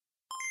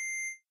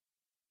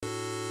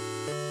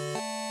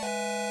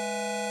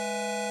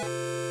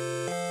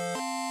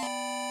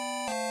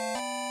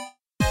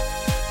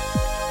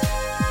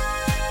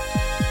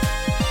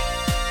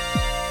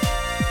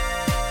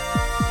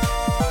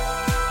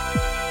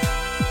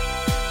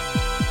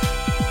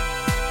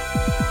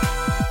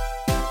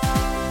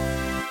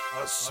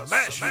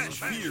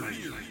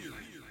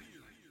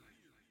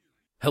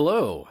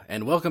Hello,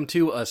 and welcome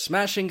to A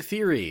Smashing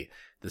Theory,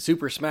 the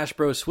Super Smash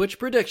Bros. Switch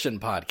prediction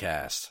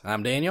podcast.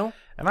 I'm Daniel.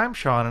 And I'm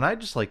Sean, and I'd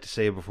just like to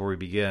say before we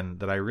begin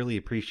that I really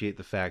appreciate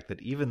the fact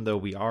that even though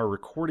we are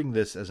recording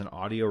this as an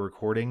audio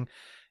recording,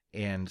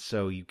 and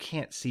so you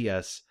can't see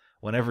us,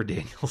 whenever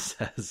Daniel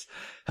says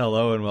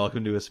hello and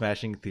welcome to A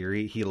Smashing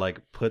Theory, he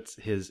puts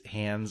his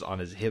hands on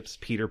his hips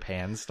Peter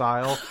Pan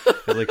style.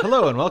 He's like,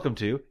 hello and welcome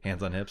to,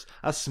 hands on hips,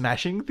 A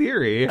Smashing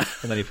Theory. And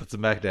then he puts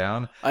them back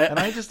down.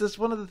 That's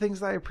one of the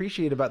things that I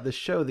appreciate about this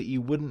show that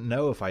you wouldn't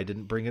know if I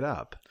didn't bring it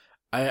up.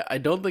 I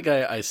don't think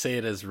I say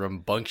it as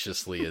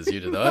rambunctiously as you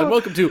do, though. And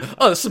welcome to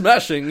A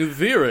Smashing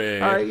Theory.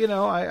 All right,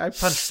 I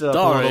punched it up a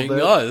Starring little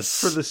bit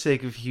us. For the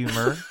sake of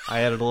humor.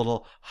 I added a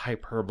little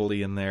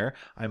hyperbole in there.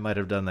 I might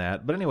have done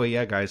that. But anyway,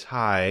 yeah, guys,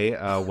 hi.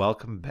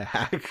 Welcome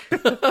back.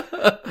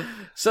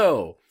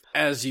 So,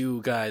 as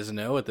you guys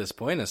know at this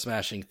point, A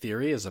Smashing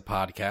Theory is a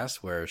podcast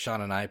where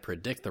Sean and I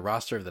predict the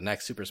roster of the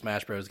next Super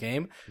Smash Bros.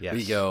 Game. Yes.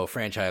 We go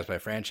franchise by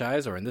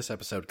franchise, or in this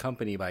episode,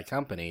 company by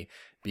company,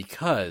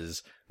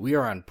 because we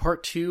are on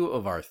part 2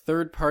 of our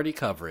third-party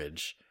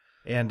coverage.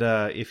 And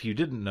if you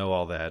didn't know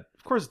all that,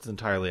 of course it's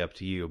entirely up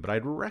to you, but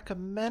I'd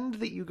recommend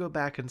that you go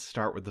back and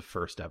start with the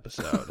first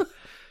episode.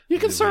 You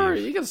can start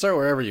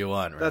wherever you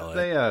want,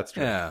 really. That's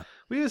true. Yeah.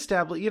 We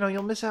established,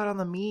 you'll miss out on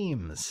the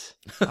memes,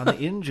 on the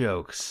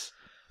in-jokes.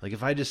 Like,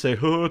 if I just say,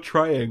 oh,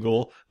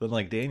 triangle, then,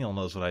 Daniel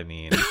knows what I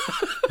mean.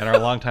 And our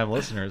longtime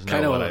listeners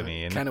know what I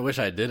mean. Kind of wish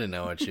I didn't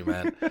know what you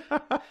meant.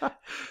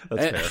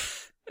 That's fair.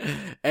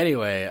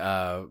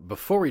 Anyway,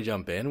 before we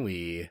jump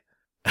in,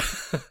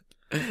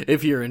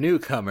 if you're a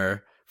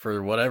newcomer,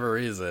 for whatever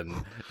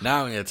reason,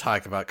 now I'm going to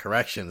talk about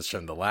corrections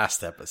from the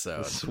last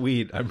episode.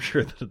 Sweet. I'm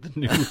sure that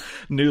the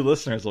new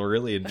listeners will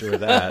really enjoy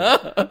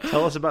that.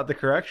 Tell us about the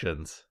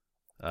corrections,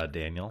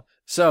 Daniel.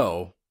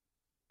 So,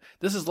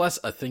 this is less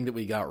a thing that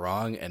we got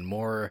wrong and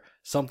more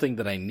something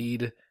that I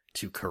need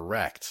to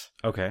correct.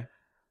 Okay.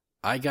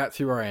 I got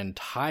through our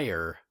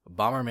entire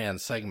Bomberman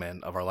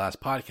segment of our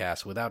last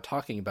podcast without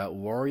talking about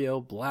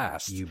Wario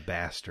Blast. You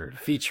bastard.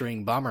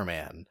 Featuring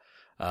Bomberman.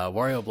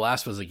 Wario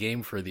Blast was a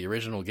game for the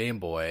original Game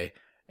Boy,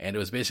 and it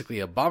was basically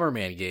a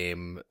Bomberman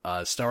game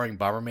starring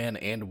Bomberman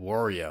and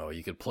Wario.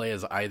 You could play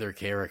as either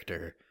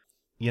character.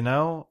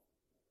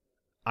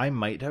 I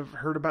might have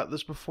heard about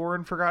this before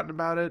and forgotten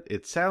about it.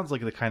 It sounds like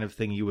the kind of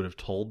thing you would have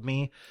told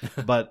me,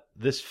 but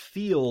this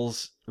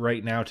feels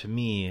right now to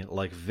me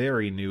like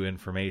very new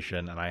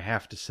information, and I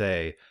have to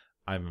say,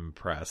 I'm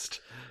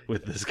impressed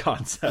with this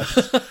concept.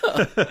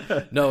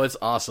 No, it's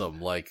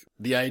awesome.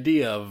 The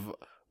idea of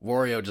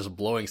Wario just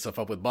blowing stuff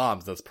up with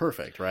bombs, that's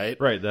perfect, right?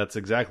 Right, that's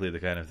exactly the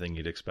kind of thing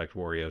you'd expect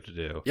Wario to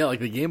do. Yeah,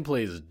 the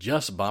gameplay is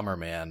just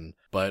Bomberman,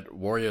 but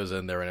Wario's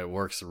in there and it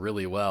works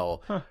really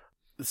well. Huh.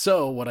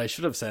 So, what I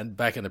should have said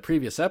back in the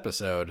previous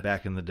episode...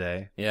 Back in the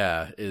day.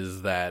 Yeah,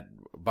 is that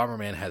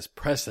Bomberman has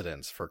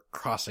precedence for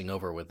crossing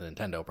over with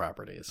Nintendo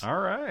properties. All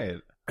right.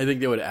 I think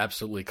they would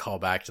absolutely call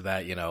back to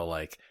that,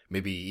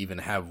 maybe even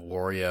have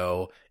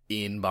Wario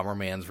in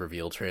Bomberman's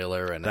reveal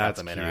trailer and have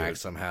them interact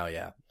somehow,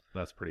 yeah.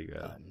 That's pretty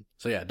good.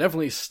 So yeah,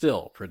 definitely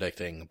still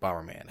predicting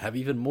Bomberman. Have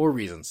even more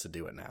reasons to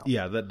do it now.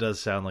 Yeah, that does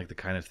sound like the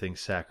kind of thing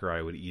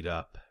Sakurai would eat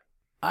up.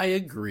 I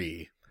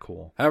agree.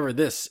 Cool. However,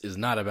 this is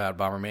not about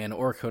Bomberman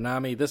or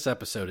Konami. This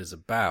episode is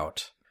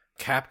about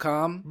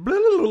Capcom,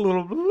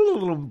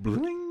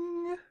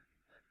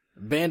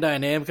 Bandai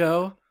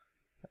Namco.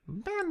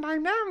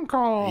 Bandai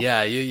Namco.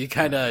 Yeah, you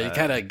kind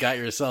of got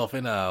yourself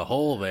in a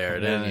hole there,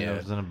 didn't you? I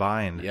was in a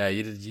bind. Yeah,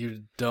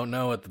 you don't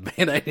know what the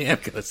Bandai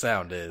Namco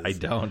sound is. I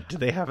don't. Do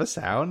they have a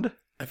sound?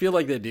 I feel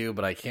like they do,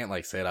 but I can't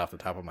say it off the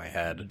top of my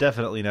head.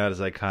 Definitely not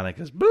as iconic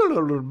as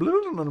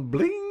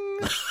bling.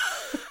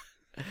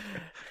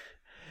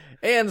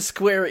 And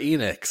Square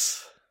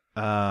Enix.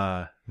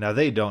 Now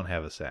they don't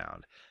have a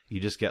sound. You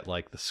just get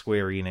the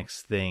Square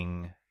Enix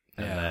thing,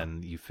 and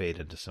then you fade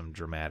into some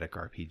dramatic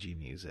RPG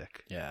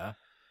music. Yeah.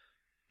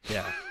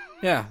 Yeah.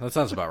 Yeah, that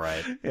sounds about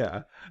right.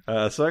 Yeah.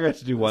 So I got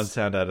to do one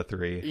sound out of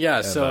 3.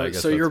 Yeah, so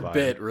your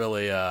bit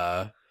really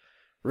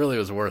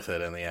was worth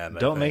it in the end.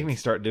 Don't make me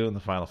start doing the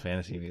Final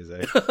Fantasy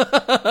music.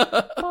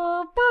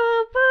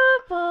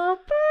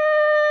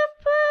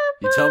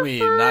 You tell me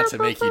not to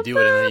make you do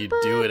it, and then you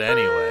do it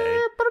anyway.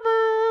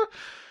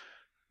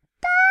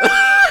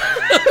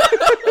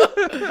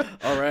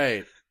 All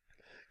right.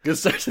 Good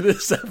start to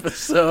this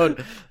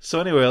episode. So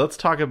anyway, let's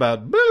talk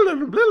about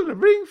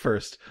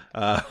first.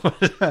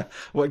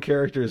 What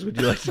characters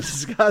would you like to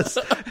discuss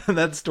in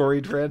that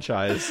storied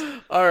franchise?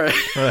 All right.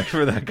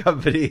 For that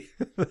company.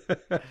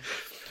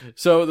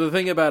 So the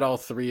thing about all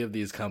 3 of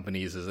these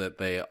companies is that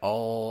they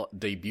all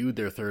debuted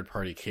their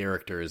third-party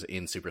characters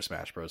in Super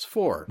Smash Bros.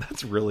 4.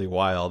 That's really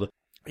wild.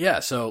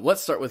 Yeah, so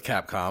let's start with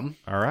Capcom.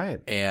 All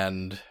right.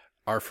 And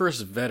our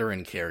first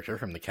veteran character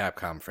from the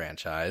Capcom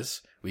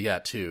franchise, we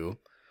got 2,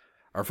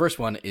 Our first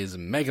one is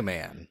Mega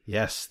Man.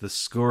 Yes, the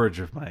scourge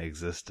of my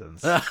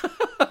existence.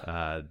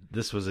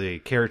 This was a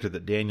character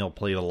that Daniel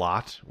played a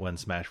lot when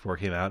Smash 4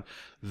 came out.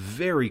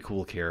 Very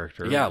cool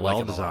character. Yeah,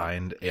 well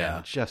designed. Yeah.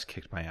 And just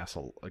kicked my ass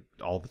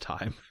all the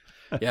time.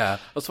 Yeah.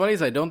 What's funny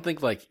is I don't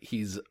think like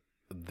he's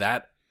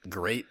that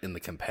great in the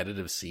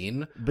competitive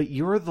scene. But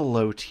you're the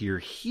low tier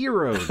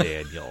hero,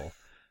 Daniel.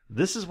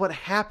 This is what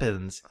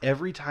happens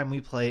every time we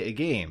play a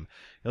game.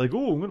 You're like,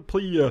 oh, I'm going to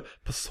play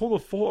Persona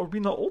 4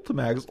 Arena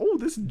Ultimax. Oh,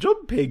 this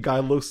Junpei guy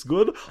looks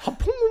good.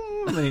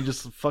 And then he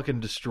just fucking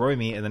destroy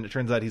me. And then it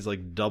turns out he's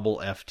like double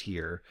F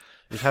tier.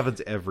 This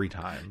happens every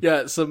time.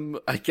 Yeah,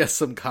 some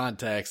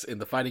context in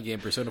the fighting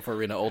game Persona 4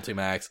 Arena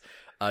Ultimax.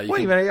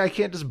 Wait a minute, I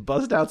can't just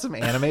bust out some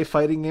anime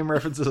fighting game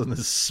references on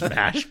this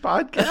Smash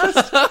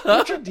podcast?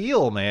 What's your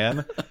deal,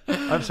 man?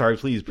 I'm sorry,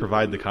 please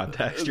provide the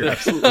context. You're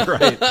absolutely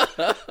right.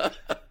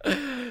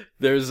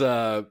 There's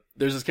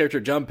this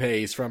character Junpei.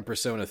 He's from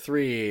Persona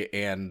 3,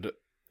 and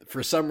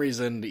for some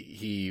reason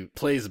he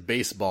plays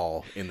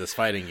baseball in this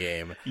fighting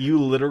game.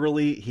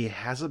 He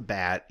has a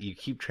bat. You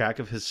keep track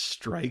of his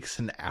strikes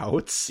and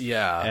outs.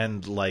 Yeah,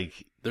 and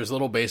like there's a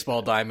little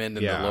baseball diamond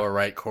in the lower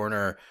right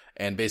corner.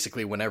 And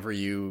basically, whenever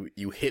you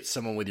hit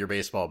someone with your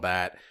baseball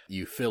bat,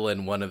 you fill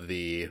in one of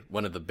the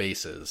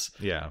bases.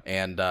 Yeah,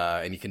 and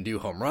you can do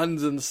home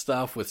runs and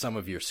stuff with some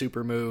of your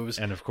super moves.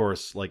 And of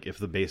course, like if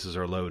the bases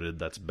are loaded,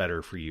 that's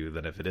better for you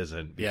than if it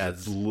isn't. Because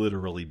it's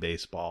literally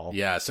baseball.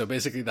 Yeah. So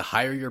basically, the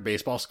higher your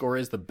baseball score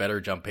is, the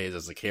better Junpei is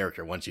as a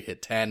character. Once you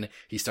hit 10,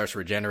 he starts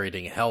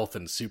regenerating health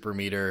and super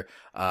meter,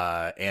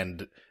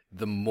 and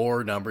the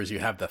more numbers you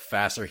have, the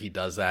faster he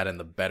does that, and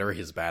the better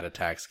his bat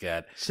attacks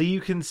get. So you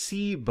can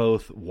see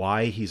both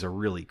why he's a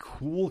really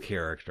cool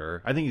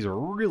character. I think he's a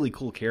really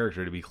cool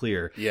character, to be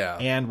clear. Yeah.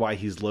 And why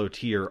he's low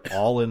tier,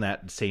 all in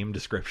that same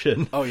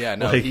description. Oh, yeah.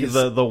 No, like,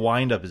 the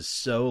wind-up is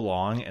so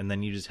long, and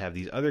then you just have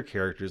these other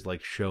characters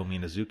like Sho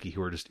Minazuki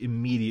who are just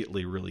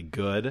immediately really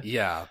good.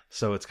 Yeah.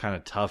 So it's kind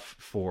of tough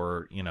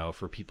for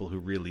people who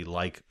really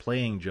like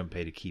playing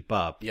Junpei to keep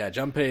up. Yeah,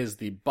 Junpei is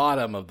the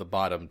bottom of the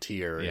bottom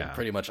tier in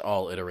pretty much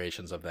all iterations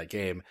of that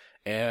game,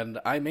 and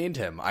I mained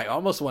him. I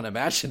almost won a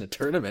match in a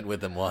tournament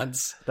with him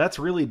once. That's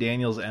really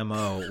Daniel's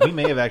MO. We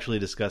may have actually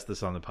discussed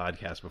this on the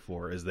podcast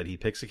before, is that he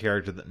picks a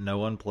character that no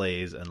one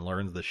plays and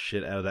learns the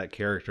shit out of that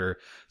character,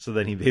 so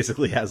then he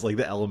basically has like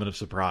the element of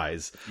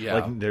surprise. Yeah.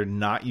 Like they're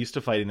not used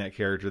to fighting that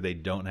character, they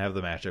don't have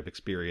the matchup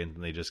experience,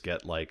 and they just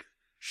get like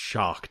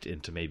shocked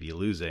into maybe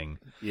losing.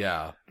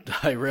 Yeah,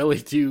 I really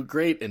do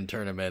great in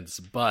tournaments,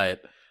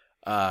 but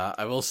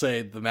I will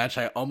say the match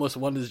I almost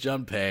won is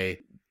Junpei.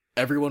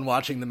 Everyone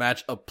watching the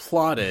match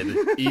applauded,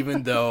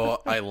 even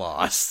though I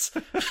lost.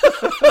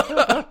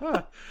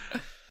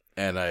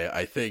 And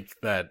I think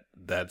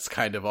that's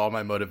kind of all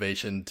my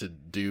motivation to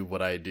do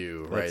what I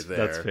do right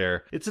there. That's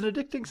fair. It's an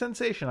addicting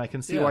sensation. I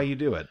can see why you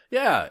do it.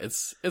 Yeah,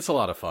 it's a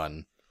lot of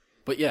fun.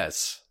 But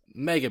yes,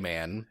 Mega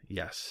Man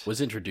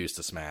was introduced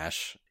to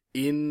Smash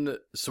in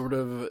sort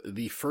of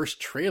the first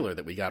trailer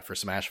that we got for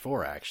Smash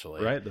 4,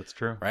 actually. Right, that's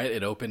true. Right,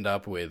 it opened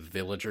up with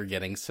Villager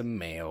getting some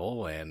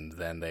mail, and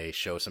then they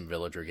show some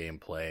Villager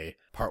gameplay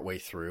partway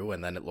through,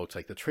 and then it looked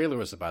like the trailer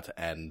was about to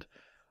end.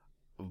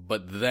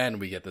 But then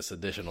we get this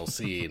additional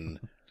scene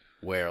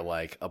where,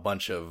 like, a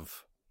bunch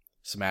of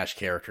Smash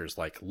characters,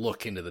 like,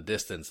 look into the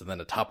distance, and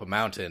then atop a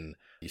mountain,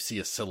 you see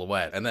a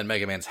silhouette, and then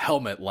Mega Man's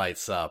helmet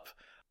lights up,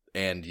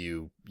 and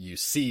you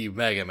see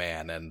Mega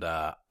Man, and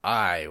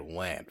I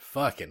went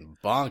fucking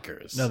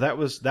bonkers. No, that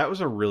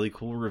was a really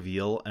cool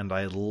reveal, and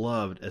I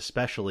loved,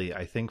 especially,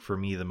 I think for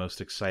me, the most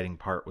exciting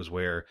part was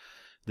where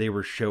they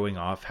were showing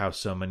off how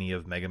so many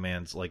of Mega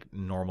Man's like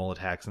normal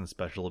attacks and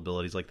special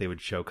abilities, like they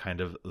would show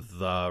kind of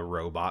the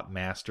robot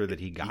master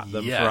that he got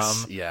them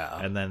from. Yeah.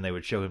 And then they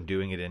would show him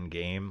doing it in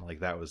game.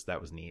 Like that was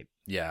neat.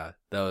 Yeah,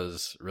 that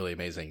was really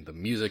amazing. The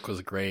music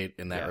was great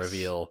in that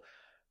reveal.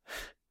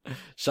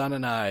 Sean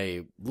and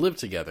I live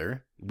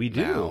together. We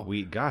do. Now.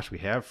 We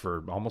have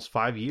for almost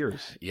 5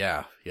 years.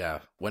 Yeah.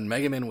 When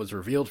Mega Man was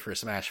revealed for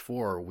Smash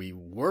 4, we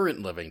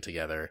weren't living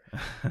together,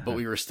 but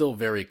we were still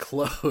very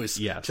close.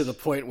 To the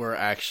point where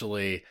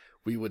actually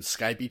we would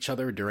Skype each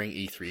other during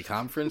E3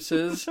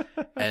 conferences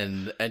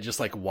and just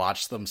like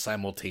watch them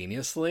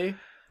simultaneously.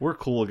 We're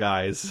cool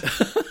guys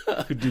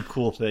who do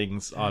cool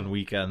things on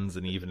weekends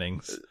and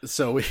evenings.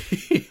 So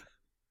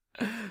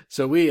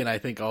we, and I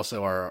think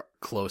also our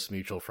close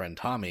mutual friend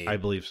Tommy, I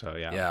believe so,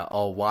 yeah. Yeah,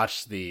 all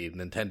watched the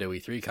Nintendo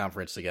E3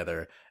 conference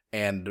together,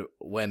 and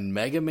when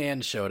Mega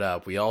Man showed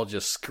up, we all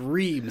just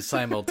screamed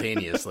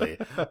simultaneously.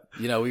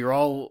 We were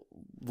all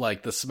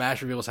like, the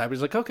Smash reveal was happening.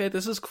 It's like, okay,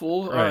 this is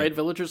cool. All right,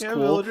 Villager's cool.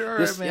 Villager,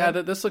 this, all right,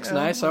 man. This looks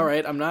nice. All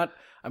right, I'm not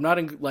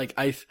in, like,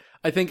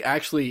 I think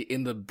actually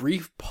in the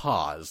brief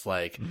pause,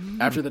 like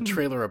after the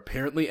trailer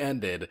apparently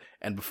ended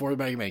and before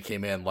Mega Man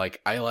came in,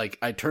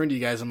 I turned to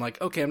you guys. I'm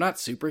like, okay, I'm not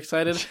super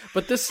excited,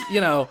 but this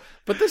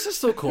is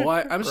still cool.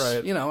 I'm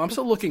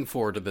still looking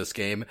forward to this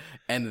game.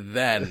 And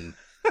then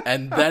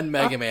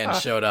Mega Man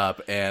showed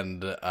up,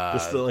 and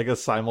just like a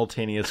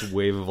simultaneous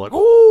wave of like,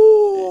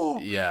 oh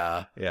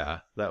yeah.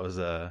 That was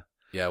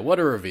Yeah, what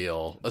a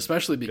reveal.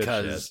 Especially Good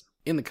because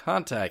in the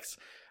context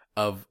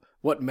of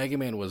what Mega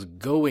Man was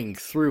going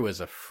through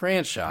as a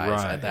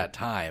franchise at that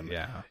time,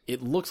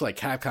 it looks like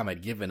Capcom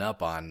had given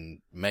up on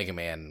Mega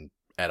Man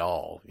at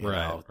all. You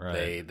know?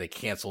 They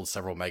canceled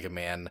several Mega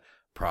Man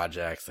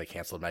projects. They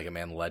canceled Mega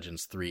Man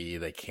Legends 3.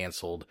 They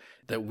canceled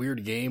that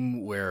weird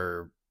game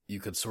where you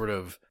could sort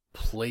of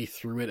play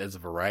through it as a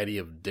variety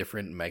of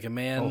different Mega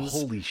Mans. Oh,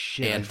 holy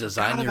shit! And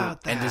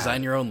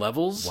design your own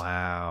levels.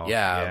 Wow.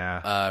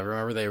 Yeah.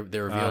 Remember they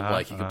revealed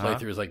like you could play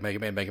through as like Mega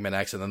Man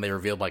X, and then they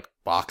revealed like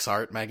box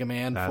art Mega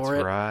Man for it.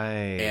 That's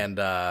right. And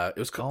it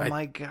was called. Oh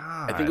my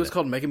god! I think it was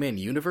called Mega Man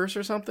Universe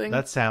or something.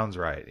 That sounds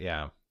right.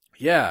 Yeah.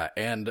 Yeah,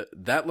 and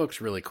that looks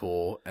really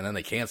cool. And then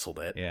they canceled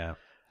it. Yeah.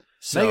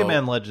 So, Mega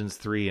Man Legends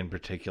 3 in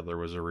particular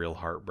was a real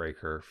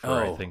heartbreaker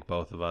for I think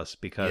both of us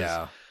because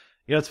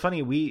you know it's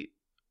funny we.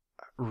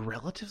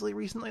 Relatively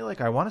recently, like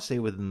I want to say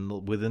within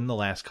the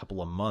last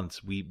couple of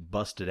months, we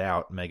busted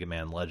out Mega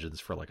Man Legends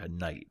for like a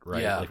night,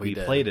 right? Yeah, like we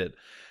played it,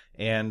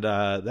 and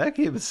that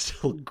game is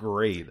still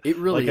great. It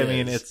really is. I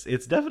mean,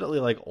 it's definitely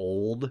like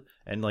old,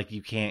 and like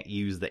you can't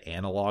use the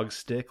analog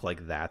stick,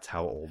 like that's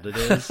how old it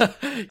is.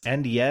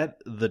 And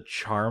yet the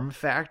charm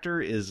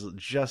factor is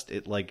just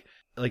like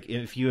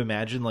if you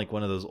imagine like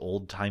one of those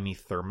old timey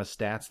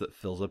thermostats that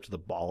fills up to the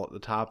ball at the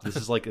top, this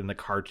is like in the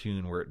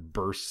cartoon where it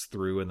bursts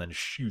through and then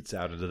shoots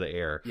out into the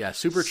air. Yeah,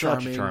 super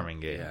charming. Such a charming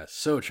game. Yeah,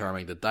 so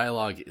charming. The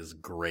dialogue is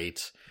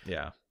great.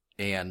 Yeah.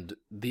 And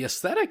the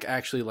aesthetic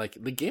actually, like,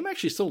 the game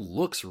actually still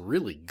looks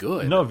really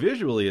good. No,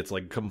 visually it's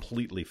like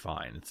completely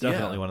fine. It's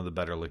definitely one of the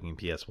better looking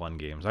PS1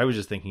 games. I was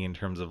just thinking in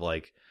terms of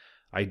like,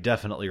 I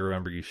definitely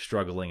remember you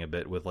struggling a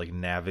bit with like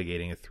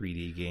navigating a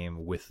 3D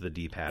game with the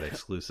D-pad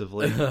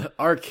exclusively.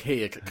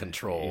 Archaic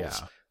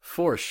controls,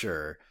 for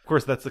sure. Of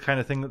course, that's the kind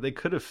of thing that they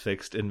could have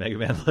fixed in Mega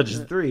Man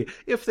Legends 3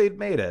 if they'd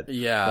made it.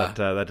 Yeah.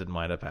 But that didn't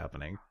wind up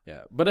happening.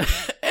 Yeah. But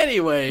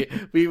anyway,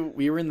 we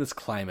were in this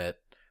climate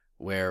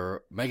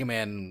where Mega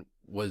Man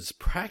was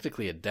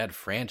practically a dead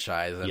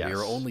franchise, and we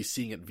were only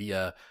seeing it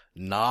via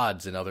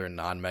nods in other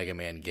non-Mega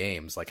Man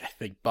games. Like, I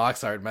think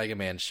box art Mega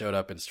Man showed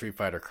up in Street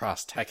Fighter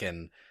Cross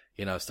Tekken,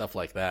 you know, stuff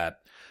like that.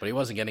 But he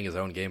wasn't getting his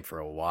own game for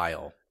a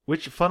while.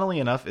 Which, funnily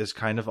enough, is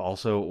kind of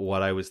also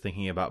what I was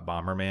thinking about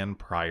Bomberman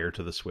prior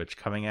to the Switch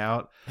coming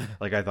out.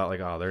 Like, I thought, like,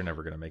 oh, they're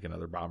never going to make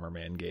another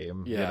Bomberman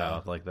game. Yeah. You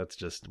know, like, that's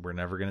just, we're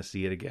never going to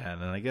see it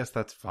again. And I guess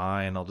that's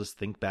fine. I'll just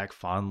think back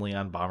fondly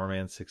on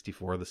Bomberman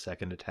 64, The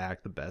Second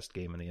Attack, the best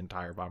game in the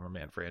entire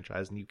Bomberman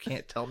franchise. And you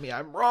can't tell me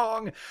I'm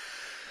wrong.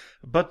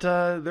 But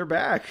they're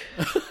back.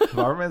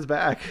 Bomberman's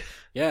back.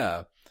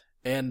 Yeah.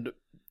 And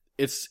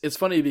it's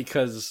funny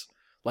because,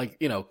 like,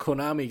 you know,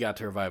 Konami got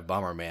to revive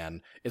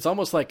Bomberman. It's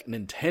almost like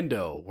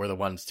Nintendo were the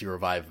ones to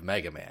revive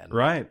Mega Man.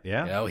 Right,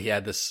 yeah. You know, he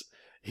had this,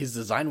 his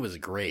design was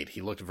great.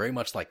 He looked very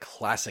much like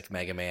classic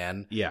Mega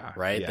Man. Yeah.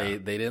 Right? Yeah.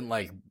 They didn't,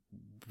 like,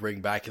 bring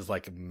back his,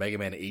 like, Mega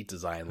Man 8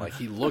 design. Like,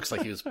 he looks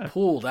like he was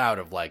pulled out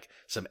of, like,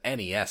 some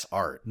NES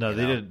art. No,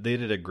 they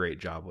did a great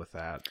job with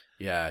that.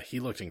 Yeah, he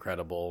looked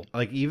incredible.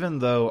 Like, even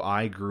though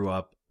I grew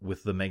up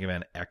with the Mega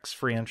Man X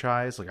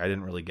franchise, like I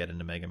didn't really get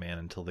into Mega Man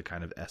until the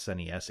kind of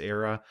SNES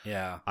era.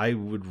 Yeah. I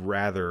would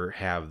rather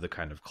have the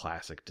kind of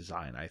classic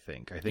design, I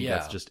think. I think Yeah.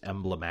 that's just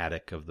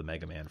emblematic of the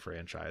Mega Man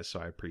franchise, so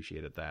I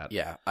appreciated that.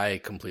 Yeah,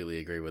 I completely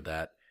agree with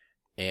that.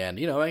 And,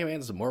 you know, Mega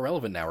Man's more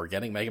relevant now. We're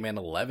getting Mega Man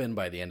 11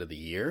 by the end of the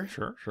year.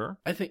 Sure.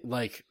 I think,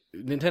 like,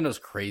 Nintendo's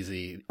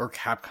crazy, or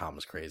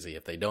Capcom's crazy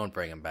if they don't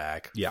bring him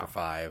back for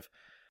 5.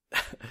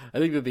 I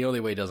think that the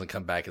only way he doesn't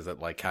come back is that,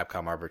 like,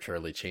 Capcom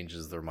arbitrarily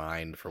changes their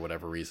mind for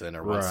whatever reason,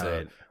 or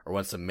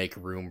wants to make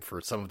room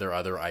for some of their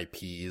other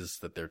IPs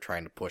that they're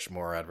trying to push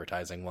more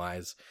advertising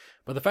wise.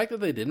 But the fact that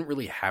they didn't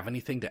really have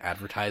anything to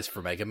advertise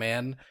for Mega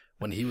Man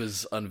when he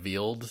was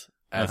unveiled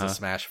as a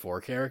Smash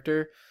 4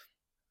 character,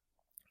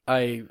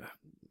 I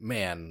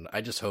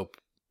just hope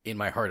in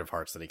my heart of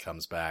hearts that he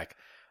comes back.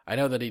 I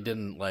know that he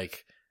didn't,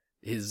 like,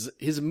 his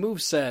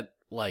moveset,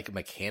 like,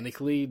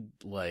 mechanically,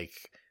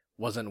 like,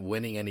 wasn't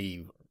winning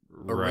any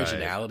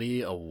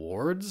originality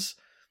awards,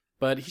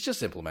 but he's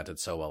just implemented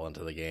so well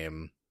into the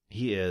game.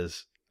 He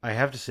is. I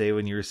have to say,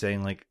 when you were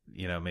saying, like,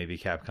 you know, maybe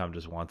Capcom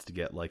just wants to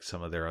get, like,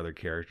 some of their other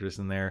characters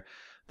in there,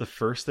 the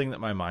first thing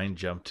that my mind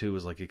jumped to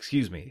was, like,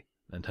 excuse me,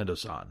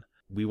 Nintendo-san,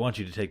 we want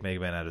you to take Mega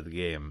Man out of the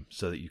game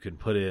so that you can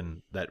put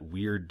in that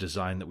weird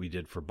design that we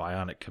did for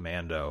Bionic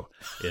Commando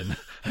in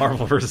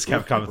Marvel vs.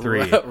 Capcom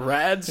 3.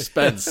 Rad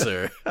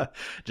Spencer.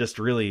 Just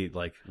really,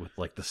 like, with,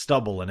 like, the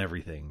stubble and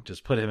everything.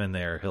 Just put him in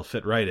there. He'll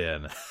fit right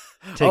in.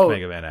 Take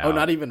Mega Man out. Oh,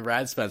 not even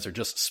Rad Spencer,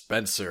 just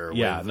Spencer.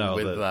 Yeah,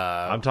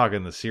 I'm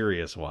talking the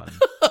serious one.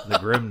 The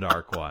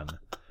grimdark one.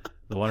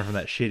 The one from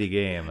that shitty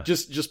game.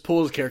 Just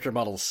pull his character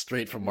model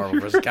straight from Marvel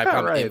vs.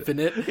 Capcom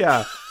Infinite.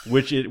 Yeah.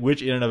 which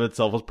in and of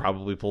itself was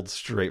probably pulled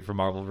straight from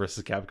Marvel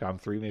vs. Capcom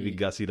 3, maybe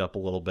gussied up a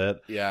little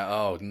bit.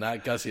 Yeah,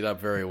 not gussied up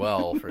very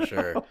well, for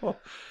sure.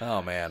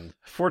 Oh, man.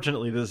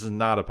 Fortunately, this is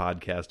not a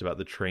podcast about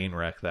the train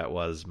wreck that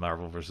was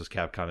Marvel vs.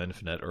 Capcom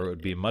Infinite, or it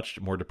would be much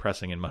more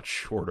depressing and much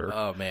shorter.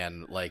 Oh,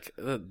 man, like,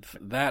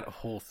 that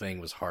whole thing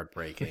was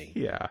heartbreaking.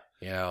 Yeah.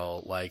 You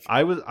know, like...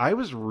 I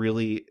was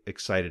really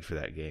excited for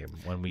that game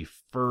when we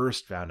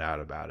first found out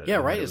about it. Yeah,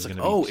 right? It was It's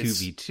going like, to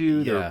be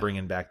 2v2. They yeah. were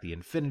bringing back the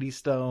Infinity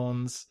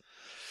Stones.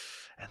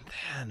 And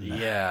then...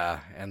 Yeah,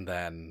 and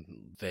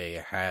then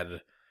they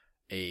had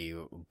a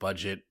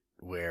budget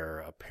where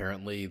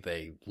apparently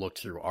they looked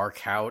through our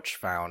couch,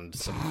 found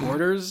some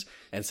quarters,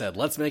 and said,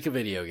 let's make a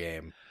video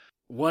game.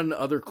 One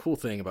other cool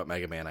thing about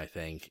Mega Man, I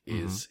think,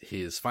 is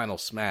his final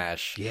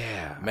smash,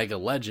 Mega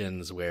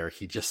Legends, where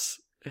he just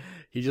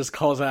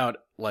calls out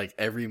like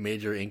every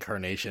major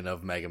incarnation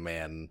of Mega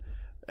Man,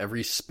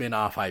 every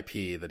spin-off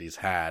IP that he's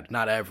had.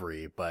 Not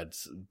every, but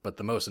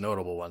the most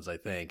notable ones, I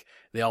think.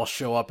 They all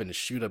show up and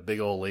shoot a big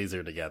old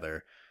laser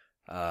together.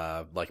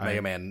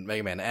 Mega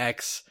Man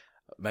X,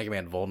 Mega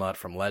Man Volnut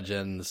from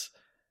Legends,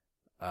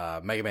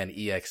 Mega Man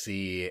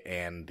EXE,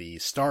 and the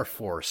Star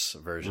Force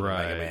version of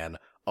Mega Man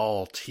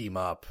all team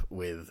up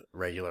with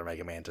regular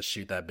Mega Man to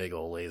shoot that big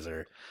old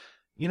laser.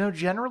 You know,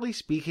 generally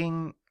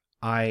speaking,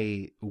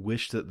 I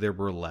wish that there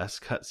were less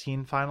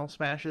cutscene final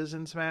smashes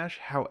in Smash.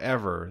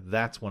 However,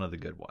 that's one of the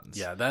good ones.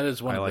 Yeah, that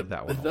is one.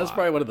 That's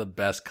probably one of the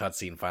best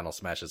cutscene final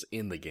smashes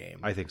in the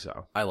game. I think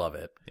so. I love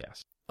it.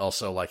 Yes.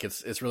 Also, like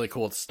it's really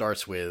cool. It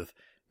starts with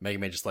Mega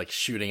Man just like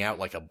shooting out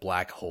like a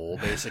black hole,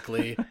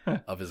 basically,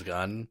 of his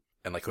gun,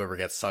 and like whoever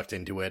gets sucked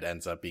into it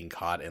ends up being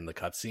caught in the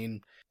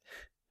cutscene.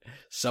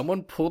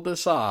 Someone pulled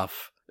this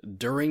off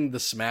during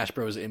the Smash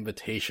Bros.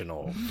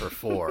 Invitational for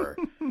 4,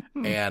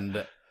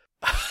 and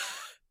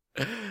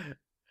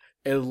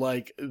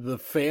like the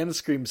fan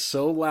screamed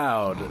so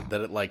loud that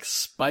it like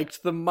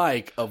spiked the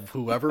mic of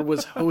whoever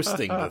was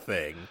hosting the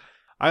thing.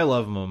 I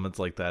love moments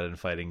like that in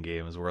fighting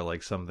games where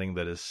like something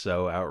that is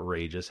so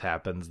outrageous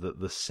happens that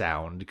the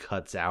sound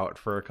cuts out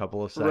for a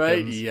couple of seconds.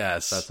 Right?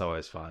 Yes. That's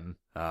always fun.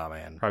 Oh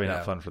man. Probably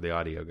not fun for the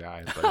audio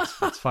guy, but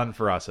it's fun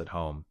for us at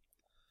home.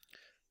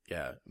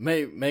 Yeah.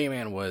 Mega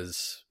Man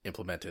was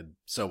implemented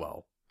so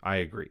well. I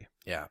agree.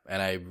 Yeah.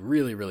 And I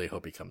really, really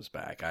hope he comes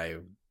back.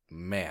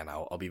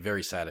 I'll be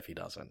very sad if he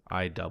doesn't.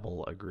 I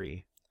double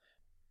agree.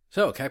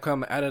 So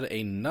Capcom added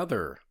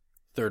another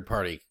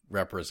third-party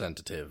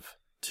representative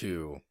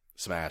to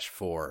Smash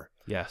 4.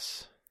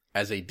 Yes.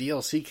 As a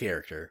DLC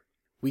character,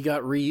 we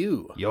got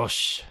Ryu.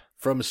 Yosh.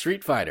 From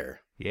Street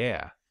Fighter.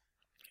 Yeah.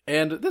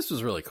 And this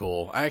was really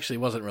cool. I actually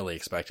wasn't really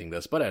expecting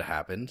this, but it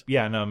happened.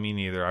 Yeah, no, me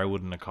neither. I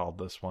wouldn't have called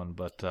this one,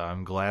 but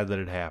I'm glad that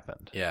it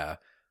happened. Yeah.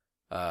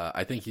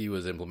 I think he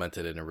was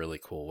implemented in a really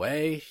cool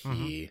way.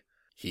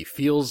 He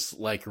feels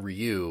like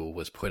Ryu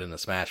was put in a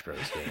Smash Bros.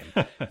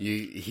 Game.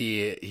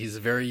 He's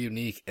very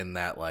unique in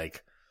that,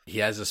 like, he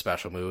has his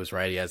special moves,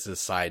 right? He has his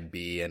side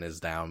B and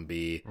his down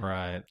B.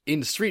 Right.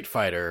 In Street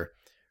Fighter,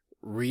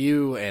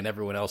 Ryu and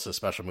everyone else's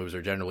special moves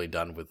are generally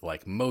done with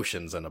like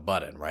motions and a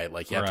button, right?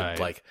 Like you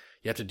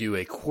have to do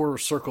a quarter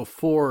circle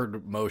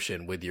forward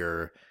motion with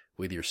your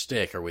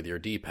stick or with your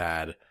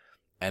D-pad,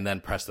 and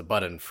then press the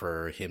button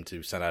for him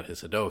to send out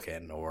his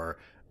Hadouken, or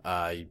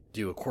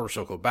do a quarter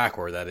circle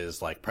backward, that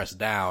is like press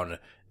down,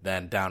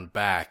 then down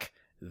back,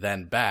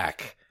 then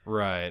back.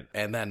 Right.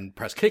 And then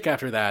press kick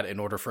after that in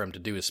order for him to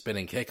do his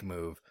spinning kick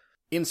move.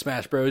 In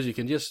Smash Bros, you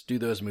can just do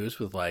those moves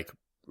with like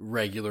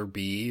regular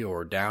B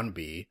or down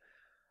B.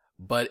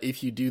 But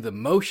if you do the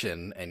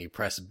motion and you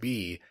press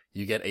B,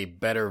 you get a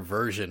better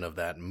version of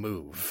that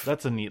move.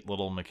 That's a neat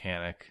little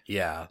mechanic.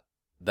 Yeah,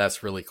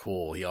 that's really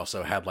cool. He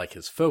also had like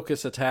his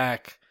focus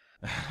attack.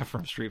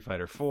 From Street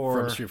Fighter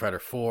 4.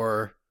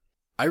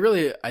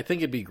 I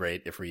think it'd be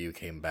great if Ryu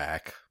came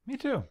back. Me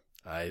too.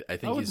 I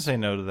think I wouldn't say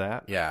no to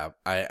that. Yeah,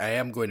 I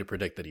am going to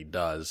predict that he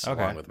does,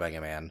 okay, along with Mega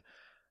Man.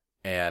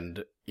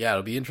 And yeah,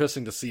 it'll be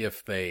interesting to see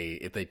if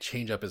they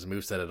change up his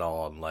moveset at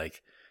all and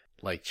like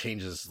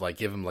changes, like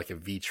give him like a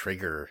V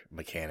trigger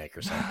mechanic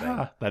or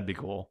something. That'd be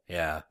cool.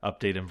 Yeah.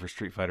 Update him for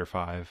Street Fighter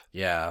 5.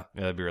 Yeah.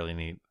 Yeah, that'd be really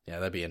neat. Yeah,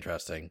 that'd be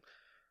interesting.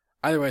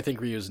 Either way, I think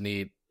Ryu's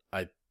neat.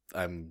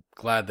 I'm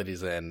glad that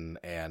he's in,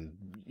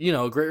 and you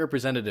know, a great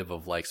representative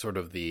of like sort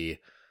of the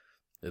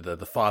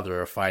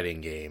father of fighting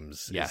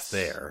games is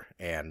there,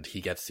 and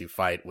he gets to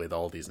fight with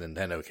all these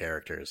Nintendo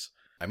characters.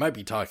 I might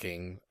be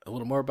talking a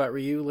little more about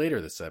Ryu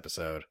later this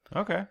episode.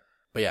 Okay.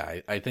 But yeah,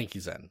 I think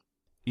he's in.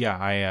 Yeah,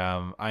 I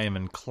am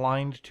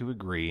inclined to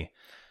agree.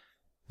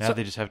 Now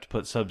they just have to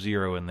put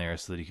Sub-Zero in there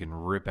so that he can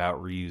rip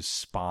out Ryu's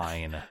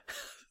spine.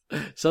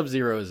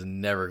 Sub-Zero is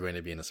never going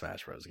to be in a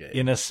Smash Bros. Game.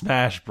 In a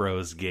Smash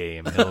Bros.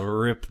 Game, he'll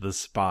rip the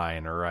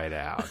spine right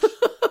out.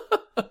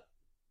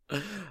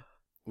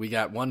 We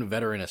got one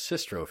veteran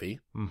assist trophy.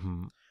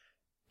 Mm-hmm.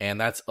 And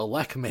that's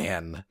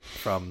Elecman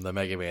from the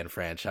Mega Man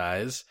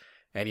franchise.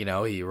 And, you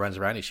know, he runs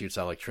around, he shoots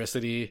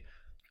electricity.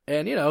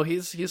 And, you know,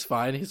 he's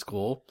fine, he's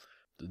cool.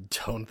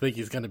 don't think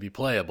he's going to be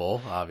playable,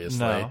 obviously.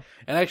 No.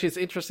 And actually, it's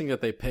interesting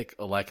that they pick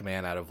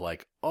Elecman out of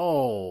like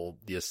all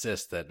the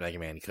assists that Mega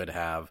Man could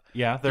have.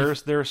 Yeah, there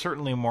are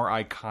certainly more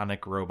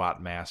iconic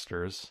robot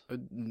masters.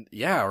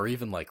 Yeah, or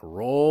even like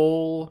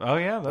Roll. Oh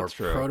yeah, that's or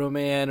true. Proto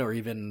Man, or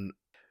even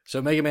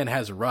so. Mega Man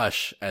has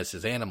Rush as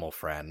his animal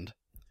friend.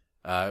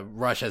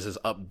 Rush as his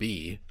up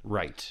B.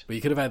 Right. But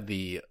you could have had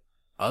the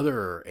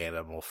other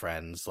animal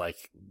friends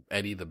like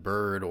Eddie the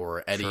Bird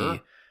or Eddie. Sure.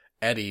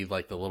 Eddie,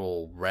 like the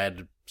little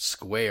red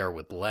square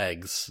with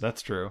legs.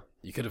 That's true.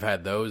 You could have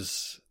had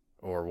those,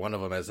 or one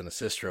of them as an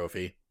assist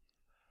trophy.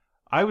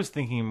 I was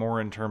thinking more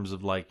in terms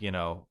of like,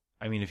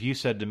 I mean, if you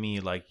said to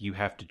me, like, you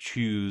have to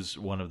choose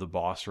one of the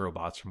boss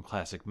robots from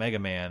classic Mega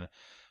Man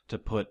to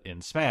put in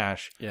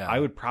Smash, Yeah.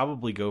 I would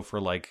probably go for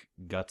like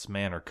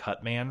Gutsman or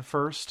Cutman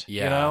first,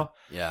 Yeah.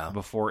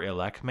 before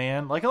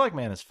Elecman. Like,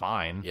 Elecman is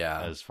fine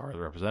as far as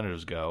the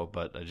representatives go,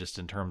 but just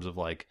in terms of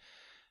like,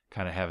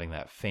 kind of having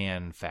that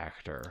fan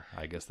factor,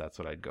 I guess that's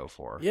what I'd go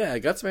for. Yeah,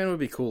 Gutsman would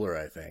be cooler,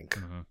 I think.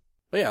 Mm-hmm.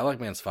 But yeah,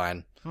 Elecman's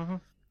fine. Mm-hmm.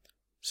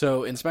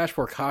 So in Smash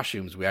 4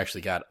 costumes, we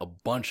actually got a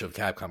bunch of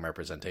Capcom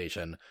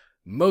representation,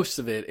 most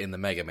of it in the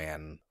Mega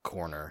Man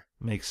corner.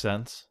 Makes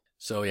sense.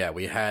 So yeah,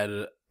 we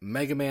had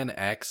Mega Man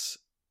X,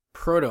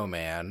 Proto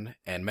Man,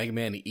 and Mega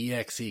Man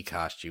EXE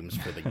costumes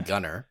for the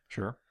Gunner.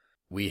 Sure.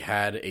 We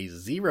had a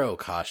Zero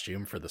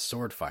costume for the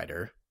Sword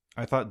Fighter.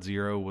 I thought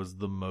Zero was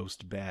the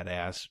most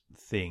badass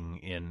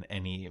thing in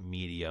any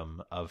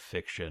medium of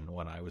fiction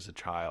when I was a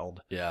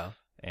child. Yeah.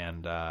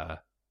 And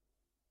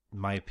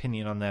my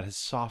opinion on that has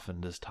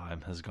softened as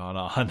time has gone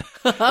on.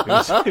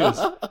 I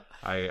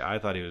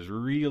thought he was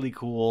really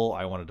cool.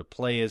 I wanted to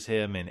play as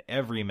him in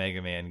every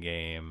Mega Man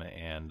game.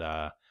 And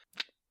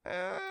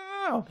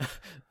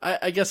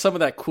I guess some of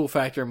that cool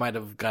factor might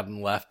have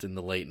gotten left in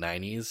the late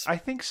 90s. I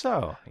think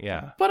so,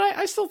 yeah. But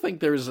I still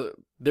think there's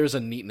a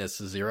neatness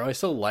to Zero. I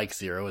still like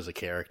Zero as a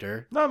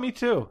character. No, me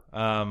too.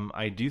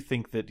 I do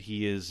think that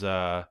he is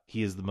the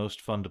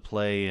most fun to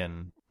play,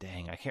 and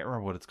dang, I can't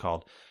remember what it's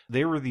called.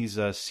 There were these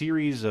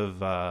series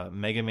of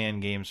Mega Man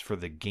games for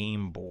the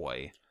Game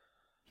Boy,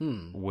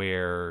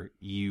 where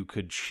you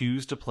could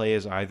choose to play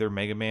as either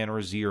Mega Man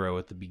or Zero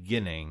at the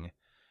beginning,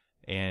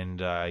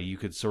 and you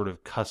could sort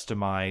of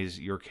customize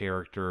your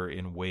character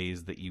in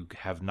ways that you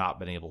have not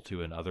been able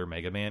to in other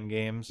Mega Man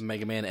games.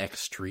 Mega Man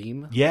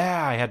Extreme?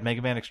 Yeah, I had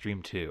Mega Man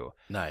Extreme too.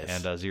 Nice.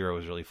 And Zero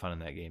was really fun in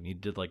that game. He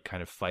did like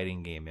kind of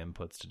fighting game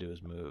inputs to do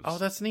his moves. Oh,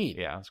 that's neat.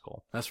 Yeah, that's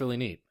cool. That's really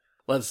neat.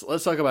 Let's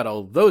talk about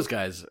all those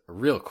guys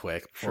real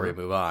quick before Sure.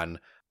 we move on.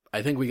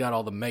 I think we got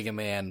all the Mega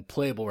Man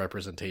playable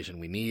representation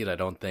we need. I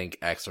don't think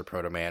X or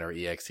Proto Man or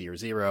EXE or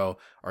Zero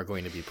are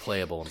going to be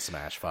playable in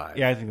Smash 5.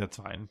 Yeah, I think that's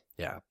fine.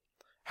 Yeah.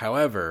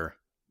 However,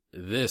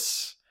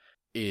 this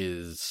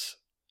is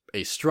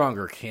a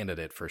stronger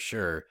candidate for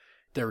sure.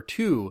 There are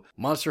 2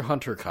 Monster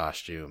Hunter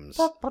costumes.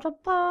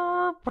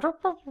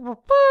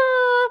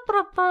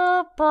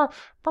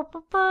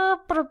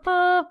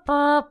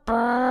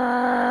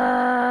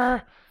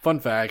 Fun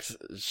fact,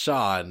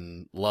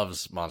 Sean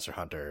loves Monster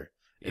Hunter.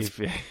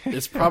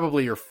 It's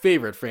probably your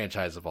favorite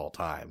franchise of all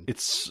time.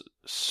 It's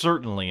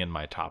certainly in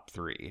my top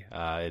 3.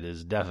 It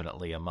is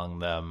definitely among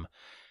them.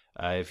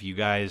 If you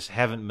guys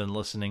haven't been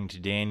listening to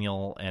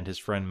Daniel and his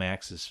friend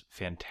Max's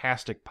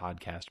fantastic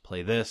podcast,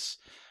 Play This,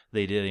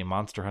 they did a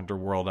Monster Hunter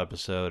World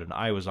episode, and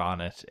I was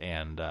on it,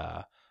 and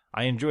I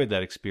enjoyed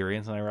that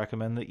experience, and I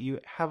recommend that you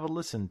have a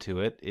listen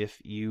to it if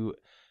you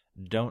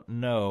don't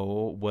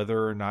know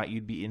whether or not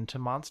you'd be into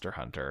Monster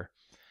Hunter.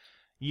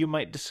 You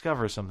might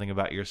discover something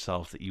about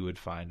yourself that you would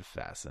find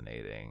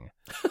fascinating.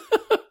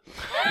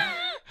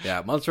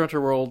 Yeah, Monster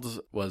Hunter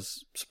World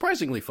was a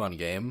surprisingly fun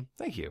game.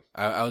 Thank you.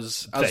 I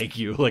was Thank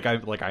you. Like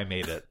I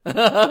made it.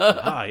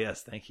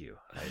 Yes, thank you.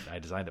 I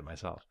designed it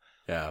myself.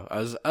 Yeah, I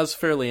was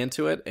fairly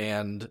into it,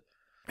 and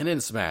in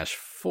Smash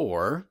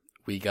 4,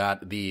 we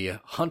got the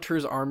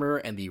Hunter's armor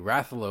and the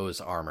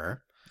Rathalos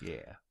armor.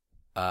 Yeah.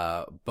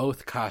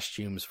 Both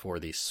costumes for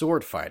the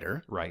Sword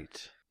Fighter.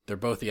 Right. They're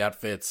both the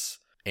outfits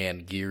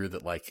and gear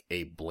that like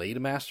a Blade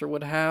Master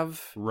would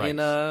have. Right.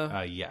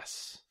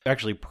 Yes.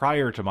 Actually,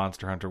 prior to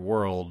Monster Hunter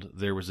World,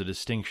 there was a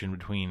distinction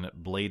between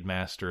Blade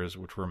Masters,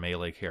 which were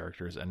melee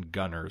characters, and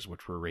Gunners,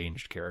 which were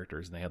ranged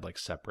characters, and they had like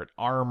separate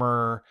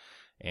armor,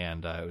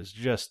 and it was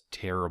just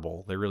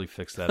terrible. They really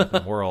fixed that up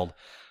in World.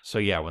 So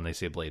yeah, when they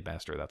say Blade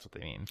Master, that's what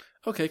they mean.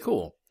 Okay,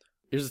 cool.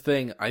 Here's the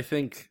thing. I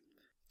think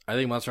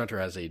Monster Hunter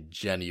has a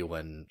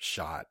genuine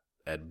shot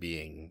at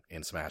being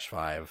in Smash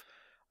 5.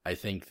 I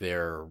think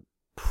they're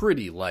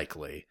pretty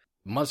likely.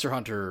 Monster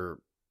Hunter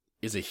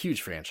is a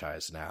huge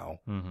franchise now.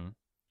 Mm-hmm.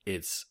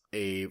 It's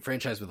a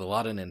franchise with a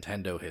lot of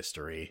Nintendo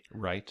history.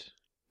 Right.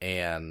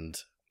 And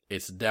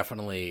it's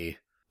definitely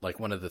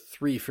like one of the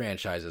 3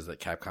 franchises that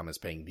Capcom is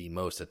paying the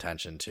most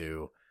attention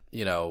to,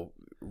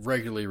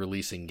 regularly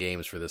releasing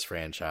games for this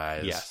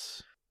franchise.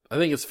 Yes. I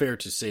think it's fair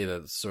to say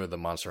that sort of the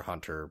Monster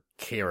Hunter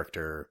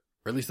character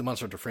or at least the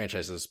Monster Hunter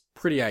franchise, is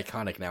pretty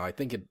iconic now. I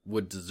think it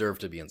would deserve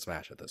to be in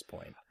Smash at this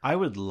point. I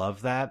would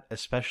love that,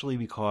 especially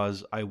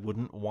because I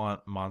wouldn't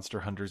want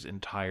Monster Hunter's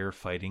entire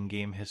fighting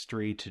game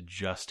history to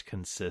just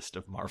consist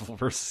of Marvel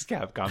vs.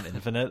 Capcom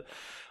Infinite.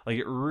 Like,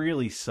 it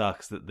really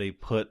sucks that they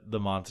put the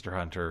Monster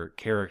Hunter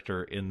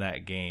character in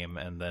that game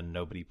and then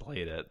nobody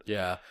played it.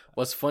 Yeah.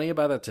 What's funny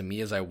about that to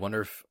me is I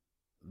wonder if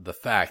the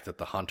fact that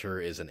the Hunter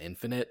is an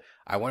Infinite,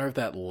 I wonder if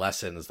that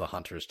lessens the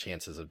Hunter's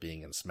chances of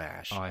being in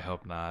Smash. Oh, I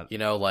hope not. You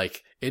know,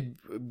 like,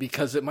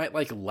 because it might,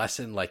 like,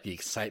 lessen, like, the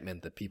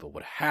excitement that people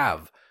would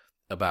have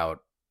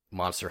about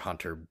Monster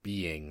Hunter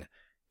being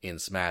in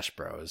Smash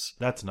Bros.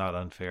 That's not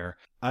unfair.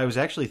 I was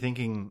actually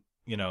thinking,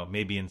 you know,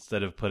 maybe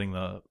instead of putting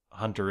the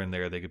Hunter in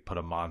there, they could put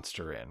a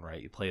monster in,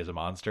 right? You play as a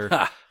monster.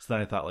 So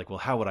then I thought, like, well,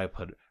 how would I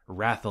put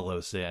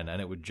Rathalos in?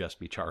 And it would just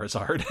be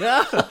Charizard.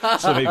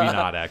 So maybe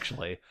not,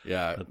 actually.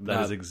 Yeah.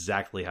 That is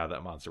exactly how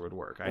that monster would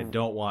work. I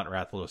don't want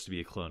Rathalos to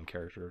be a clone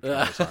character of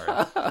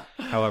Charizard.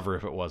 However,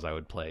 if it was, I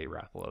would play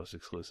Rathalos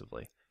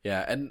exclusively.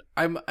 Yeah, and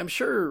I'm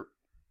sure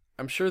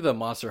the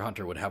Monster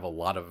Hunter would have a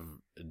lot of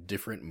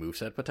different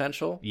moveset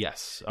potential.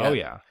 Yes. Yeah. Oh,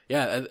 yeah.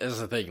 Yeah, that's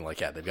the thing. Like,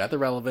 yeah, they've got the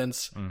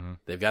relevance,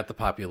 they've got the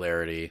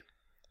popularity,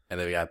 and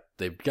they've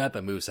got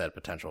the moveset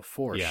potential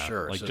for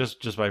sure. Like, so,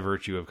 just by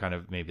virtue of kind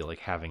of maybe like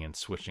having and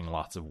switching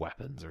lots of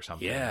weapons or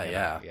something.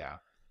 Yeah.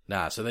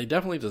 Nah, so they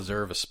definitely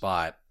deserve a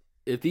spot.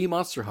 If the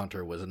Monster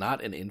Hunter was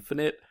not an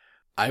Infinite,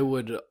 I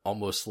would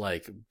almost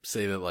like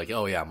say that, like,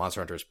 oh yeah,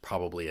 Monster Hunter is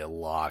probably a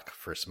lock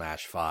for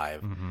Smash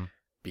 5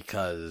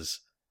 because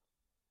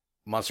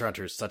Monster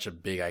Hunter is such a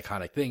big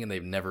iconic thing, and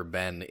they've never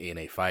been in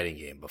a fighting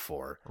game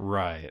before.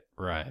 Right.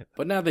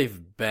 But now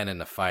they've been in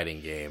a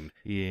fighting game.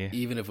 Yeah.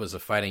 Even if it was a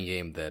fighting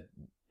game that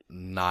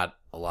not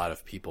a lot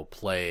of people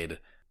played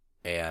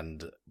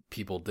and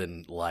people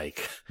didn't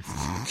like.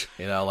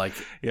 You know, like...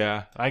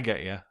 Yeah, I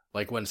get you.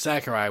 Like when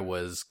Sakurai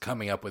was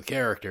coming up with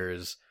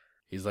characters,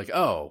 he's like,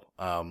 oh,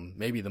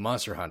 maybe the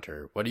Monster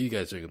Hunter. What are you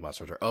guys doing with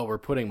Monster Hunter? Oh, we're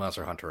putting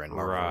Monster Hunter in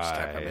Marvel's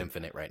Capcom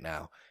Infinite right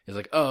now. He's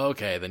like, oh,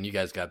 okay, then you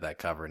guys got that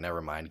covered.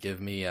 Never mind. Give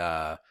me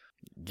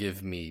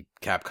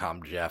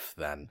Capcom Jeff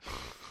then.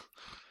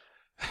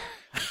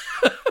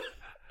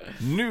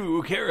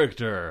 New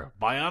character,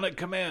 Bionic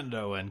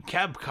Commando and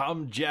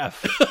Capcom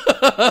Jeff.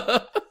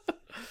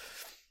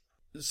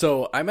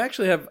 So I'm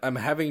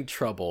having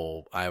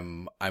trouble.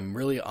 I'm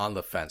really on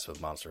the fence with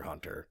Monster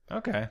Hunter.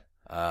 Okay.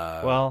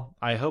 Well,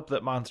 I hope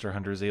that Monster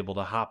Hunter is able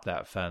to hop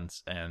that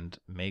fence and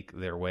make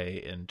their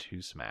way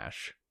into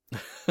Smash.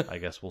 I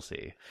guess we'll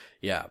see.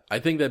 Yeah, I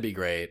think that'd be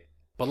great.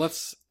 But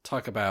let's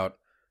talk about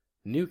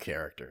new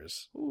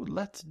characters. Ooh,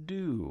 let's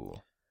do.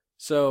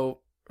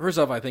 So, first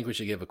off, I think we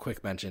should give a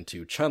quick mention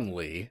to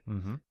Chun-Li.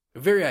 A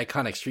very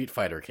iconic Street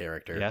Fighter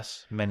character.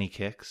 Yes, many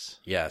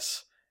kicks.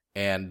 Yes.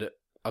 And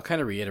I'll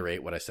kind of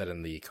reiterate what I said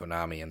in the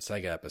Konami and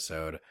Sega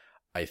episode.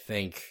 I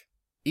think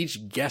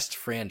each guest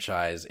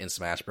franchise in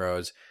Smash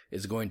Bros.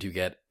 Is going to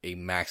get a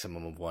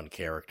maximum of one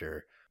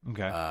character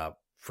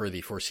for the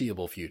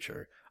foreseeable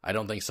future. I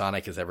don't think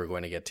Sonic is ever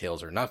going to get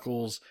Tails or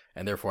Knuckles,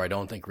 and therefore I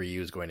don't think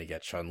Ryu is going to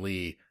get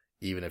Chun-Li,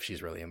 even if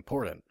she's really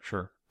important.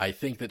 Sure. I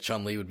think that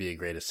Chun-Li would be a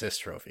great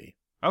assist trophy.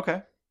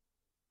 Okay.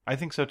 I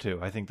think so too.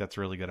 I think that's a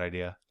really good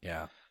idea.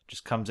 Yeah.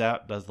 Just comes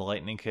out, does the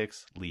lightning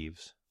kicks,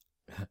 leaves.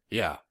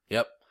 Yeah.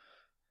 Yep.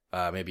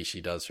 Maybe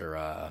she does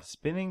her...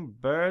 spinning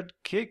bird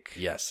kick?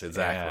 Yes,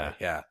 exactly.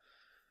 Yeah.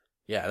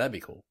 Yeah, that'd be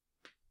cool.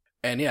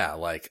 And yeah,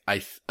 like, I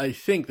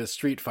think the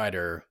Street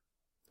Fighter,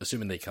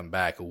 assuming they come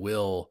back,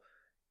 will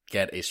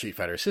get a Street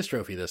Fighter Assist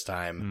trophy this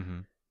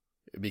time.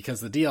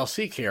 Because the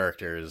DLC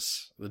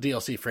characters, the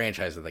DLC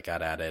franchise that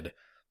got added,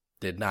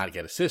 did not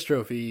get assist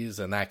trophies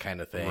and that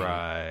kind of thing.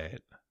 Right.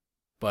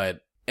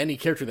 But any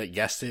character that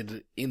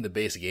guested in the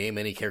base game,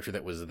 any character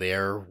that was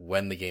there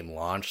when the game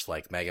launched,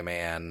 like Mega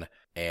Man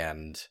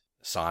and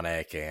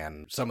Sonic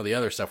and some of the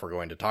other stuff we're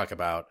going to talk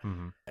about,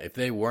 if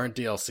they weren't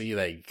DLC,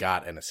 they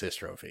got an assist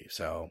trophy.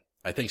 So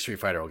I think Street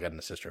Fighter will get an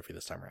assist trophy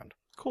this time around.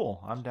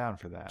 Cool. I'm down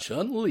for that.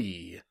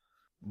 Chun-Li.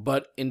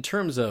 But in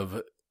terms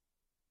of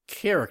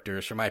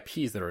characters from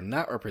IPs that are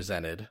not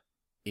represented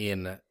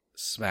in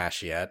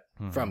Smash yet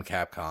from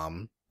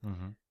Capcom,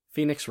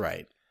 Phoenix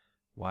Wright.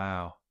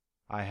 Wow.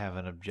 I have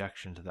an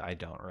objection to that. I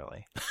don't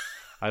really.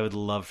 I would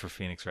love for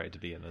Phoenix Wright to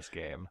be in this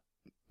game.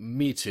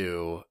 Me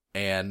too.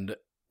 And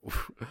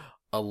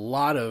a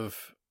lot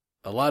of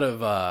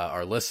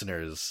our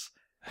listeners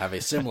have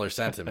a similar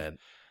sentiment.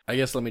 I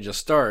guess let me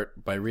just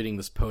start by reading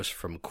this post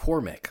from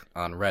Cormick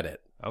on Reddit.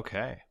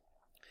 Okay.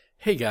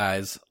 Hey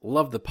guys,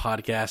 love the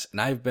podcast,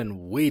 and I've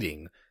been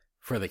waiting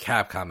for the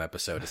Capcom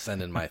episode to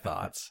send in my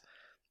thoughts.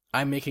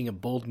 I'm making a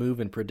bold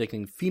move in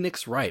predicting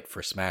Phoenix Wright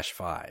for Smash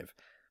 5.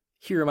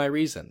 Here are my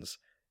reasons.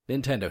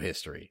 Nintendo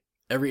history.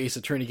 Every Ace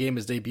Attorney game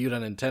has debuted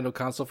on a Nintendo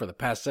console for the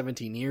past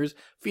 17 years.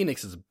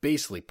 Phoenix is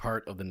basically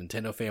part of the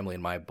Nintendo family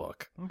in my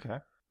book. Okay.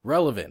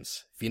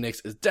 Relevance.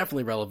 Phoenix is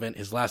definitely relevant.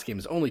 His last game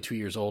is only 2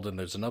 years old, and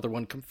there's another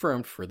one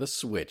confirmed for the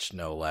Switch,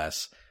 no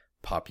less.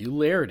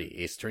 Popularity.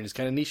 Ace Attorney is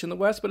kind of niche in the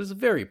West, but is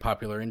very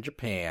popular in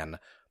Japan.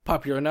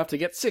 Popular enough to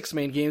get 6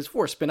 main games,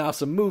 4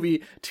 spin-offs, a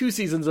movie, 2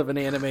 seasons of an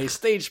anime,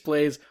 stage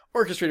plays,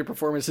 orchestrated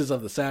performances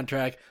of the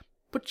soundtrack,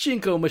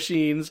 pachinko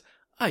machines.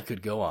 I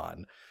could go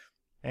on.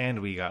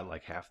 And we got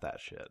like half that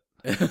shit.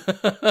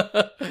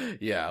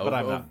 Yeah. But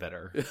I'm not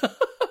bitter.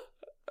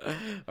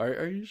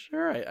 Are you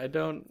sure? I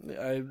don't...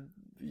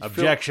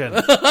 Objection.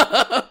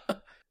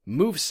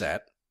 Moveset.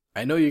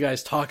 I know you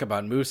guys talk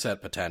about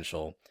moveset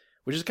potential,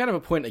 which is kind of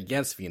a point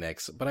against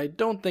Phoenix, but I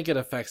don't think it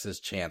affects his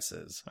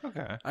chances.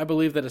 Okay. I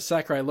believe that if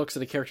Sakurai looks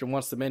at a character and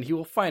wants them in, he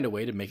will find a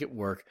way to make it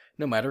work,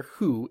 no matter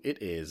who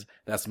it is.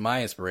 That's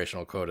my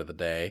inspirational quote of the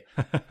day.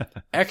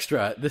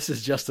 Extra, this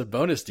is just a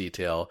bonus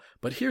detail,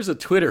 but here's a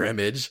Twitter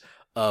image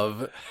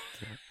of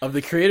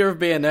the creator of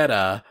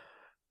Bayonetta,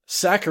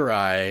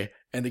 Sakurai,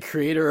 and the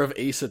creator of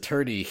Ace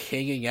Attorney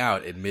hanging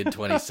out in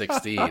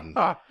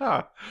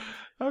mid-2016.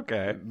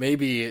 Okay.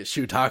 Maybe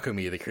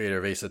Shutakumi, the creator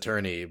of Ace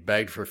Attorney,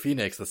 begged for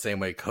Phoenix the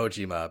same way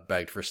Kojima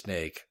begged for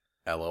Snake.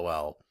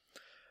 LOL.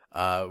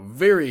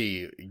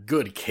 Very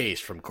good case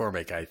from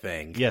Cormac, I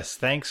think. Yes,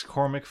 thanks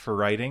Cormac for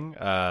writing.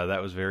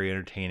 That was very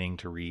entertaining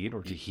to read,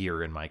 or to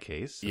hear in my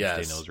case, since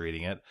Yes. Daniel was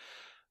reading it.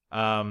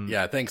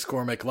 Yeah, thanks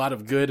Cormac. A lot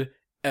of good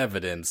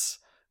evidence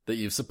that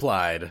you've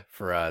supplied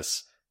for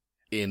us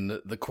in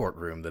the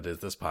courtroom that is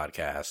this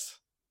podcast.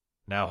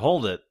 Now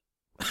hold it.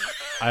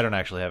 I don't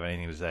actually have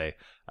anything to say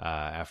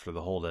after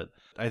the hold it.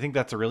 I think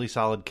that's a really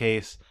solid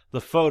case.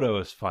 The photo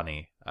is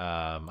funny.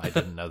 I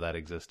didn't know that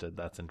existed.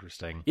 That's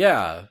interesting.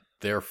 Yeah,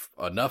 they're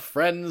enough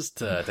friends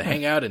to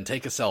hang out and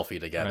take a selfie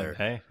together.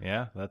 Hey,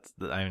 yeah,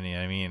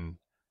 I mean,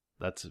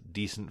 that's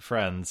decent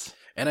friends.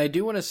 And I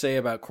do want to say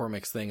about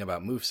Cormac's thing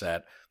about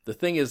moveset, the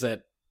thing is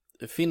that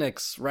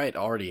Phoenix Wright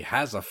already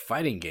has a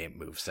fighting game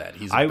moveset.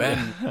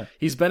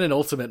 He's been in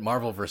Ultimate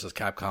Marvel vs.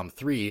 Capcom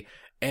 3,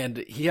 and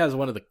he has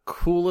one of the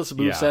coolest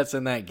movesets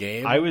in that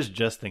game. I was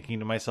just thinking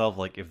to myself,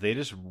 like, if they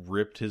just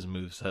ripped his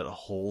moveset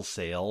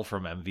wholesale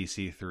from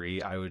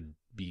MVC3, I would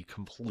be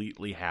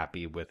completely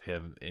happy with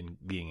him in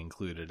being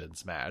included in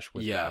Smash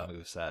with that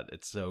moveset.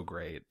 It's so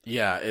great.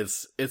 Yeah,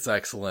 it's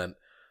excellent.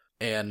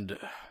 And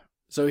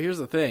so here's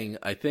the thing.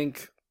 I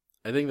think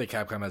that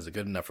Capcom has a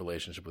good enough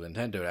relationship with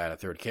Nintendo to add a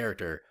third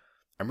character.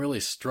 I'm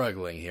really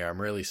struggling here.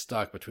 I'm really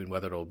stuck between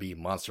whether it'll be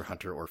Monster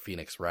Hunter or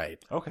Phoenix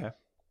Wright. Okay.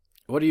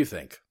 What do you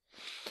think?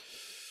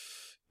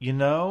 You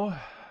know,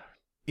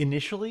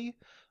 initially,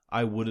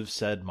 I would have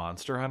said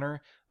Monster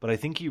Hunter, but I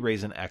think you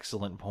raise an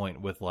excellent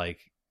point with, like,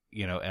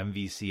 you know,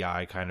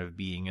 MVCI kind of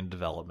being in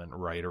development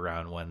right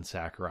around when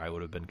Sakurai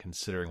would have been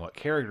considering what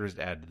characters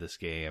to add to this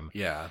game.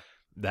 Yeah.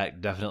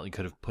 That definitely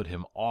could have put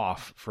him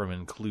off from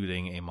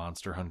including a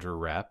Monster Hunter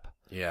rep.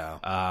 Yeah.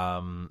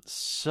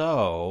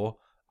 So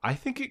I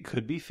think it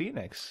could be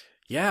Phoenix.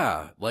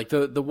 Yeah. Like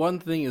the one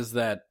thing is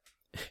that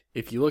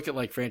if you look at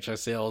like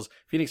franchise sales,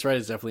 Phoenix Wright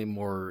is definitely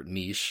more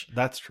niche.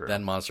 That's true.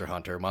 Than Monster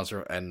Hunter.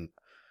 Monster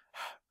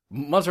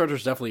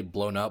Hunter's definitely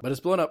blown up, but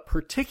it's blown up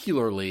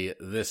particularly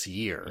this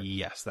year.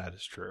 Yes, that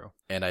is true.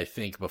 And I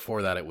think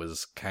before that it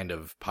was kind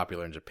of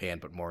popular in Japan,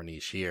 but more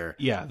niche here.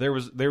 Yeah, there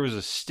was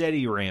a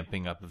steady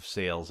ramping up of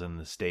sales in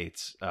the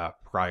States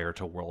prior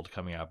to World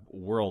coming out.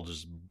 World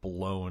just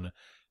blown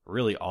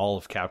really all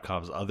of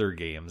Capcom's other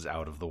games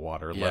out of the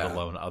water, let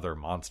alone other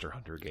Monster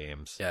Hunter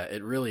games. Yeah,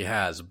 it really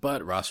has.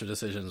 But roster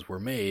decisions were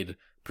made,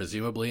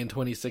 presumably in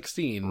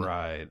 2016.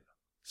 Right.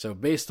 So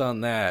based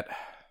on that,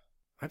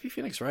 might be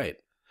Phoenix Wright.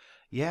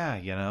 Yeah,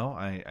 you know,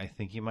 I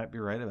think you might be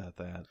right about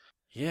that.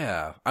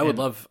 Yeah, I would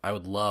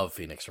love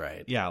Phoenix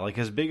Wright. Yeah, like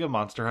as big a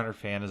Monster Hunter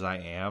fan as I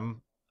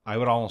am, I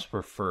would almost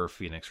prefer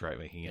Phoenix Wright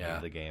making it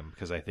into the game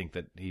because I think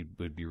that he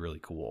would be really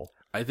cool.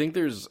 I think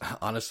there's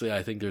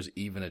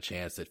even a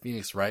chance that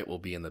Phoenix Wright will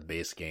be in the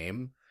base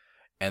game,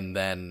 and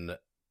then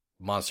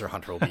Monster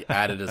Hunter will be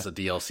added as a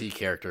DLC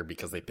character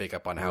because they pick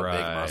up on how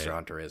big Monster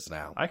Hunter is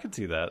now. I can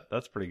see that.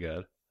 That's pretty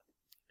good.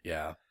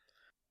 Yeah.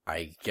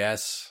 I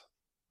guess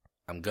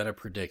I'm going to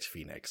predict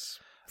Phoenix.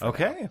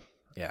 Okay. Now.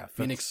 Yeah,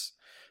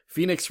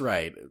 Phoenix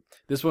Wright.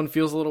 This one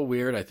feels a little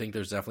weird. I think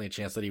there's definitely a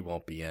chance that he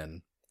won't be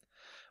in.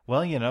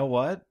 Well, you know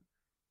what?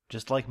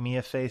 Just like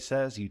Mia Fey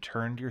says, you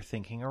turned your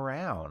thinking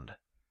around.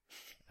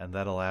 And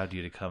that allowed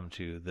you to come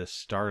to this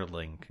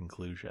startling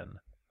conclusion.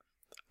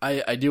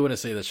 I do want to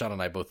say that Sean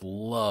and I both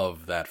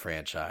love that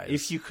franchise.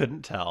 If you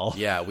couldn't tell.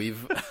 Yeah,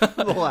 we've...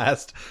 the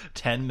last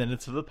 10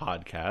 minutes of the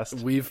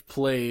podcast. We've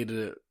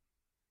played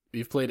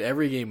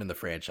every game in the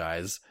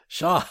franchise.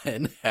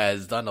 Sean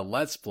has done a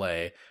Let's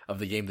Play of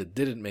the game that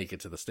didn't make it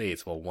to the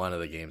States. Well, one of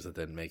the games that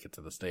didn't make it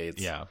to the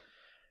States. Yeah.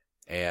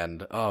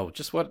 And,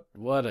 just what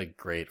a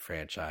great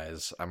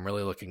franchise. I'm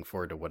really looking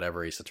forward to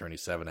whatever Ace Attorney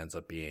 7 ends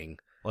up being.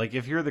 Like,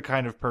 if you're the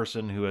kind of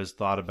person who has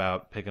thought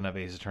about picking up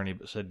Ace Attorney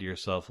but said to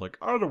yourself, like,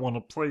 I don't want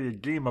to play a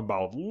game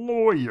about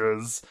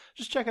lawyers,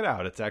 just check it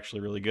out. It's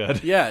actually really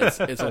good. Yeah,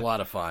 it's a lot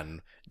of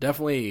fun.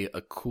 Definitely a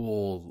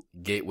cool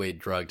gateway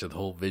drug to the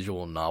whole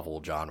visual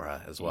novel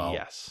genre as well.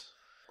 Yes.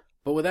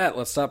 But with that,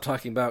 let's stop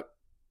talking about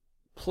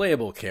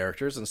playable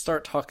characters and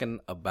start talking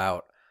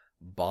about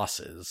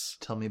bosses.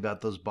 Tell me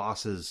about those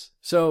bosses.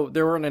 So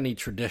there weren't any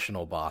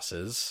traditional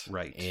bosses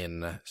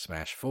in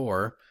Smash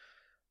 4,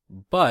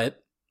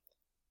 but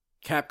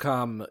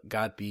Capcom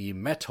got the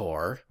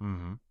Meteor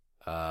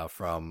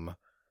from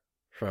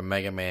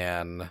Mega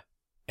Man,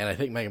 and I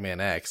think Mega Man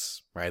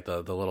X, right?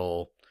 The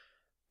little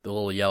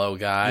yellow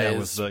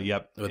guys with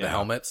the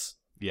helmets.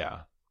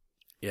 Yeah.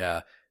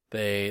 Yeah.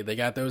 They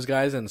got those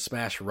guys in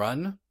Smash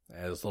Run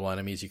as little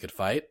enemies you could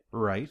fight.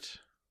 Right.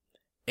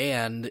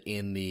 And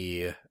in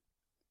the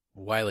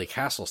Wily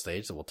Castle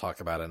stage that we'll talk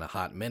about in a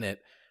hot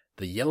minute,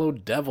 the Yellow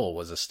Devil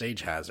was a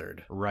stage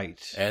hazard. Right.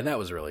 And that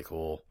was really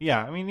cool.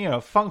 Yeah, I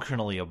mean,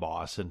 functionally a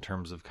boss in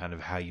terms of kind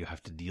of how you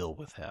have to deal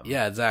with him.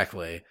 Yeah,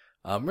 exactly.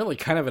 Really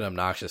kind of an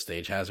obnoxious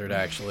stage hazard,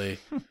 actually.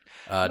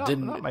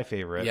 Not my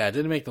favorite. Yeah, it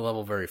didn't make the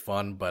level very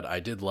fun, but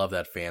I did love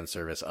that fan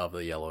service of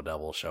the Yellow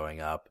Devil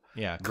showing up.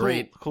 Yeah,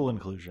 cool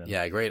inclusion.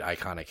 Yeah, great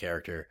iconic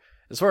character.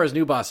 As far as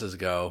new bosses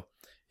go,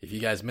 if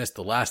you guys missed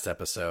the last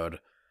episode,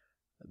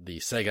 the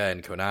Sega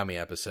and Konami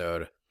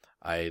episode,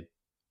 I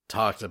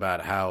talked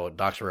about how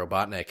Dr.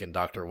 Robotnik and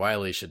Dr.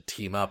 Wily should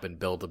team up and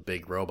build a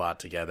big robot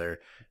together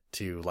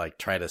to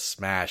try to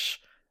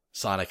smash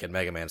Sonic and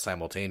Mega Man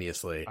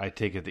simultaneously. I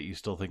take it that you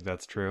still think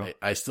that's true?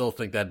 I still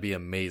think that'd be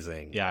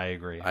amazing. Yeah, I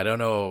agree. I don't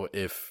know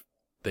if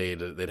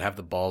they'd have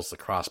the balls to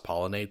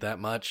cross-pollinate that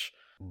much,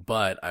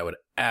 but I would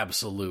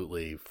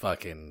absolutely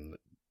fucking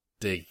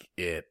dig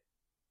it.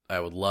 I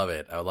would love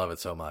it. I would love it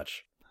so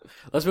much.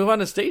 Let's move on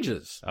to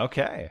stages.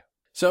 Okay.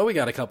 So we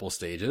got a couple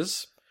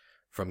stages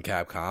from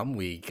Capcom.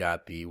 We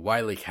got the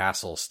Wily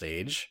Castle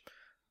stage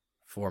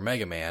for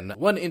Mega Man.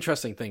 One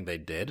interesting thing they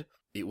did,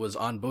 it was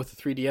on both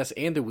the 3DS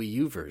and the Wii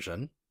U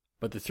version,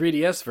 but the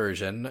 3DS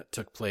version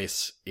took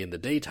place in the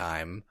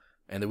daytime,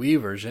 and the Wii U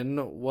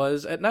version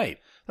was at night.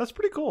 That's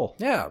pretty cool.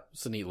 Yeah,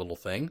 it's a neat little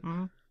thing.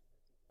 Mm-hmm.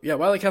 Yeah,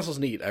 Wily Castle's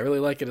neat. I really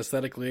like it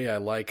aesthetically. I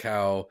like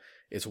how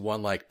it's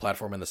one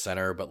platform in the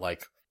center, but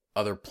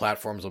other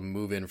platforms will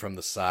move in from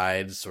the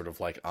sides, sort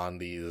of on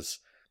these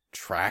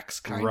tracks,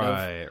 kind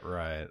of.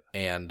 Right.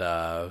 And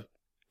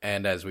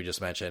as we just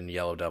mentioned,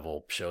 Yellow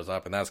Devil shows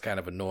up, and that's kind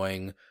of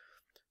annoying.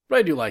 But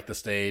I do like the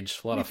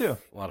stage. A lot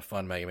of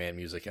fun Mega Man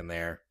music in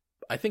there.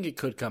 I think it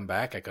could come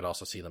back. I could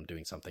also see them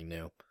doing something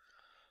new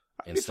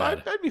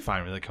instead. I'd be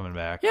fine with it coming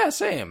back. Yeah,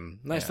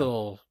 same. Nice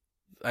little.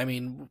 I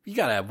mean, you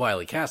gotta have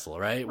Wily Castle,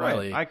 right? Right.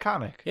 Wily,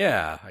 iconic.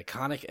 Yeah,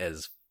 iconic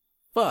as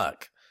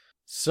fuck.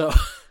 So,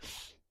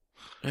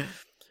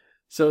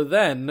 so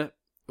then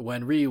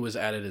when Ryu was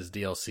added as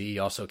DLC, he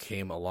also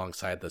came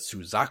alongside the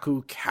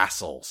Suzaku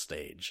Castle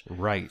stage.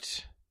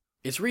 Right.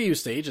 It's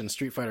Ryu's stage in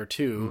Street Fighter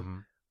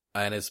 2,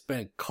 and it's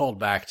been called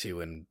back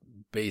to in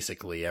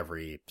basically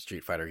every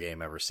Street Fighter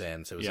game ever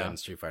since. It was in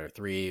Street Fighter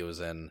 3, it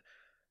was in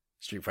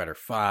Street Fighter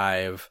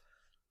 5,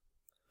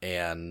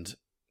 and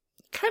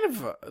kind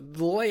of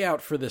the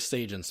layout for this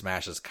stage in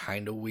Smash is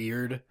kind of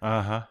weird.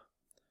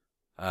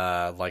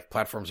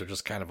 Platforms are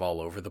just kind of all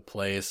over the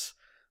place.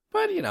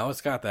 But,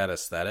 it's got that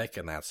aesthetic,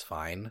 and that's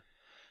fine.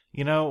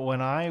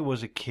 When I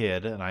was a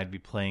kid and I'd be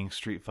playing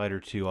Street Fighter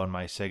 2 on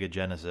my Sega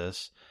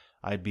Genesis,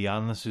 I'd be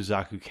on the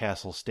Suzaku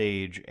Castle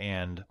stage,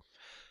 and,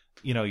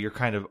 you're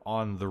kind of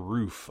on the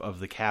roof of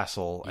the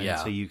castle, and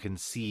so you can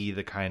see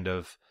the kind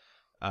of,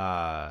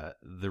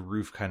 the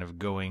roof kind of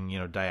going,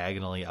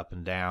 diagonally up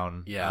and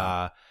down.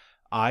 Yeah.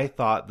 I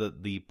thought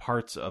that the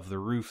parts of the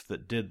roof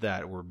that did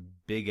that were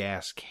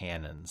big-ass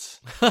cannons.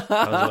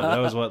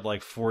 That was what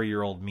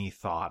 4-year-old me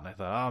thought. And I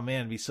thought, oh, man,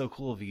 it'd be so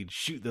cool if you could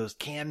shoot those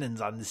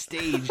cannons on the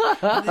stage.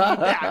 And then you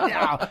back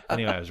down.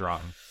 Anyway, I was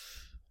wrong.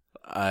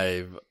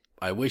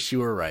 I wish you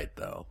were right,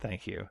 though.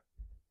 Thank you.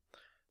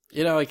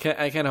 I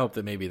kind of hope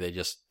that maybe they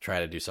just try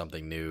to do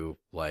something new,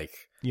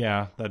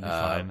 Yeah, that'd be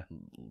fine.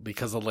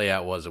 Because the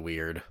layout was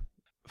weird.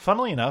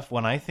 Funnily enough,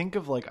 when I think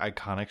of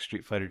iconic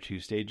Street Fighter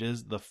 2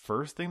 stages, the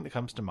first thing that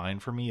comes to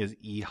mind for me is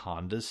E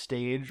Honda's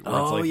stage. Where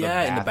it's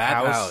in the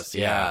bathhouse.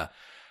 Yeah.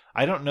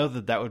 I don't know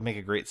that would make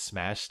a great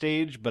Smash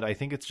stage, but I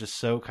think it's just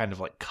so kind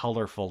of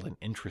colorful and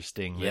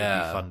interesting that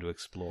it'd be fun to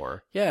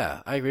explore.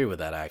 Yeah, I agree with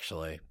that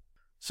actually.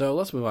 So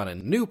let's move on to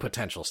new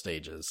potential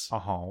stages.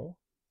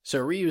 So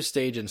Ryu's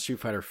stage in Street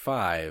Fighter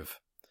V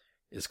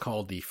is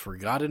called the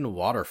Forgotten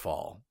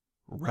Waterfall.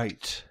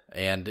 Right.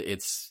 And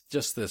it's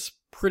just this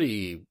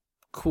pretty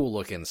cool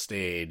looking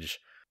stage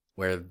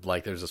where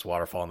there's this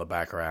waterfall in the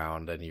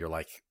background and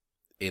you're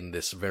in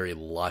this very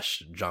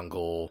lush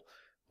jungle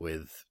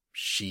with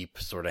sheep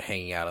sort of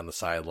hanging out on the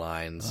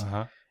sidelines.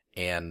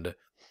 And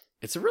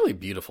it's a really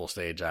beautiful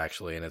stage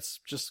actually, and it's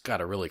just got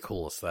a really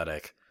cool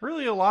aesthetic.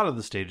 Really, a lot of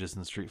the stages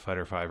in Street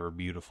Fighter V are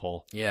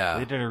beautiful. Yeah.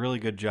 They did a really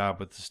good job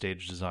with the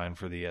stage design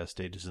for the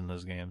stages in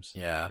those games.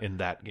 Yeah. In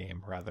that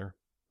game, rather.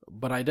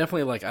 But I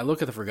definitely I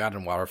look at the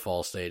Forgotten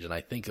Waterfall stage and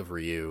I think of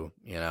Ryu,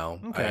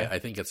 Okay. I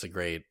think it's a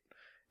great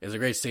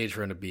stage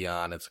for him to be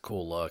on. It's a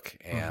cool look.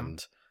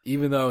 And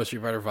even though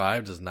Street Fighter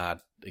V does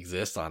not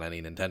exist on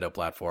any Nintendo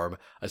platform,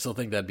 I still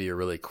think that'd be a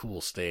really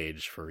cool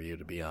stage for Ryu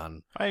to be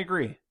on. I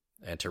agree.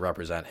 And to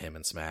represent him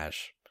in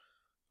Smash.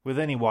 With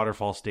any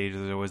waterfall stage,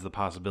 there's always the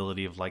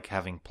possibility of like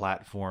having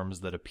platforms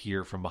that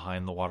appear from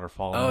behind the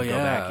waterfall and go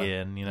back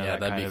in. You know, yeah, that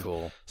that'd kind be of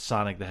cool.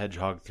 Sonic the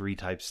Hedgehog 3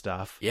 type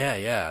stuff.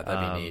 Yeah,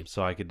 that'd be neat.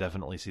 So I could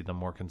definitely see them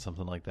working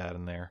something like that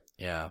in there.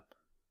 Yeah.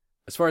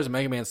 As far as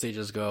Mega Man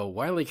stages go,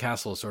 Wily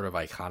Castle is sort of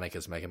iconic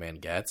as Mega Man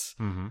gets.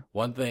 Mm-hmm.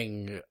 One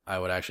thing I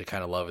would actually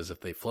kind of love is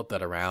if they flipped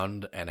that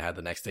around and had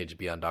the next stage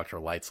be on Dr.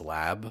 Light's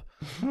lab.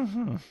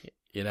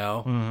 You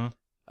know? Mm-hmm.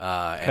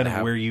 Kind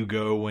of where you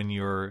go when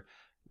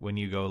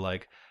you go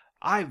like,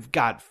 I've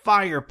got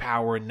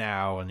firepower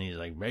now, and he's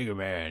like, Mega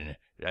Man,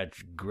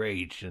 that's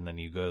great, and then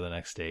you go to the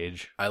next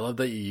stage. I love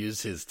that you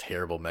use his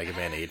terrible Mega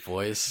Man 8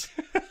 voice.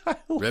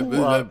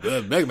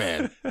 Mega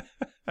Man.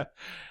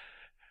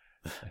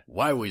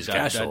 Wywee's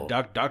castle.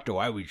 Dr.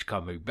 Wywee's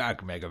coming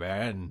back, Mega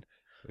Man.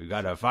 We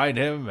gotta find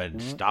him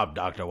and stop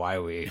Dr.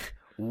 Wywee.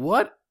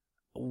 What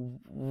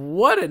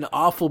an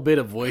awful bit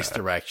of voice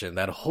direction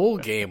that whole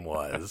game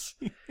was.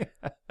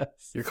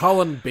 Yes. You're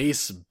calling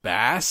bass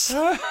bass?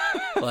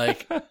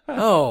 Like,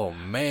 oh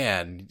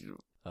man.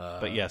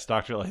 But yes,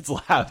 Dr. Light's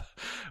lab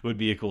would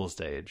be a cool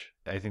stage.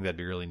 I think that'd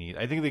be really neat.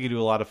 I think they could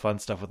do a lot of fun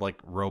stuff with like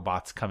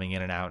robots coming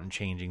in and out and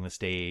changing the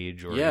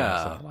stage or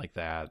something like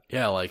that.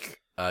 Yeah, like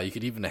you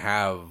could even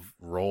have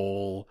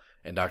Roll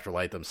and Dr.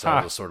 Light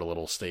themselves as sort of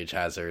little stage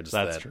hazards.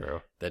 That's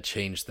true. That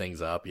change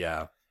things up,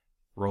 yeah.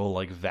 Roll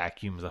like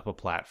vacuums up a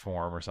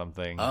platform or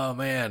something. Oh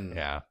man.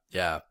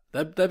 Yeah.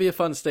 That'd be a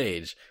fun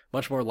stage.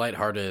 Much more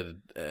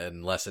lighthearted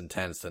and less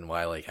intense than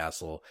Wily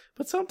Castle.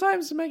 But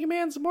sometimes Mega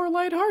Man's more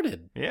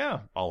lighthearted. Yeah,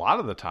 a lot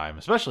of the time,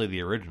 especially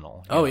the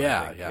original. Oh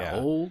yeah.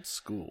 Old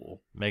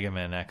school. Mega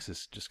Man X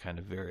is just kind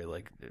of very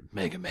like,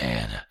 Mega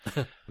Man,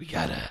 we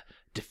gotta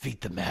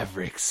defeat the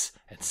Mavericks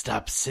and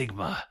stop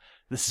Sigma.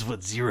 This is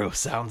what Zero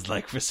sounds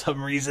like for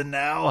some reason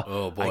now.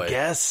 Oh boy. I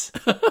guess.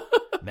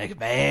 Mega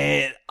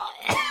Man.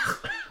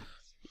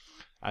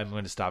 I'm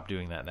going to stop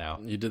doing that now.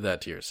 You did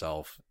that to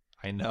yourself.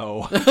 I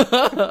know.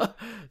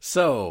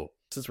 So,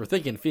 since we're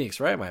thinking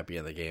Phoenix Wright might be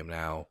in the game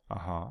now,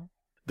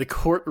 the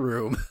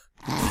courtroom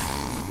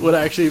would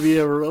actually be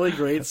a really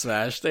great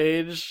Smash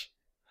stage.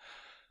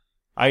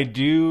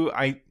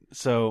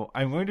 So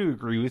I'm going to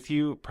agree with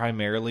you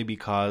primarily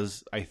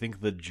because I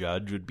think the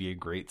judge would be a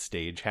great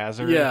stage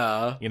hazard.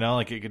 Yeah. You know,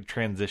 like it could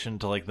transition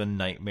to like the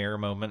nightmare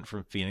moment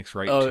from Phoenix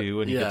Wright 2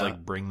 and you could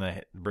like bring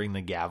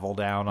the gavel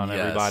down on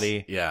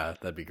everybody. Yeah,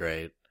 that'd be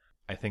great.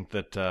 I think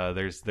that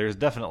there's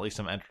definitely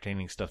some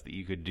entertaining stuff that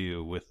you could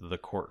do with the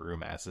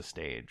courtroom as a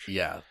stage.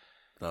 Yeah.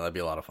 No, that'd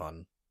be a lot of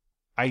fun.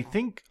 I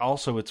think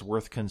also it's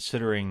worth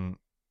considering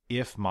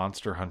if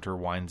Monster Hunter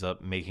winds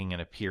up making an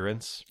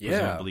appearance.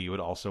 Presumably you would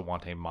also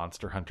want a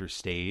Monster Hunter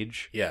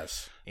stage.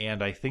 Yes.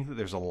 And I think that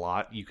there's a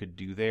lot you could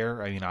do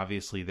there. I mean,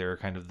 obviously there are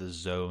kind of the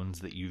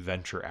zones that you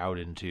venture out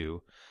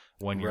into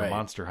when you're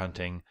monster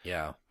hunting.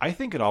 Yeah. I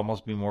think it'd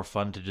almost be more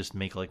fun to just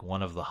make like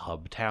one of the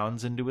hub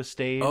towns into a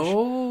stage.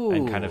 Oh.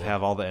 And kind of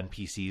have all the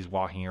NPCs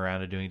walking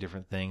around and doing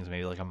different things.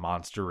 Maybe like a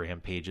monster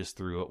rampages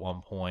through at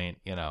one point,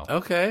 you know.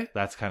 Okay.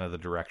 That's kind of the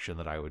direction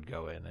that I would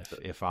go in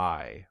if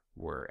I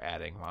were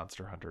adding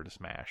Monster Hunter to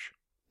Smash.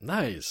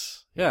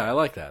 Nice. Yeah, I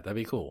like that. That'd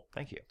be cool.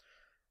 Thank you.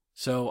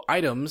 So,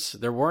 items.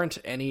 There weren't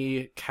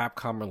any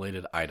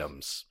Capcom-related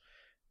items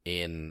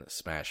in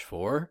Smash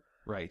 4.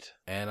 Right.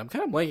 And I'm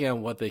kind of blanking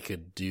on what they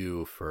could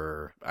do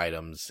for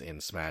items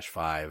in Smash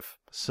 5.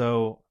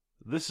 So,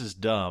 this is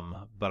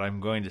dumb, but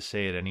I'm going to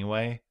say it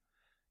anyway.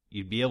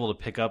 You'd be able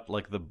to pick up,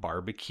 like, the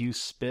barbecue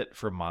spit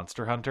from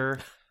Monster Hunter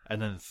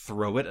and then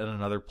throw it at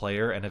another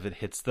player, and if it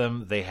hits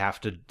them, they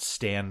have to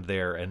stand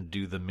there and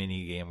do the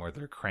mini game where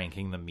they're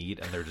cranking the meat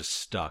and they're just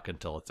stuck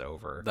until it's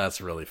over.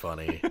 That's really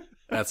funny.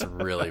 That's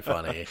really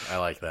funny. I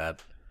like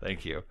that.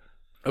 Thank you.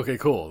 Okay,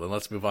 cool. Then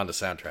let's move on to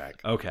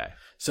soundtrack. Okay.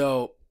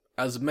 So,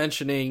 I was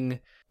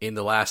mentioning in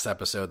the last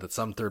episode that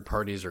some third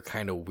parties are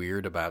kind of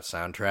weird about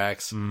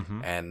soundtracks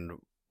and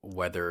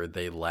whether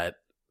they let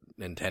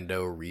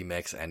Nintendo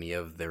remix any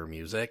of their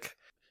music.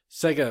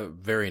 Sega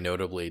very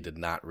notably did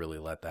not really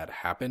let that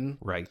happen.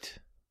 Right.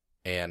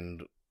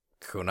 And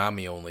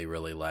Konami only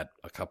really let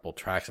a couple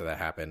tracks of that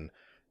happen.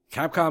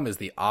 Capcom is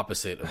the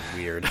opposite of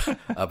weird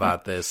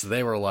about this.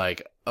 They were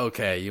like,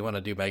 okay, you want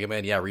to do Mega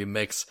Man? Yeah,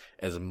 remix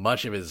as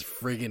much of his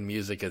friggin'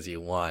 music as you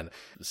want.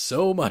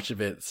 So much of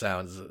it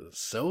sounds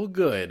so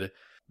good.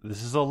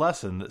 This is a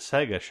lesson that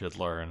Sega should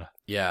learn.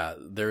 Yeah,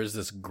 there's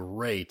this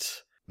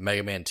great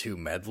Mega Man 2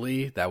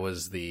 medley.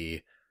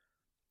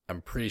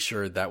 I'm pretty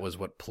sure that was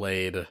what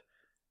played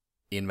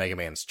in Mega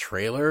Man's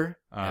trailer.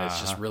 And it's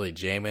just really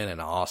jamming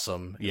and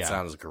awesome. It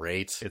sounds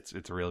great.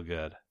 It's real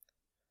good.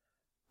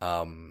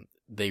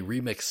 They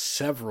remix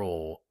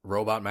several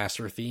Robot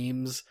Master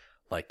themes,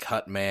 like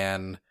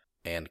Cutman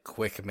and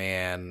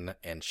Quickman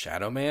and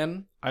Shadow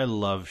Man. I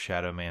love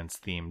Shadow Man's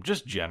theme,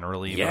 just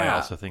generally, but I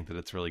also think that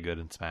it's really good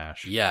in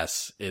Smash.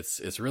 Yes,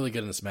 it's really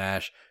good in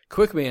Smash.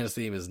 Quickman's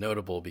theme is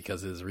notable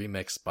because it is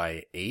remixed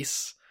by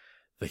Ace,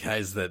 the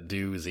guys that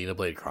do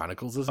Xenoblade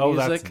Chronicles' music. Oh,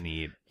 that's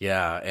neat.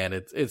 Yeah, and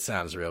it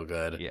sounds real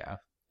good. Yeah.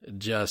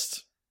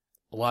 Just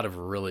a lot of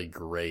really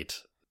great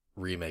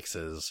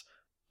remixes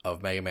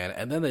of Mega Man.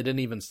 And then they didn't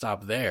even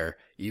stop there,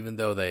 even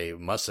though they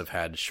must have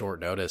had short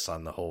notice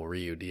on the whole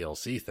Ryu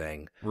DLC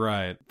thing.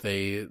 Right.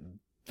 They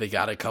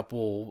got a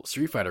couple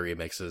Street Fighter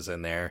remixes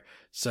in there.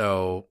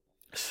 So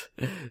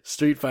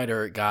Street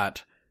Fighter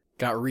got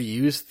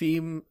Ryu's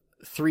theme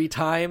 3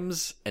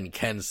 times and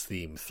Ken's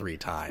theme 3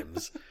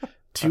 times.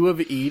 2 of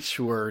each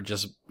were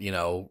just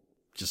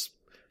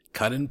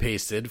cut and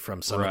pasted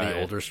from some of the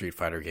older Street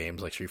Fighter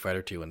games, like Street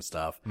Fighter 2 and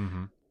stuff.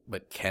 Mm-hmm.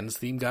 But Ken's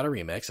theme got a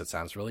remix. It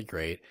sounds really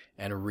great.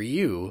 And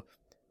Ryu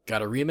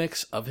got a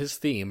remix of his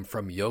theme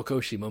from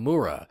Yoko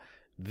Shimomura,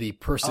 the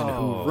person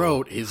who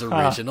wrote his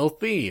original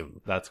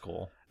theme. That's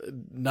cool.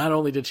 Not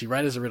only did she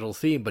write his original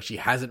theme, but she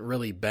hasn't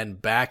really been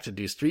back to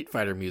do Street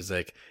Fighter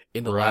music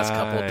in the last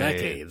couple of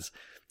decades.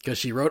 Because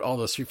she wrote all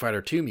the Street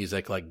Fighter 2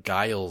 music, like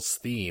Guile's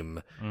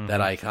theme,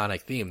 that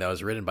iconic theme that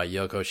was written by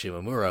Yoko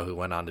Shimomura, who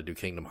went on to do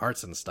Kingdom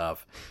Hearts and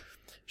stuff.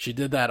 She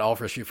did that all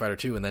for Street Fighter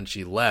 2, and then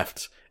she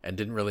left and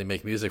didn't really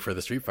make music for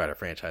the Street Fighter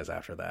franchise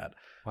after that.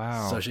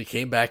 Wow. So she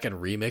came back and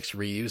remixed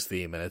Ryu's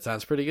theme, and it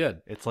sounds pretty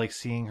good. It's like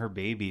seeing her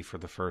baby for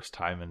the first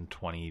time in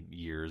 20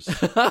 years.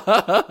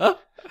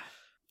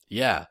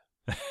 Yeah.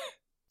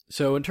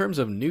 So in terms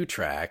of new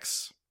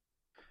tracks,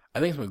 I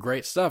think some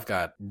great stuff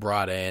got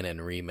brought in and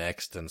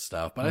remixed and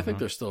stuff, but I think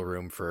there's still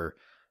room for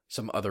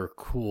some other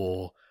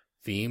cool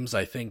themes.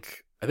 I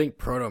think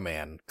Proto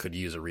Man could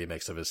use a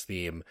remix of his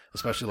theme,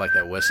 especially like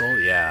that whistle.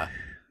 Yeah.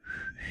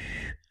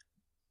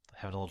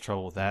 Having a little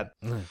trouble with that.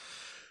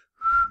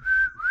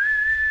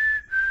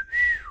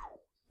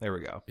 There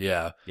we go.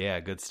 Yeah. Yeah,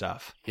 good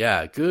stuff.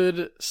 Yeah,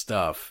 good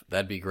stuff.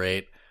 That'd be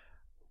great.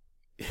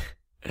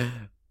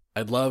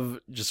 I'd love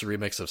just a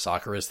remix of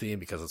Sakura's theme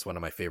because it's one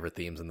of my favorite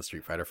themes in the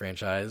Street Fighter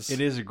franchise. It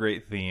is a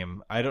great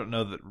theme. I don't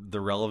know that the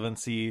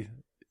relevancy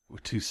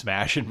to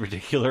Smash in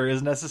particular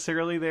is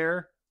necessarily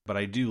there, but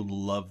I do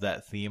love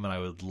that theme and I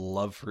would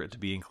love for it to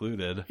be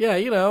included. Yeah,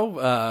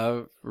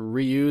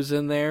 Ryu's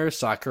in there.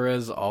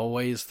 Sakura's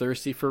always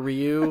thirsty for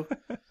Ryu.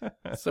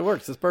 So it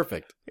works. It's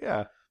perfect.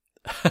 Yeah.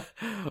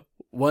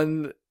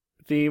 One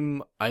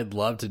theme I'd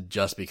love to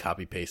just be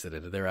copy-pasted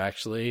into there,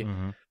 actually,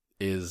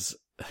 is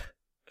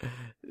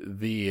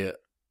the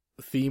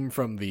theme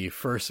from the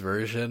first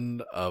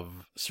version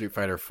of Street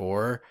Fighter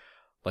 4.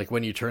 Like,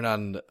 when you turn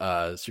on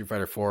Street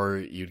Fighter 4,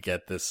 you'd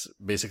get this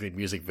basically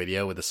music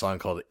video with a song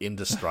called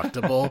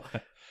Indestructible,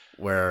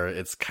 where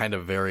it's kind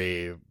of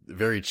very,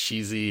 very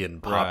cheesy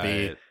and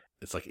poppy. Right.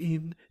 It's like,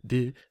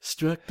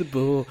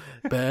 indestructible,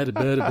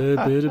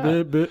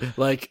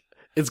 like,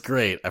 it's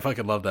great. I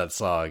fucking love that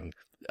song.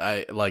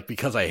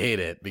 Because I hate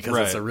it, because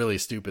it's a really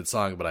stupid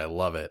song, but I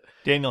love it.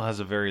 Daniel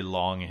has a very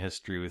long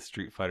history with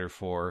Street Fighter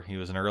 4. He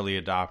was an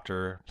early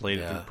adopter, played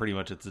it through pretty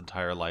much its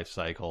entire life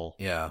cycle.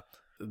 Yeah.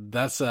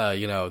 That's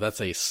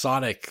a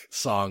Sonic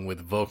song with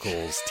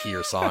vocals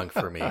tier song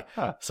for me.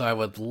 So I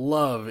would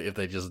love if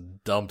they just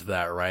dumped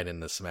that right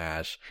into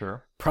Smash.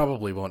 Sure.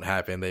 Probably won't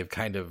happen. They've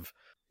kind of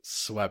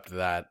swept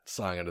that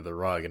song under the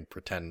rug and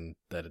pretend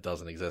that it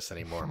doesn't exist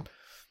anymore.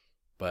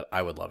 But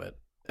I would love it.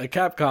 A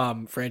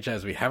Capcom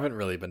franchise we haven't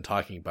really been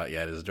talking about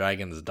yet is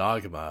Dragon's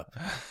Dogma.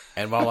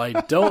 And while I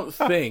don't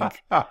think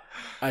that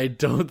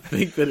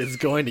it's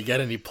going to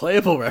get any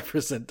playable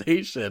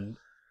representation,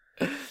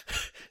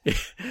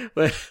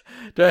 but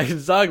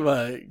Dragon's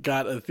Dogma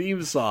got a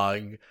theme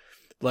song.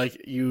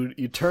 Like,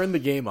 you turn the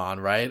game on,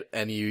 right?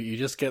 And you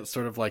just get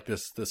sort of like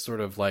this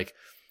sort of like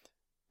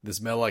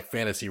this melodic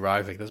fantasy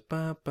rock, like this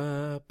ba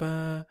ba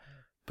ba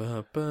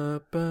ba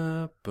ba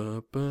ba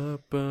ba ba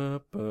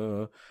ba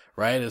ba.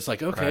 Right? It's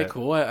like, okay,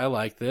 cool. I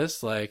like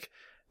this. Like,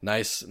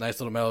 nice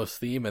little mellow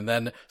theme. And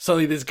then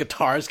suddenly these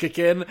guitars kick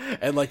in,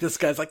 and like this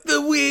guy's like,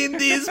 the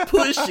wind is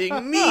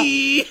pushing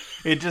me.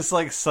 It just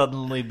like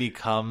suddenly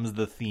becomes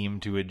the theme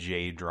to a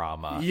J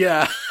drama.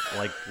 Yeah.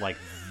 like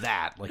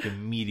that, like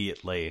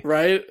immediately.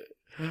 Right?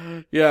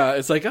 Yeah.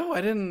 It's like, oh,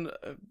 I didn't.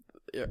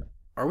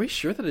 Are we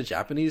sure that a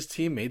Japanese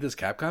team made this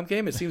Capcom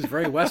game? It seems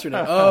very Western.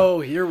 Oh,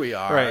 here we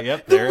are. Right.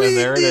 Yep. There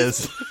it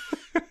is.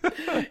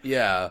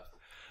 Yeah.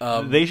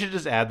 They should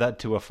just add that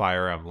to a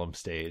Fire Emblem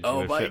stage.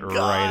 Oh my fit god!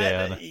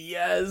 Right in.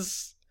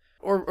 Yes,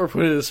 or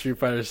put it in a Street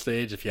Fighter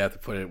stage if you have to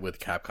put it with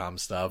Capcom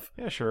stuff.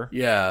 Yeah, sure.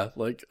 Yeah,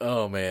 like,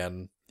 oh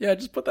man, yeah,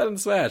 just put that in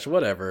Smash,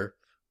 whatever.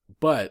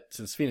 But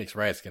since Phoenix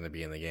Wright's going to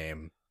be in the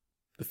game,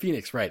 the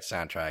Phoenix Wright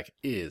soundtrack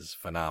is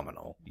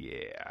phenomenal.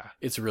 Yeah,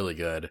 it's really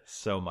good.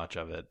 So much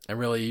of it, and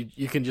really,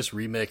 you can just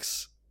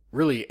remix.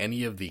 Really,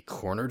 any of the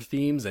cornered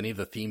themes, any of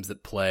the themes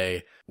that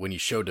play when you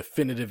show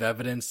definitive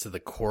evidence to the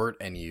court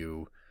and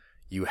you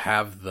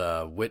have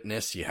the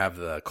witness, you have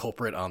the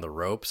culprit on the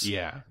ropes.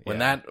 Yeah. When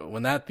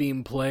that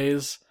theme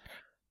plays,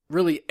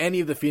 really any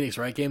of the Phoenix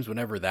Wright games,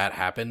 whenever that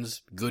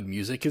happens, good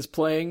music is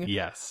playing.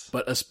 Yes.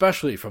 But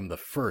especially from the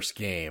first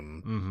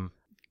game,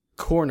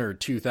 Corner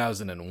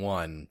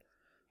 2001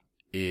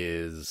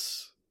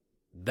 is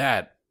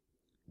that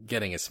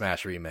getting a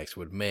Smash remix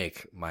would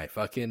make my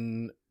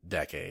fucking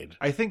decade.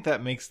 I think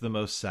that makes the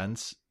most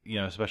sense.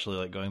 Especially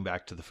like going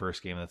back to the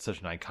first game, that's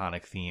such an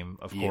iconic theme,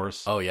 of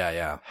course. Oh, yeah,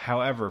 yeah.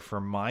 However,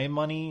 for my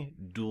money,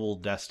 Dual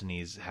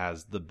Destinies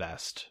has the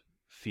best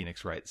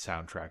Phoenix Wright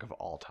soundtrack of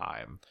all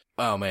time.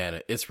 Oh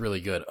man, it's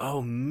really good.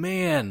 Oh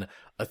man,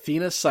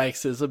 Athena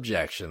Sykes'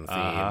 objection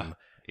theme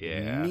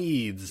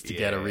needs to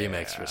get a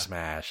remix for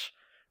Smash.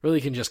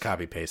 Really can just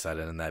copy paste that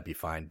in and that'd be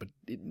fine, but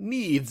it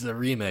needs a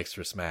remix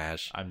for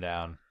Smash. I'm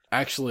down.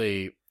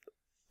 Actually,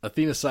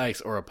 Athena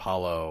Sykes or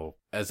Apollo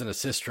as an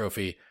assist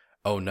trophy.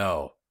 Oh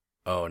no,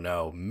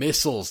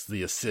 Missile's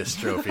the assist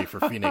trophy for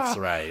Phoenix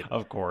Wright.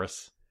 Of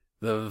course.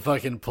 The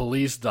fucking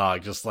police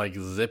dog just like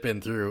zipping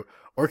through,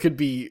 or it could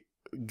be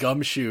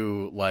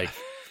Gumshoe, like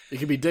it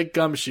could be Dick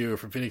Gumshoe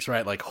from Phoenix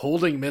Wright, like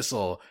holding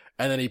Missile,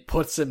 and then he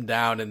puts him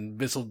down, and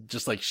Missile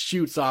just like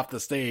shoots off the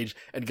stage,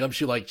 and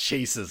Gumshoe like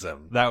chases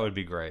him. That would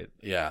be great.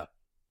 Yeah.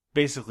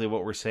 Basically,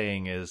 what we're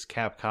saying is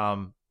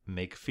Capcom,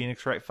 make a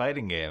Phoenix Wright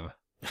fighting game.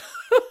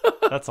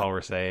 That's all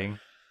we're saying.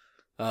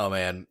 Oh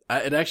man,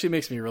 it actually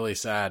makes me really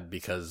sad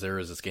because there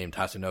was this game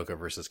Tatsunoko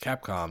versus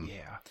Capcom.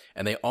 Yeah.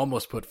 And they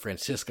almost put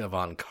Franziska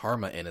von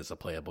Karma in as a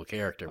playable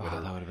character. That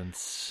would have been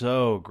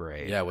so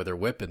great. Yeah, with her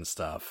whip and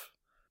stuff.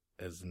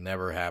 It's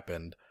never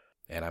happened,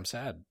 and I'm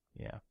sad.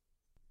 Yeah.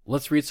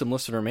 Let's read some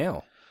listener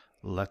mail.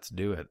 Let's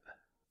do it.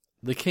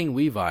 The King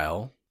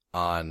Weavile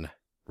on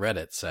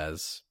Reddit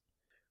says,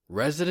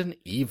 Resident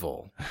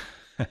Evil.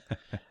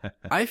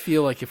 I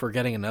feel like if we're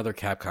getting another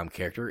Capcom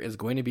character, it's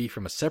going to be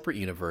from a separate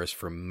universe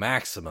for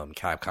maximum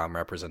Capcom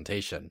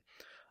representation.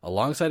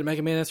 Alongside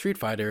Mega Man and Street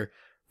Fighter,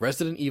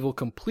 Resident Evil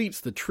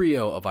completes the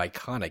trio of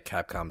iconic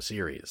Capcom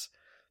series.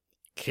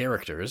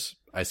 Characters,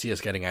 I see us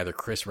getting either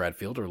Chris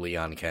Redfield or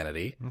Leon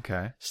Kennedy.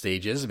 Okay.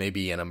 Stages,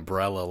 maybe an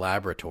Umbrella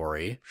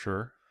Laboratory.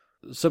 Sure.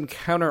 Some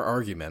counter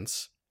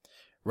arguments.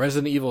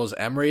 Resident Evil is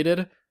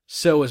M-rated,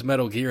 so is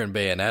Metal Gear and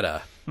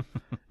Bayonetta.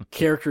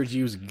 Characters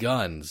use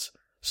guns,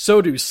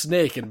 so do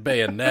Snake and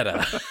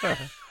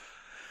Bayonetta.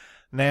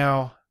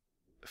 Now,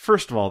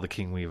 first of all, the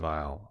King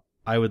Weavile,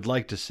 I would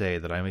like to say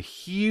that I'm a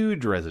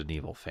huge Resident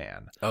Evil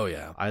fan. Oh,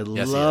 yeah. I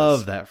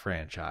love that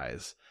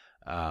franchise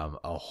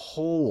a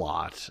whole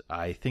lot.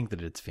 I think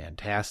that it's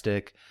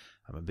fantastic.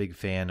 I'm a big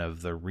fan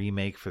of the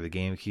remake for the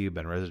GameCube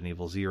and Resident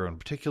Evil 0 in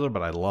particular,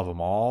 but I love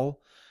them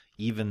all,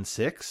 even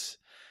 6.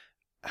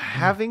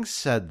 Having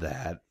said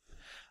that,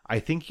 I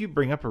think you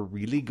bring up a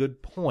really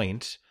good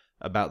point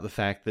about the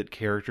fact that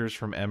characters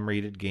from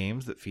M-rated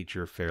games that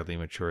feature fairly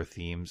mature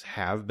themes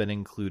have been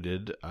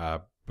included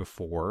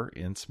before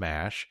in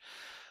Smash.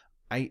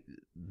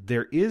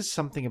 There is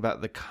something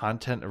about the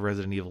content of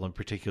Resident Evil in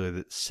particular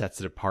that sets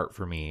it apart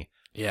for me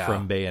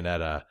from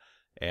Bayonetta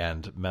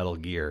and Metal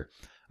Gear.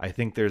 I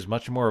think there's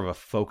much more of a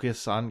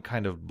focus on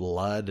kind of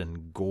blood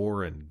and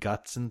gore and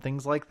guts and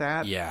things like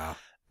that. Yeah.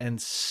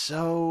 And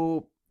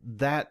so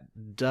that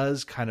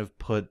does kind of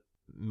put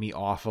me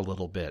off a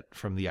little bit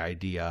from the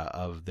idea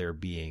of there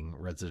being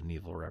Resident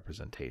Evil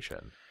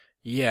representation.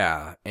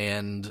 Yeah,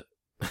 and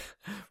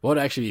what would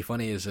actually be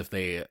funny is if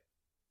they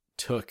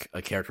took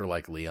a character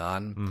like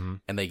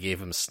Leon and they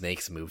gave him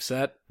Snake's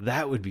moveset.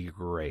 That would be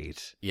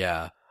great.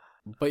 Yeah.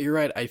 But you're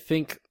right, I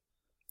think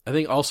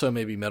also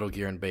maybe Metal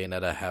Gear and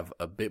Bayonetta have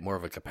a bit more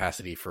of a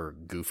capacity for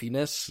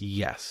goofiness.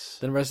 Yes.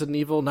 Than Resident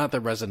Evil. Not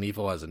that Resident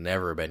Evil has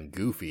never been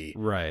goofy.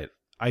 Right.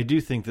 I do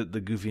think that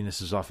the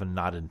goofiness is often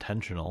not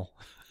intentional.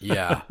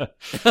 Yeah.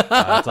 It's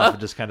often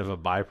just kind of a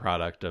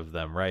byproduct of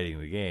them writing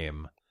the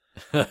game.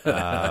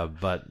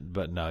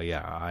 But no,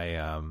 yeah,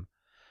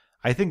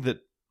 I think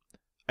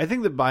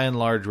that by and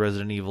large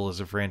Resident Evil is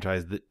a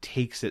franchise that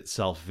takes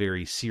itself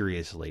very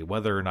seriously.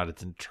 Whether or not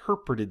it's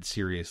interpreted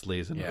seriously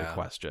is another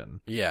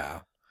question. Yeah.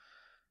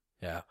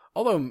 Yeah.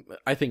 Although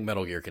I think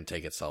Metal Gear can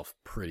take itself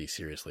pretty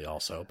seriously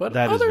also. But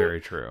that is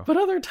very true. But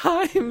other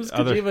times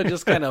Kojima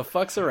just kind of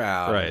fucks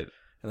around. Right.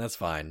 And that's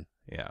fine.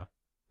 Yeah.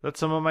 That's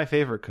some of my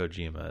favorite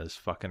Kojima is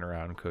fucking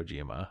around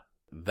Kojima.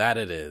 That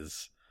it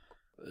is.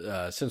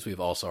 Since we've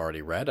also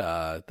already read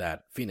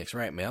that Phoenix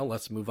Wright mail,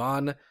 let's move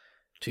on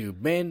to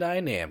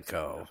Bandai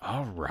Namco.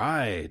 All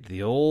right.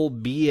 The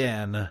old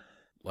BN.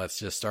 Let's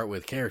just start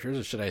with characters,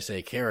 or should I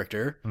say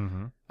character.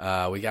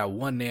 We got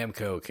one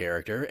Namco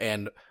character,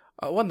 and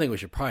one thing we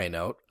should probably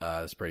note,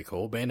 it's pretty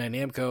cool, Bandai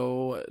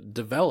Namco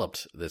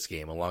developed this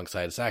game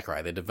alongside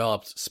Sakurai. They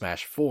developed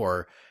Smash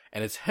 4,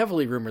 and it's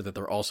heavily rumored that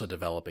they're also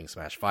developing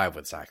Smash 5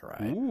 with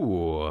Sakurai.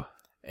 Ooh.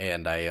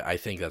 And I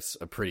think that's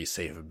a pretty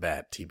safe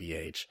bet,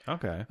 TBH.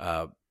 Okay.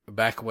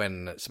 Back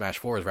when Smash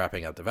 4 was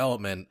wrapping up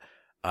development,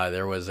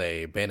 there was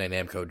a Bandai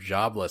Namco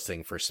job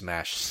listing for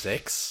Smash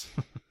 6.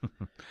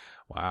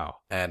 Wow.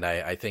 And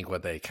I think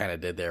what they kind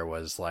of did there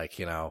was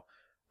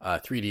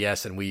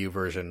 3DS and Wii U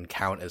version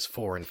count as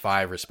 4 and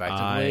 5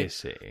 respectively. I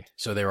see.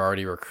 So they were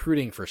already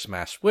recruiting for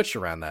Smash Switch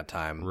around that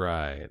time.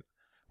 Right.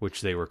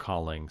 Which they were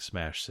calling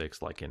Smash 6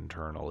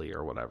 internally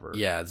or whatever.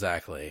 Yeah,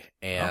 exactly.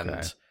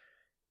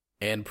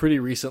 And pretty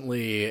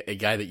recently, a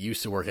guy that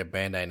used to work at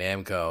Bandai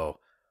Namco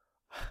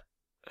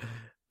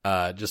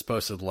just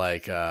posted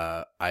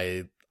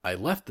I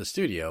left the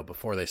studio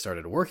before they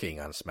started working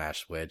on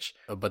Smash Switch,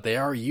 but they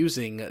are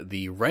using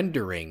the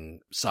rendering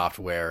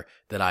software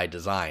that I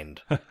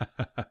designed.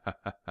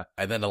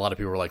 And then a lot of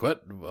people were like,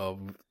 what?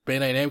 Bandai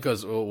Bandai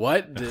Namco's,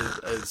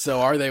 what? So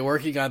are they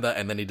working on the...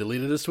 And then he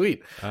deleted his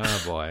tweet.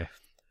 Oh, boy.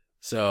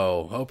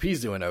 So, hope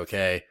he's doing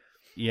okay.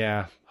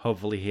 Yeah,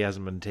 hopefully he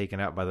hasn't been taken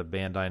out by the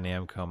Bandai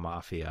Namco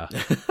Mafia.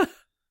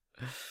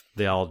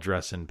 They all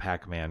dress in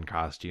Pac-Man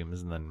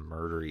costumes and then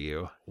murder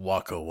you.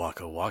 Waka,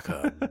 waka,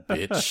 waka,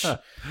 bitch.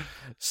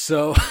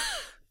 So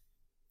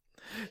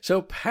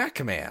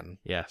Pac-Man...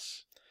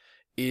 Yes.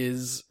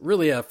 ...is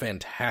really a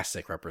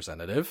fantastic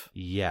representative.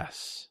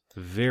 Yes.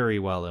 Very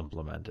well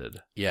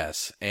implemented.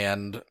 Yes,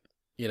 and,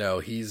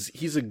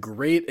 he's a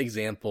great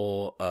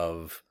example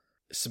of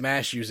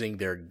Smash using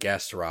their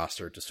guest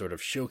roster to sort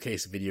of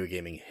showcase video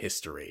gaming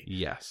history.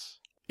 Yes.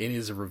 In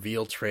his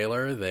reveal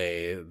trailer,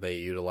 they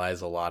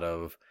utilize a lot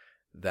of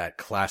that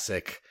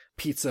classic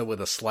pizza with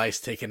a slice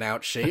taken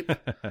out shape.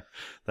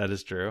 That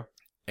is true.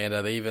 And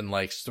they even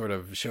sort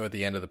of show at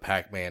the end of the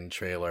Pac-Man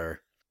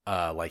trailer,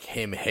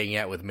 him hanging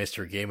out with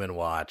Mr. Game &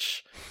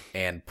 Watch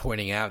and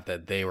pointing out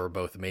that they were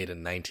both made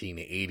in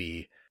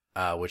 1980,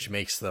 which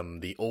makes them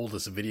the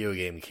oldest video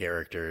game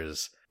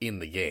characters in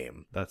the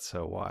game. That's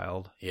so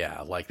wild.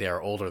 Yeah, they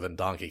are older than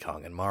Donkey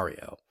Kong and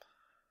Mario.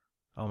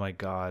 Oh my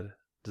god.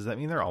 Does that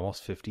mean they're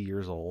almost 50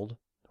 years old?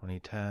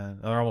 2010?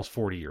 They're almost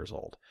 40 years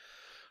old.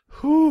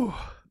 Whew.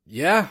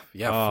 Yeah.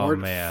 Oh,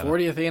 man.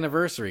 40th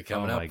anniversary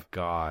coming up. Oh my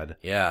god.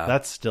 Yeah.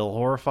 That's still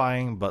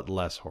horrifying, but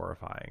less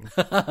horrifying.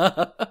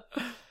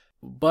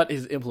 But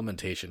his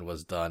implementation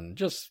was done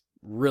just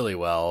really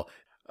well.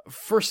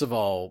 First of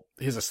all,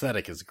 his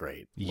aesthetic is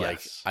great.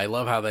 Yes. I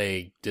love how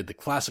they did the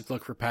classic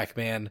look for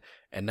Pac-Man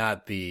and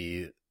not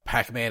the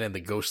Pac-Man and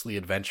the Ghostly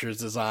Adventures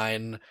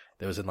design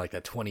that was in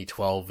that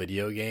 2012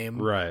 video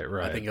game. Right.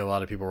 I think a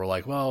lot of people were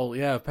like, well,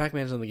 yeah, if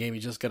Pac-Man's in the game,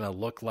 he's just going to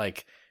look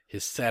like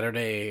his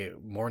Saturday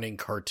morning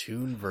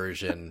cartoon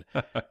version,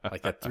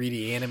 like a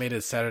 3D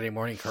animated Saturday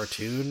morning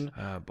cartoon.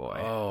 Oh, boy.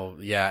 Oh,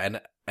 yeah.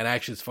 And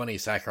actually, it's funny.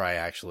 Sakurai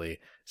actually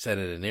said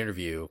in an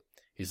interview,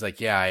 he's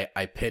like, yeah,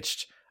 I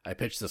pitched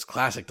this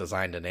classic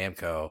design to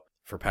Namco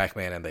for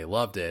Pac-Man and they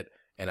loved it.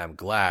 And I'm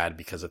glad,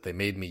 because if they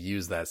made me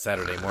use that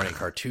Saturday morning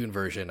cartoon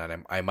version,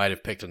 I might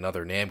have picked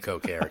another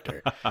Namco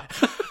character.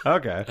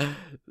 Okay.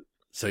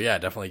 So yeah,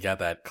 definitely got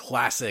that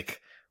classic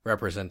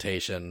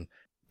representation.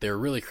 They're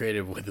really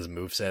creative with his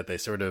moveset. They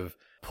sort of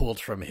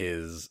pulled from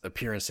his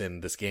appearance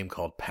in this game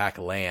called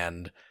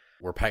Pac-Land,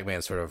 where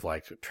Pac-Man sort of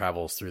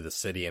travels through the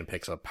city and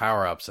picks up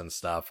power-ups and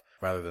stuff,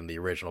 rather than the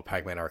original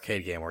Pac-Man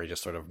arcade game where he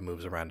just sort of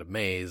moves around a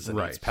maze and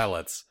eats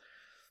pellets.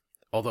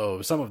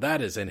 Although some of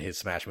that is in his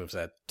Smash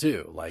moveset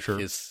too. Sure.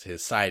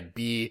 His side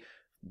B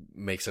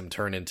makes him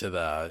turn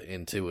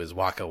into his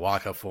Waka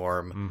Waka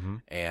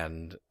form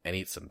and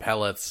eat some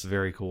pellets.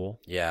 Very cool.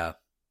 Yeah.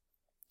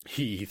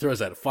 He throws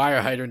that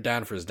fire hydrant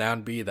down for his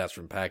down B. That's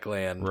from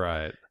Pac-Land.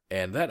 Right.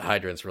 And that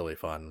hydrant's really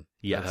fun.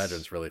 Yes. That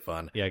hydrant's really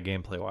fun. Yeah,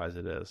 gameplay-wise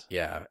it is.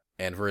 Yeah.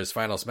 And for his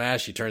final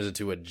smash, he turns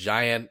into a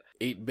giant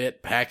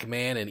 8-bit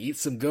Pac-Man and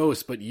eats some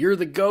ghosts, but you're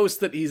the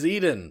ghost that he's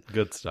eating.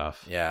 Good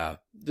stuff. Yeah.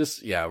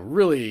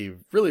 Really,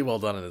 really well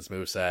done in this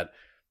moveset.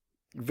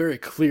 Very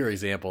clear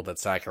example that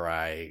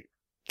Sakurai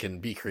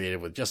can be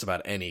creative with just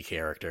about any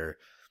character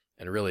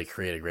and really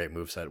create a great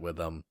moveset with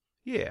them.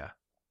 Yeah.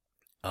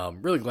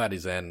 Really glad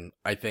he's in.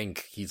 I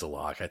think he's a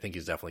lock. I think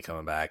he's definitely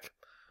coming back.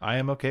 I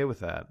am okay with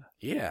that.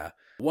 Yeah.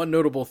 One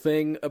notable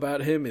thing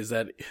about him is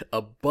that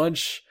a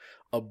bunch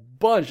of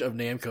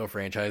Namco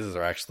franchises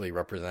are actually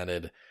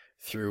represented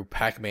through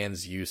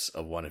Pac-Man's use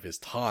of one of his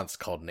taunts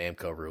called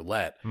Namco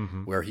Roulette,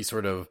 where he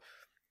sort of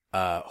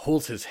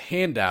holds his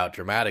hand out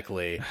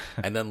dramatically,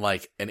 and then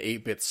an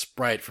 8-bit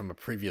sprite from a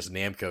previous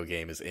Namco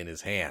game is in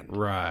his hand.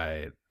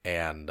 Right.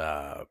 And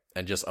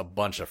just a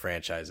bunch of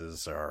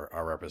franchises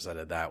are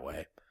represented that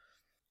way.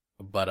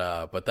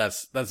 But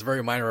that's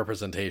very minor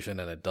representation,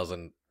 and it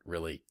doesn't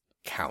really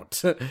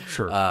count.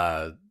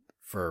 Sure.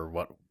 For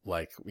what,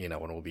 when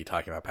we'll be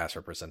talking about past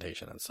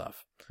representation and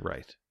stuff.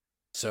 Right.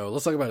 So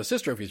let's talk about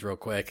assist trophies real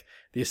quick.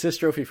 The assist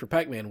trophy for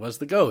Pac-Man was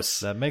the ghosts.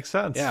 That makes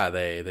sense. Yeah,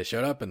 they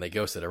showed up and they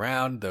ghosted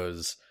around.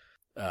 Those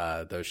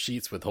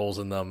sheets with holes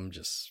in them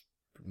just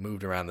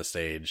moved around the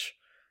stage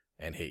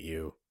and hit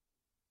you.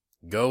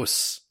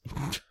 Ghosts.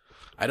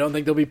 I don't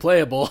think they'll be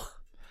playable.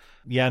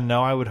 Yeah,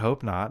 no, I would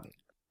hope not.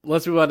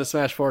 Let's move on to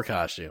Smash 4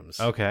 costumes.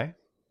 Okay.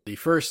 The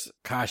first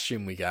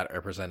costume we got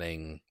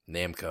representing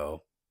Namco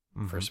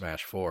for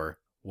Smash 4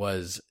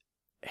 was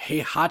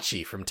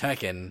Heihachi from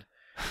Tekken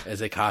as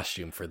a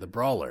costume for the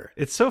Brawler.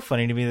 It's so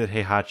funny to me that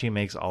Heihachi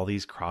makes all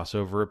these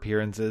crossover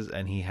appearances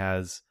and he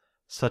has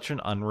such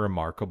an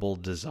unremarkable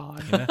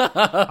design.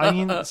 I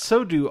mean,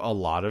 so do a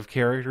lot of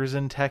characters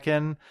in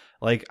Tekken.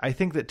 I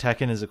think that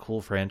Tekken is a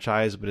cool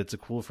franchise, but it's a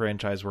cool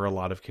franchise where a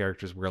lot of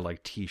characters wear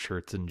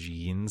t-shirts and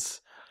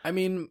jeans. I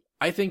mean,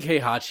 I think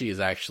Heihachi is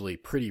actually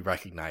pretty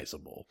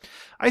recognizable.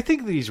 I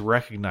think that he's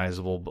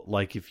recognizable,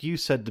 but if you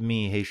said to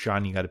me, hey,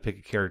 Sean, you got to pick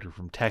a character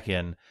from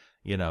Tekken,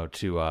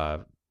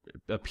 to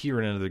appear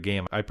in another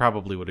game, I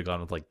probably would have gone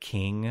with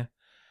King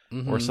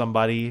or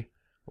somebody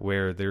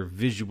where they're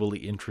visually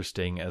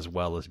interesting as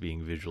well as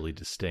being visually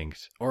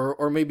distinct.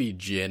 Or maybe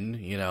Jin,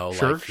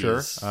 Sure.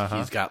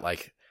 he's got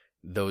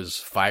those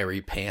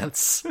fiery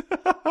pants.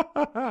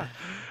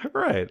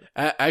 Right.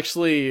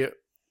 Actually,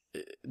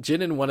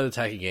 Jin in one of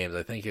the Tekken games,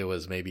 I think it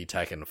was maybe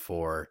Tekken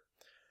 4,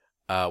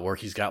 where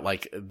he's got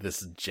like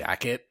this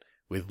jacket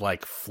with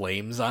like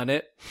flames on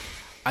it.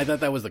 I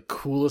thought that was the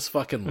coolest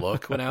fucking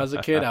look when I was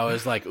a kid. I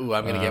was like, ooh,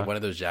 I'm going to get one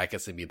of those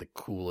jackets and be the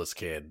coolest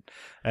kid.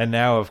 And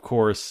now, of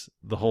course,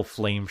 the whole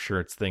flame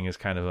shirts thing is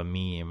kind of a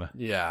meme.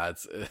 Yeah,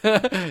 it's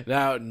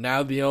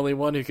now the only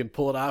one who can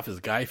pull it off is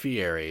Guy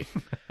Fieri.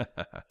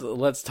 So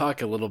let's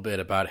talk a little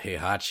bit about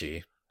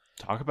Heihachi.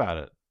 Talk about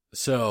it.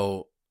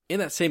 So, in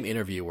that same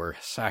interview where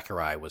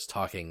Sakurai was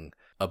talking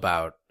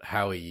about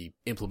how he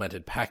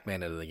implemented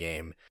Pac-Man into the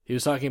game, he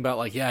was talking about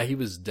like, yeah, he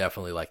was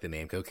definitely like the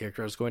Namco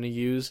character I was going to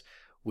use.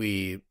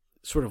 We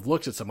sort of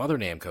looked at some other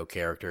Namco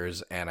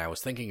characters, and I was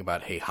thinking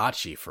about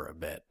Heihachi for a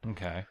bit.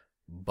 Okay.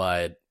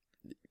 But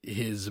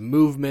his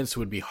movements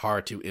would be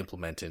hard to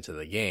implement into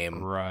the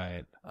game.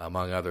 Right.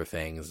 Among other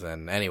things.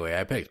 And anyway,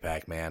 I picked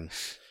Pac-Man.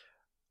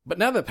 But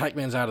now that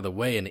Pac-Man's out of the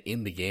way and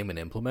in the game and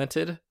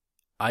implemented,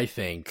 I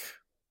think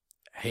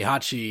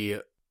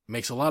Heihachi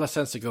makes a lot of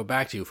sense to go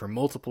back to for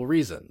multiple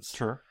reasons.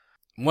 Sure.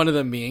 One of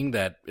them being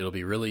that it'll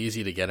be really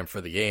easy to get him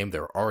for the game.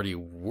 They're already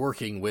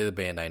working with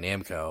Bandai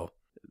Namco.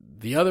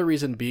 The other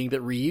reason being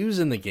that Ryu's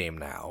in the game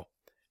now,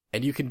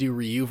 and you can do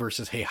Ryu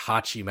versus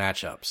Heihachi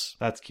matchups.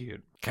 That's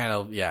cute. Kind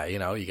of, yeah, you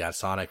know, you got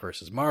Sonic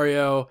versus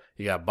Mario,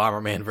 you got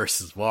Bomberman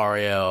versus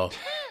Wario,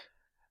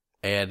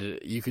 and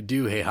you could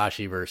do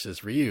Heihachi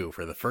versus Ryu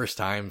for the first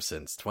time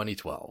since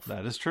 2012.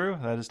 That is true.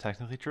 That is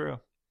technically true.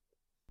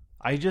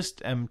 I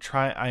just am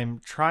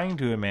trying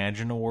to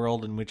imagine a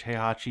world in which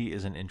Heihachi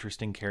is an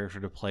interesting character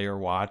to play or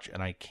watch,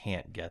 and I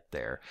can't get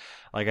there.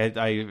 Like,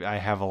 I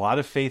have a lot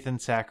of faith in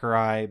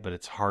Sakurai, but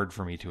it's hard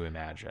for me to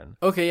imagine.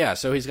 Okay, yeah,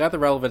 so he's got the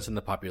relevance and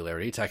the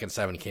popularity. Tekken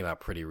 7 came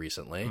out pretty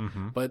recently,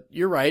 but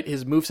you're right,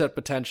 his moveset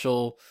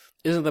potential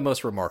isn't the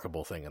most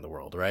remarkable thing in the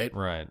world, right?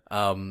 Right.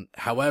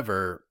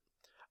 However,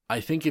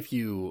 I think if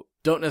you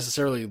don't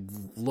necessarily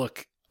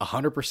look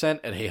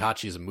 100% at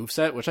Heihachi's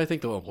moveset, which I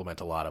think they'll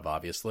implement a lot of,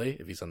 obviously,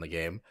 if he's in the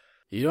game.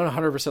 You don't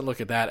 100% look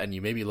at that, and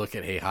you maybe look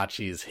at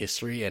Heihachi's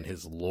history and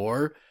his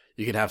lore,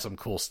 you can have some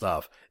cool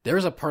stuff.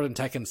 There's a part in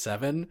Tekken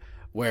 7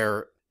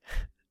 where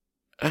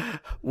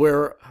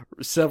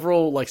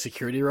several like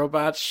security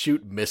robots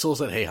shoot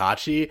missiles at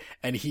Heihachi,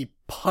 and he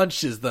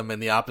punches them in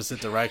the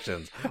opposite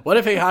directions. What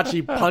if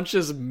Heihachi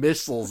punches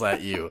missiles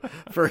at you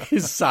for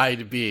his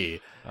side B?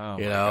 Oh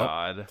you my know?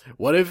 God.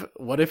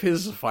 What if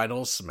his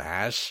final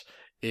smash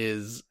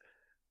is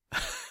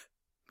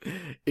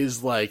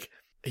like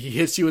he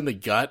hits you in the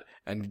gut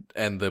and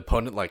the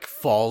opponent like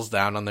falls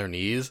down on their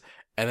knees,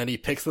 and then he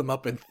picks them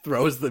up and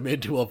throws them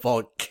into a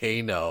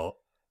volcano.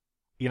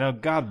 You know,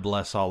 God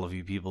bless all of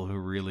you people who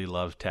really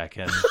love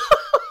Tekken.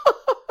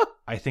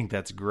 I think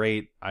that's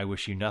great. I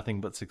wish you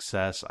nothing but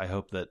success. I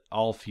hope that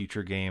all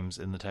future games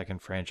in the Tekken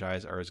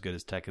franchise are as good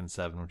as Tekken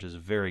 7, which is a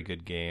very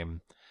good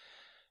game.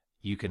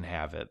 You can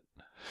have it.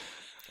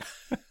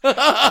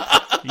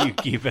 You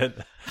keep it.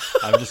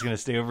 I'm just going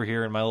to stay over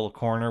here in my little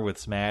corner with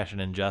Smash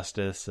and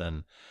Injustice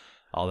and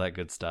all that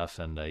good stuff,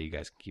 and you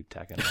guys can keep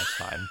Tekken. That's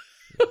fine.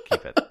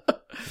 Keep it.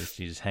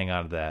 You just hang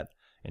on to that.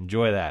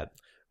 Enjoy that.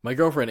 My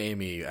girlfriend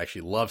Amy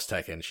actually loves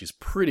Tekken. She's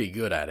pretty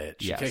good at it.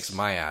 She Yes. kicks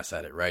my ass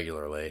at it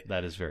regularly.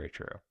 That is very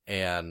true.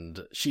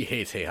 And she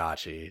hates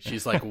Heihachi.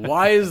 She's like,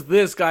 why is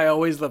this guy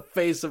always the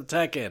face of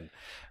Tekken?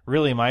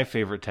 Really, my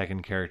favorite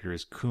Tekken character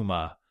is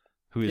Kuma,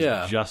 who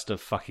is just a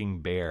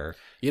fucking bear.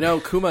 You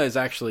know, Kuma is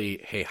actually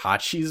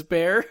Heihachi's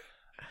bear.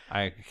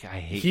 I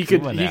hate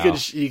Kuma now.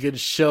 He could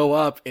show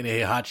up in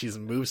Heihachi's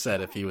moveset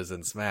if he was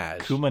in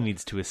Smash. Kuma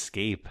needs to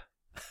escape.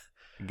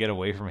 Get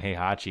away from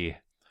Heihachi.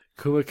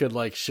 Kuma could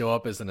like show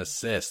up as an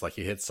assist, like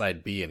he hits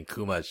side B and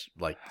Kuma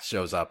like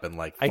shows up and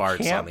like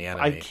farts on the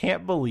enemy. I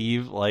can't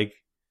believe like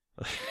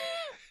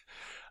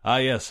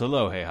yes,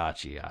 hello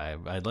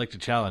Heihachi. I'd like to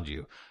challenge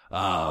you.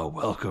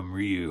 Welcome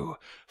Ryu.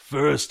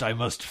 First I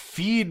must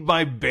feed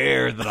my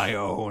bear that I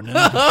own, and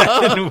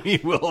then we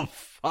will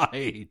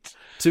fight.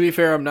 To be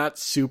fair, I'm not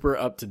super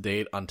up to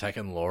date on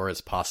Tekken lore. It's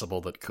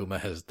possible that Kuma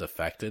has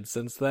defected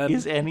since then.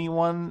 Is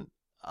anyone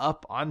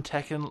up on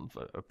Tekken?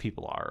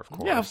 People are, of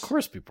course. Yeah, of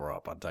course people are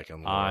up on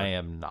Tekken lore. I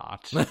am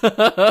not.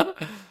 But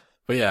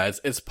yeah,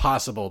 it's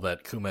possible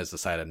that Kuma has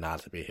decided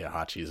not to be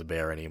Heihachi's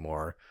bear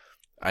anymore.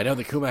 I know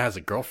that Kuma has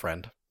a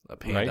girlfriend, a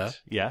panda.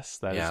 Right? Yes,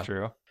 that is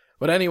true.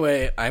 But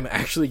anyway, I'm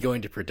actually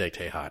going to predict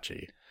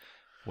Heihachi.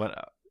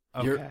 What?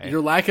 Okay.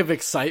 Your lack of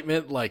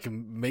excitement like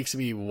makes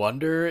me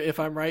wonder if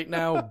I'm right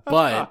now,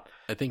 but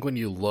I think when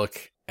you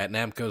look at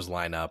Namco's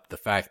lineup, the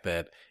fact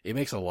that it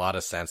makes a lot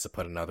of sense to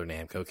put another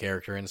Namco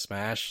character in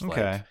Smash,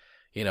 okay. Like,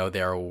 you know,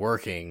 they are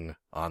working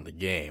on the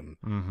game.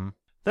 Mm-hmm.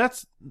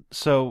 That's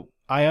so.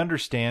 I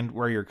understand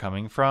where you're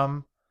coming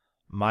from.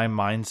 My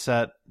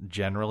mindset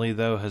generally,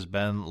 though, has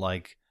been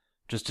like,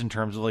 just in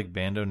terms of like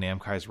Bandai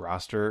Namco's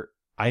roster,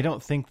 I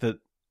don't think that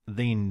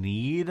they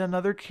need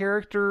another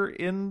character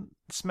in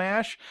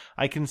Smash.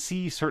 I can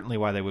see certainly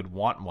why they would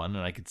want one,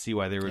 and I could see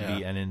why there would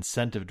be an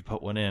incentive to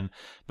put one in.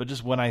 But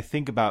just when I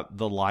think about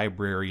the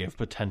library of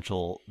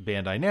potential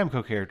Bandai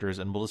Namco characters,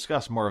 and we'll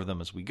discuss more of them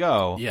as we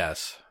go.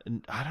 Yes.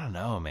 I don't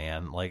know,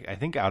 man. Like, I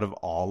think out of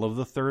all of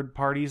the third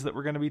parties that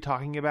we're going to be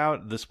talking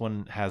about, this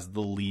one has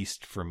the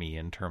least for me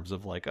in terms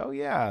of like, oh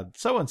yeah,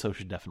 so-and-so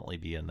should definitely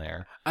be in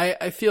there.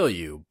 I feel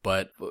you,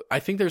 but I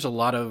think there's a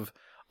lot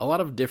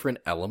of different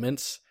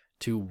elements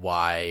to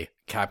why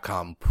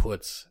Capcom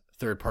puts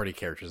third-party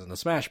characters in the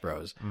Smash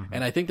Bros. Mm-hmm.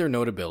 And I think their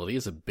notability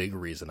is a big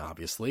reason,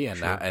 obviously,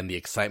 and and the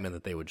excitement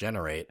that they would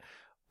generate.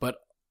 But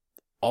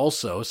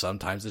also,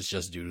 sometimes it's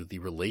just due to the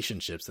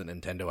relationships that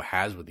Nintendo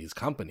has with these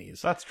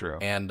companies. That's true.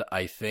 And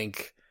I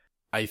think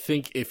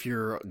if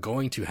you're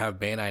going to have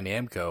Bandai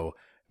Namco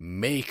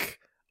make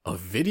a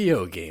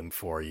video game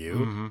for you,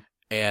 mm-hmm.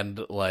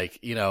 and like,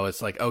 you know,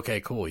 it's like, okay,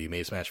 cool, you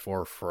made Smash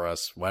 4 for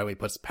us. Why don't we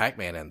put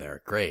Pac-Man in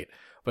there? Great.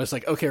 But it's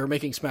like, okay, we're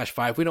making Smash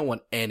 5. We don't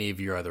want any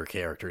of your other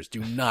characters. Do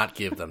not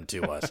give them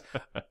to us.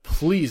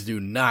 Please do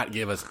not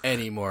give us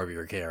any more of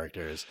your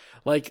characters.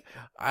 Like,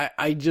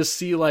 I just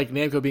see, like,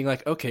 Namco being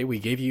like, okay, we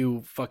gave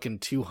you fucking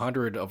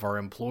 200 of our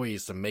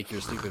employees to make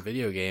your stupid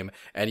video game,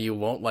 and you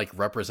won't, like,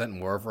 represent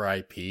more of our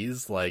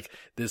IPs? Like,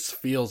 this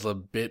feels a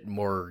bit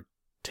more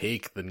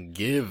take than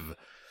give,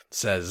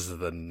 says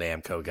the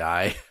Namco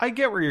guy. I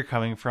get where you're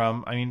coming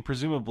from. I mean,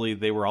 presumably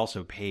they were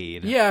also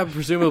paid. Yeah,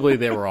 presumably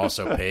they were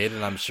also paid,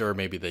 and I'm sure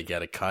maybe they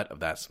get a cut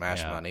of that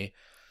Smash money.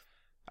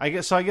 I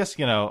guess,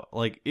 you know,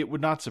 like, it would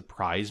not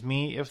surprise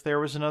me if there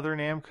was another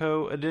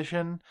Namco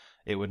edition.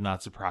 It would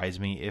not surprise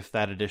me if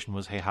that edition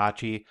was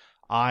Heihachi.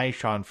 I,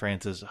 Sean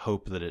Francis,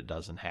 hope that it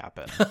doesn't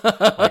happen.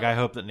 Like, I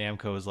hope that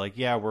Namco is like,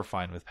 yeah, we're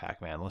fine with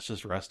Pac-Man. Let's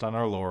just rest on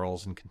our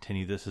laurels and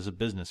continue this as a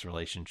business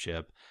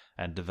relationship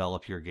and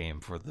develop your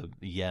game for the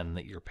yen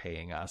that you're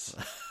paying us.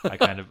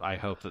 I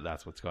hope that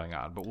that's what's going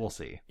on, but we'll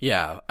see.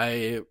 Yeah,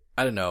 I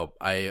don't know.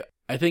 I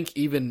think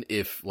even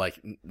if,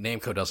 like,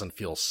 Namco doesn't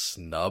feel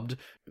snubbed,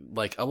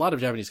 like, a lot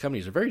of Japanese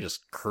companies are very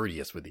just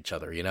courteous with each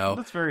other, you know?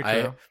 That's very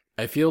true.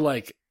 I feel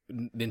like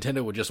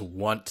Nintendo would just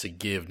want to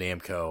give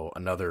Namco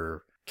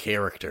another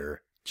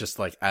character, just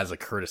like as a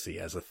courtesy,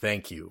 as a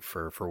thank you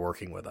for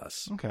working with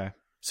us. Okay.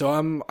 So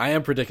I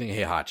am predicting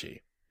Heihachi.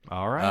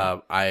 All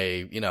right.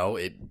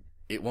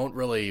 It won't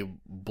really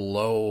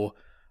blow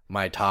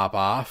my top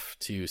off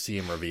to see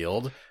him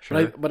revealed.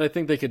 Sure. But I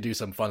think they could do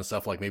some fun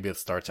stuff, like maybe it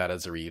starts out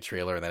as a Ryu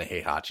trailer and then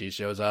Heihachi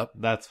shows up.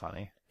 That's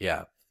funny.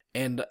 Yeah.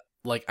 And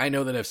like, I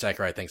know that if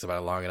Sakurai thinks about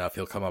it long enough,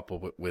 he'll come up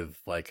with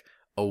like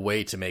a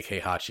way to make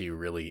Heihachi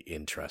really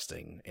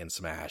interesting in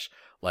Smash.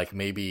 Like,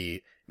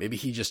 maybe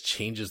he just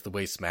changes the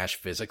way Smash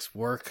physics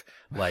work.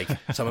 Like,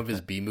 some of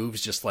his B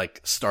moves just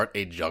like start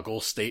a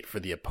juggle state for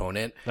the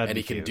opponent, and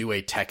he can do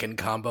a Tekken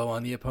combo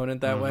on the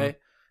opponent that way.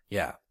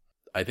 Yeah.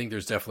 I think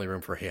there's definitely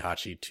room for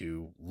Heihachi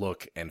to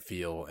look and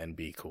feel and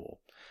be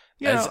cool.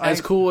 Yeah,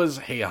 as cool as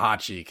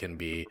Heihachi can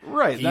be.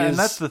 Right. And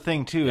that's the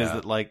thing too, is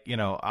that, like, you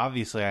know,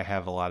 obviously I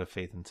have a lot of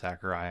faith in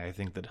Sakurai. I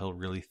think that he'll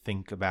really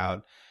think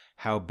about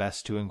how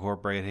best to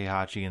incorporate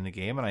Heihachi in the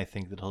game, and I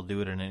think that he'll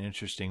do it in an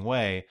interesting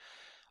way.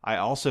 I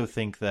also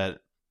think that,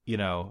 you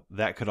know,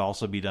 that could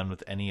also be done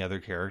with any other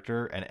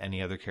character, and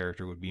any other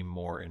character would be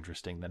more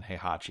interesting than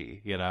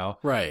Heihachi, you know?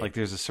 Right. Like,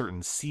 there's a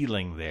certain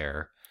ceiling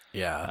there.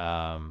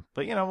 Yeah.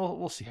 But, you know,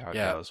 we'll see how it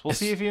goes. We'll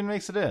see if he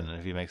makes it in, and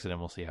if he makes it in,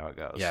 we'll see how it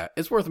goes. Yeah,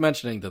 it's worth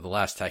mentioning that the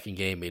last Tekken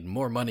game made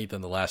more money than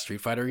the last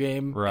Street Fighter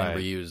game, and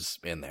Ryu's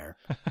in there.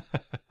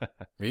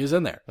 Ryu's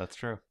in there. That's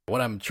true.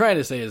 What I'm trying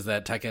to say is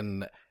that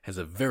Tekken has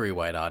a very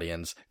wide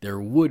audience. There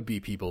would be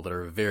people that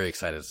are very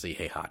excited to see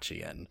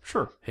Heihachi in.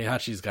 Sure.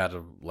 Heihachi's got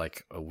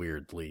a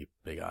weirdly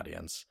big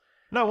audience.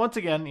 No, once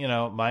again, you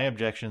know, my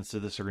objections to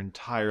this are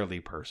entirely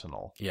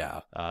personal.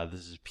 Yeah.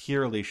 This is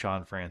purely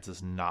Sean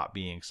Francis not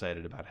being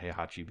excited about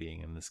Heihachi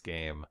being in this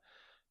game,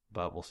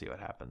 but we'll see what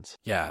happens.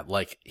 Yeah,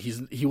 like,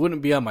 he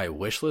wouldn't be on my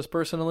wish list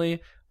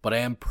personally, but I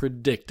am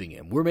predicting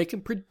him. We're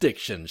making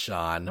predictions,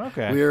 Sean.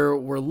 Okay.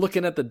 We're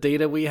looking at the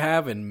data we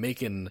have and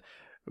making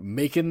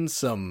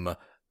some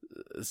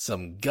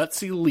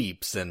gutsy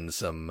leaps and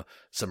some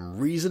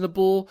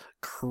reasonable,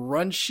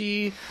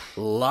 crunchy,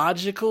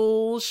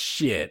 logical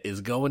shit is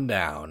going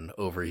down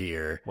over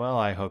here. Well,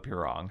 I hope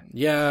you're wrong.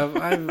 Yeah,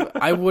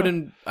 I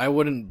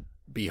wouldn't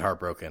be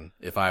heartbroken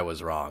if I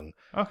was wrong.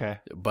 Okay.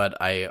 But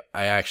I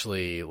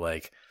actually,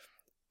 like,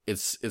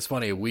 it's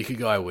funny, a week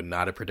ago I would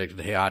not have predicted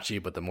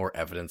Heihachi, but the more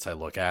evidence I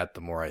look at, the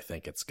more I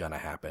think it's gonna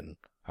happen.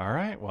 All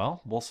right,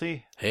 well, we'll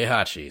see.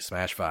 Heihachi,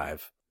 Smash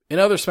 5. In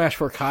other Smash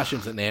 4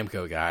 costumes that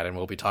Namco got, and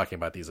we'll be talking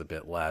about these a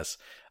bit less,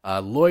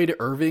 Lloyd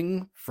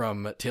Irving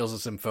from Tales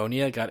of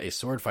Symphonia got a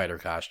Sword Fighter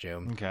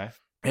costume. Okay.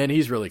 And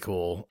he's really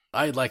cool.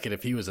 I'd like it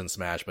if he was in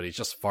Smash, but he's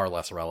just far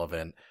less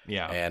relevant.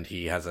 Yeah. And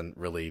he hasn't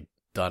really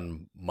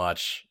done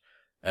much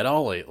at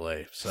all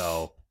lately.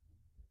 So,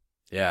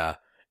 yeah.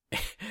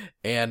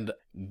 And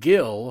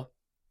Gil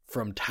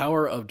from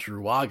Tower of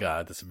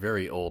Druaga, this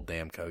very old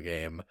Namco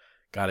game,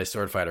 got a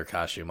Sword Fighter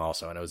costume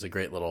also. And it was a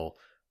great little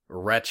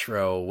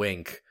retro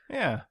wink.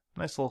 Yeah.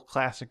 Nice little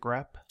classic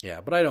rep.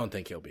 Yeah, but I don't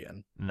think he'll be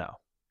in. No.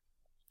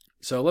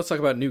 So let's talk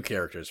about new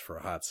characters for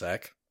a hot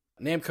sec.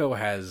 Namco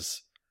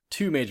has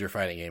 2 major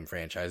fighting game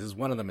franchises.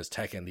 One of them is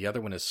Tekken. The other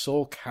one is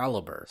Soul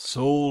Calibur.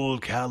 Soul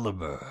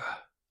Calibur.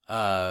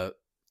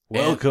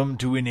 Welcome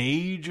to an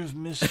age of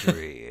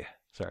mystery.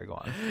 Sorry, go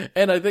on.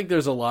 And I think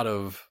there's a lot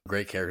of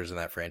great characters in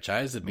that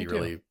franchise. It'd be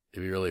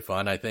really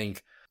fun. I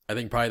think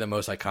probably the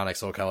most iconic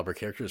Soul Calibur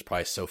character is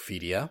probably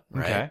Sophia,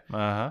 right?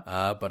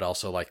 Okay. But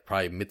also like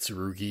probably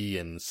Mitsurugi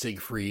and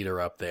Siegfried are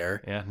up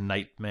there. Yeah,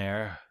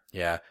 Nightmare.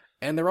 Yeah.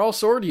 And they're all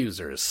sword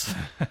users.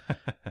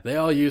 They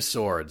all use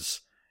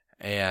swords.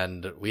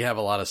 And we have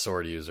a lot of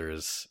sword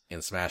users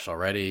in Smash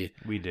already.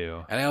 We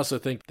do. And I also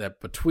think that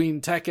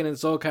between Tekken and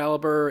Soul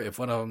Calibur, if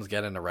one of them's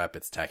getting a rep,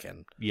 it's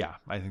Tekken. Yeah,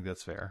 I think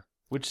that's fair.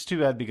 Which is too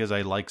bad because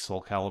I like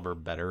Soul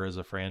Calibur better as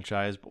a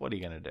franchise, but what are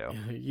you going to do?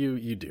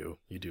 You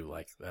do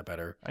like that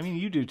better. I mean,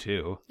 you do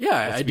too. Yeah,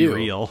 I do. Let's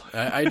be real.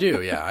 I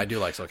do, yeah. I do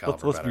like Soul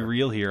Calibur Let's be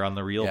real here on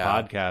the Real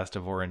podcast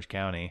of Orange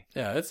County.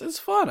 Yeah, it's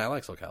fun. I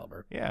like Soul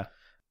Calibur. Yeah.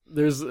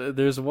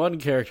 There's one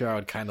character I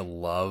would kind of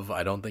love.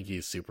 I don't think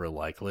he's super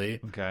likely.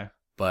 Okay.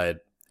 But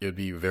it would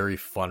be very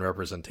fun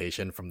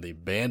representation from the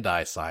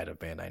Bandai side of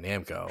Bandai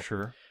Namco.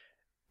 Sure.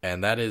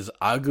 And that is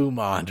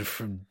Agumon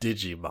from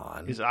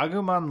Digimon. Is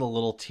Agumon the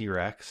little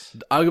T-Rex?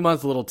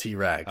 Agumon's the little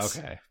T-Rex.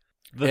 Okay.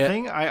 The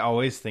thing I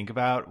always think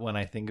about when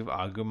I think of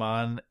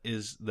Agumon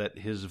is that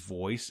his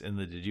voice in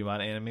the Digimon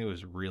anime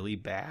was really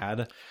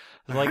bad.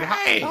 Like,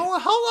 hey, oh,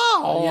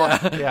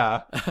 hello.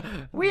 Yeah.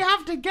 We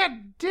have to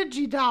get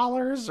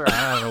Digi-dollars. Or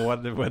I don't know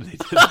what they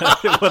did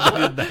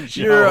that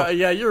show.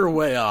 You're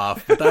way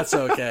off, but that's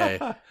okay.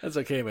 That's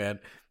okay, man.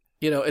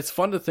 It's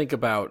fun to think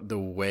about the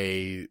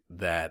way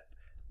that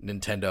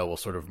Nintendo will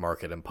sort of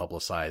market and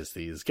publicize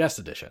these guest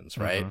editions,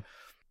 right?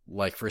 Mm-hmm.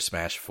 Like for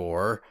Smash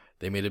 4,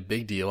 they made a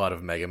big deal out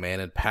of Mega Man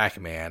and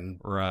Pac-Man.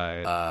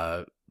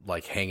 Right.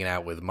 Like hanging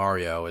out with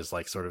Mario as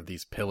like sort of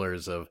these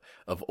pillars of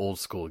old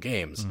school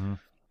games. Mm-hmm.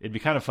 It'd be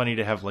kind of funny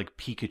to have like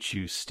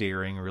Pikachu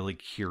staring really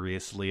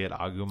curiously at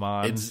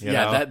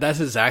Agumon. That's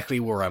exactly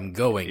where I'm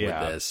going with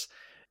this.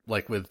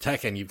 Like with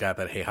Tekken, you've got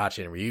that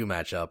Heihachi and Ryu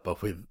matchup, but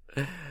with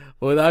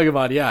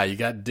Agumon, you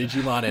got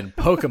Digimon and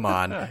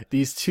Pokemon,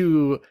 these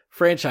 2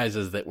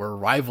 franchises that were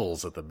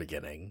rivals at the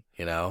beginning,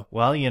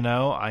 Well,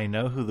 I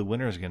know who the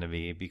winner is going to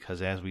be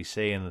because as we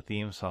say in the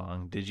theme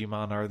song,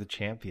 Digimon are the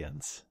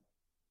champions.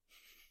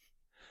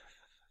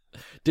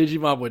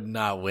 Digimon would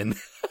not win.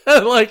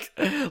 like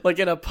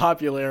in a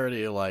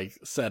popularity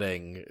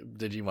setting,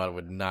 Digimon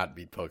would not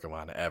beat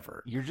Pokemon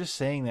ever. You're just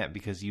saying that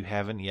because you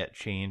haven't yet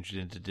changed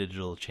into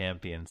digital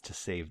champions to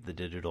save the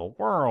digital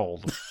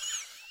world.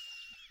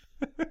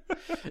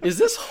 Is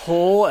this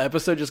whole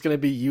episode just going to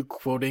be you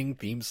quoting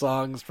theme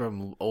songs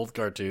from old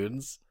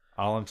cartoons?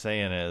 All I'm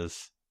saying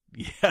is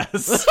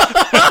yes.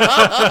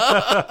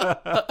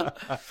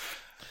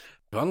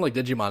 Unlike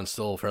Digimon,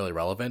 still fairly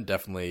relevant,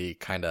 definitely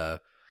kind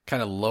of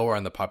lower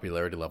on the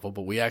popularity level,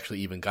 but we actually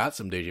even got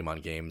some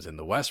Digimon games in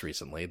the West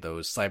recently,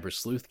 those Cyber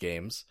Sleuth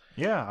games.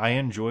 Yeah, I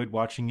enjoyed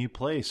watching you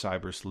play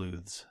Cyber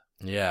Sleuths.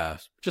 Yeah,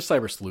 just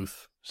Cyber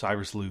Sleuth.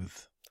 Cyber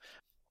Sleuth.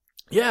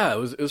 Yeah,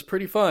 it was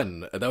pretty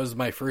fun. That was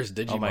my first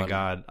Digimon. Oh my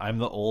god, I'm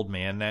the old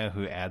man now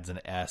who adds an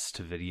S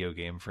to video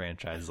game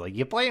franchises. Like,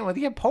 you're playing with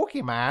your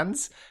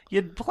Pokemons,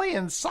 you're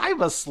playing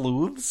Cyber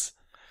Sleuths.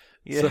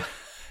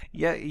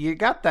 Yeah, you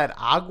got that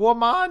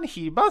Aguamon?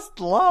 He must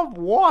love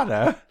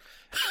water.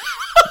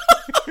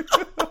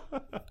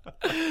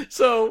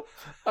 So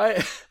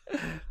I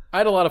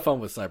had a lot of fun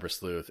with Cyber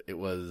Sleuth. It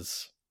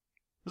was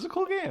a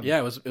cool game. Yeah,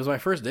 it was my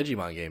first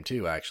Digimon game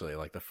too, actually.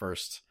 Like the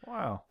first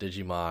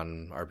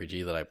Digimon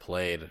RPG that I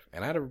played,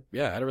 and I had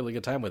a really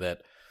good time with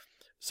it.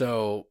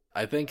 So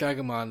I think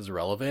Agumon's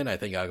relevant. I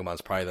think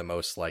Agumon's probably the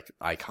most like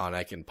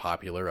iconic and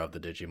popular of the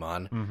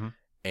Digimon, mm-hmm.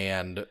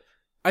 and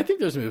I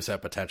think there's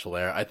moveset potential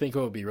there. I think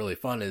what would be really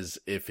fun is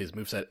if his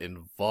moveset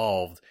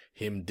involved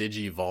him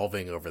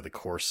digi-evolving over the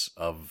course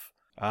of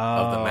the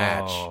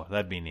match. Oh,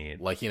 that'd be neat.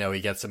 Like, he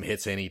gets some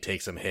hits in, he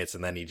takes some hits,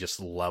 and then he just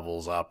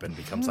levels up and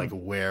becomes like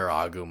Were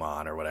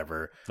Agumon or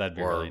whatever. That'd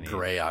be or really neat.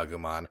 Gray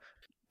Agumon.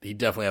 He'd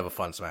definitely have a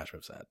fun Smash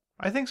moveset.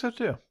 I think so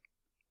too.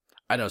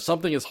 I know,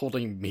 something is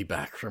holding me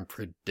back from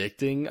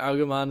predicting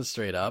Agumon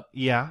straight up.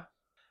 Yeah.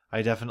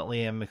 I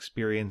definitely am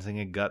experiencing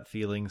a gut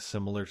feeling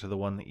similar to the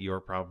one that you're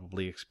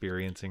probably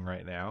experiencing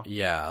right now.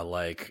 Yeah,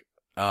 like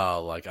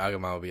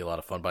Agumon would be a lot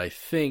of fun, but I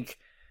think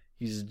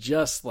he's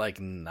just like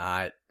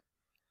not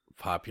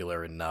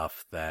popular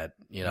enough that,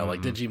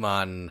 like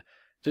Digimon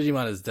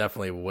is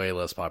definitely way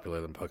less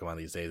popular than Pokemon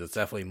these days. It's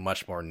definitely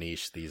much more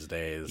niche these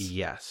days.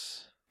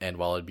 Yes. And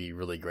while it'd be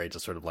really great to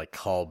sort of like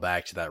call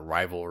back to that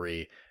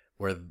rivalry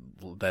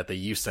that they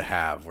used to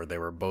have, where they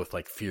were both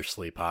like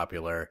fiercely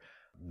popular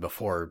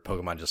before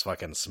Pokemon just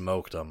fucking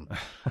smoked them.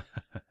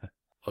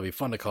 It'll be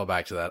fun to call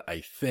back to that.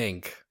 I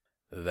think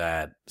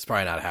that it's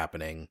probably not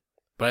happening,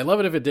 but I'd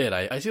love it if it did.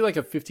 I see like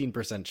a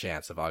 15%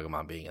 chance of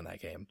Agumon being in that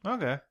game.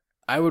 Okay.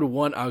 I would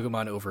want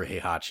Agumon over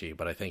Heihachi,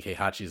 but I think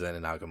Heihachi's in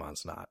and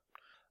Agumon's not.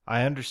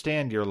 I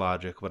understand your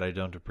logic, but I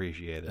don't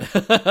appreciate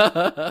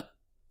it.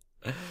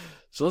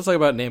 So let's talk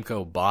about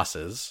Namco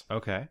bosses.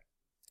 Okay.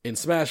 In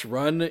Smash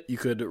Run, you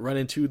could run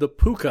into the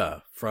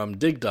Puka from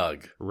Dig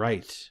Dug.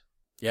 Right.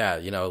 Yeah,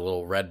 a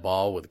little red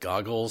ball with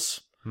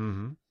goggles.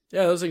 Mm-hmm.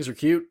 Yeah, those things are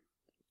cute.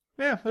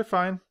 Yeah, they're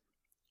fine.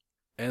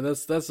 And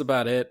that's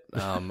about it.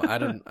 I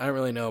don't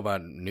really know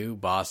about new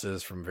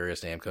bosses from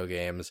various Namco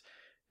games.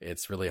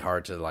 It's really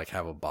hard to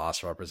have a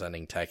boss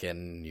representing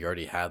Tekken. You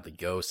already had the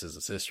ghosts as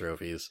assist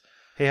trophies.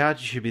 Heihachi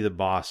should be the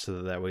boss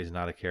so that way he's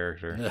not a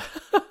character.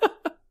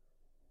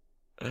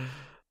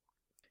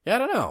 Yeah, I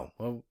don't know.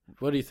 Well,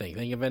 what do you think?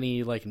 Think of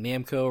any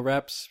Namco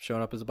reps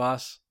showing up as a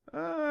boss?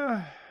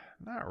 Not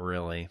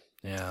really.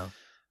 Yeah.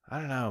 I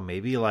don't know.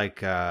 Maybe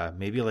like a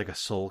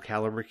Soul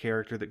Calibur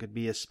character that could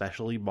be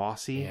especially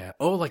bossy. Yeah.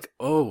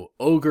 Oh,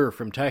 Ogre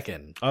from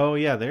Tekken. Oh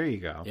yeah, there you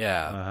go.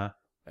 Yeah.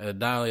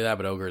 Not only that,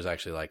 but Ogre is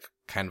actually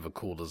kind of a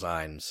cool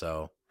design.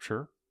 So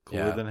sure,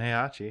 cooler than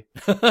Heihachi.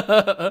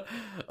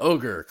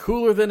 Ogre,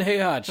 cooler than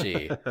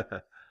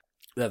Heihachi.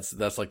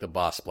 That's like the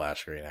boss splash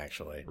screen,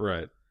 actually.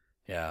 Right.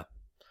 Yeah.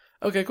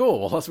 Okay, cool.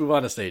 Well, let's move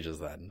on to stages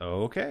then.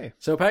 Okay.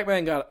 So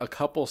Pac-Man got a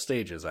couple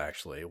stages,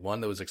 actually. One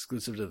that was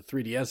exclusive to the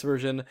 3DS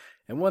version,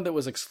 and one that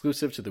was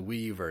exclusive to the Wii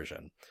U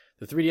version.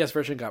 The 3DS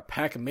version got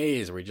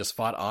Pac-Maze, where you just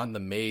fought on the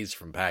maze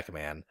from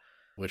Pac-Man,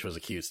 which was a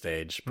cute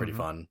stage. Pretty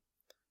fun.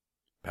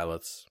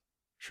 Pellets.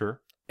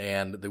 Sure.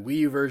 And the Wii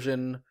U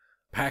version,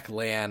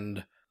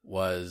 Pac-Land,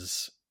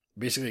 was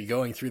basically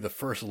going through the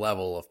first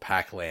level of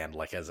Pac-Land,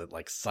 as it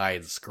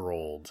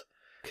side-scrolled.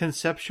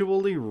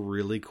 Conceptually,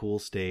 really cool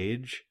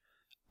stage.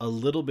 A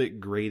little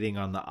bit grating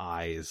on the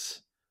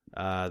eyes.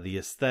 The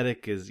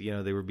aesthetic is,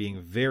 they were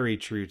being very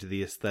true to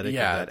the aesthetic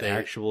of that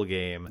actual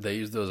game. They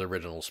used those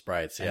original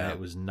sprites, yeah. And it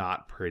was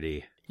not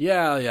pretty.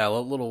 Yeah, a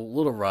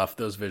little rough.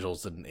 Those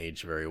visuals didn't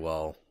age very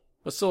well.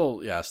 But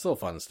still a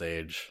fun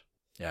stage.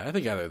 Yeah, I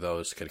think either of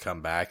those could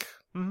come back.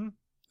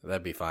 Mm-hmm.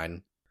 That'd be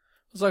fine.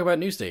 Let's talk about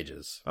new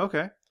stages.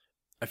 Okay.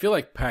 I feel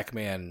like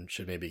Pac-Man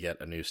should maybe get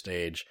a new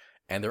stage.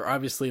 And they're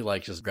obviously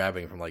just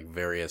grabbing from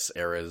various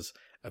eras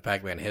of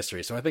Pac-Man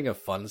history. So I think a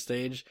fun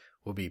stage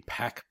would be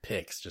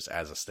Pac-Pix just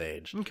as a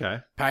stage. Okay.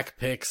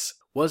 Pac-Pix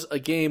was a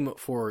game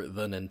for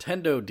the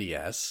Nintendo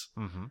DS.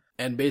 Mm-hmm.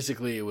 And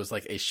basically it was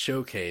a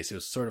showcase. It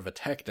was sort of a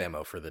tech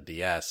demo for the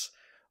DS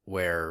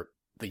where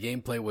the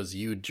gameplay was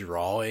you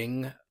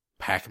drawing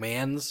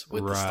Pac-Mans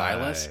with the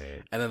stylus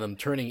and then them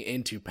turning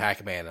into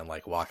Pac-Man and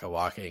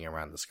walking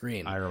around the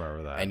screen. I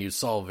remember that. And you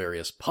solve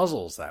various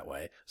puzzles that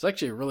way. It's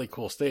actually a really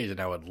cool stage,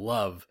 and I would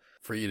love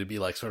for you to be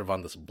sort of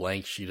on this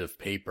blank sheet of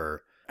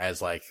paper as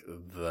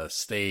the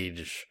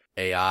stage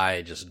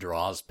AI just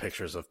draws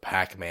pictures of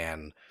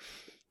Pac-Man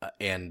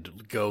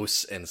and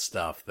ghosts and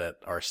stuff that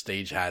are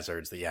stage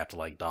hazards that you have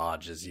to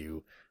dodge as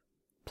you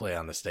play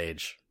on the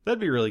stage.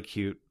 That'd be really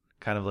cute.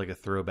 Kind of like a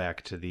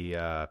throwback to the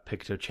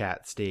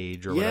PictoChat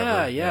stage or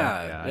whatever.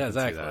 Yeah,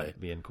 exactly.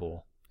 Being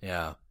cool.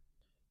 Yeah.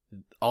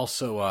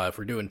 Also, if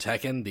we're doing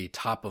Tekken, the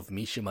top of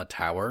Mishima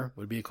Tower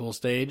would be a cool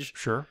stage.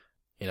 Sure.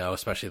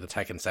 Especially the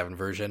Tekken 7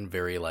 version.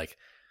 Very,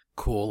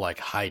 cool,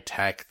 high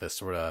tech, this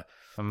sort of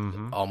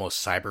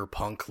almost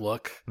cyberpunk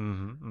look.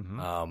 Mm-hmm.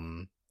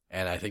 Mm-hmm.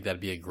 And I think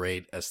that'd be a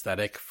great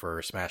aesthetic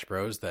for Smash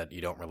Bros. That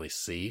you don't really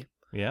see.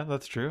 Yeah,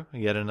 that's true.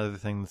 Yet another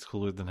thing that's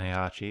cooler than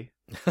Heihachi.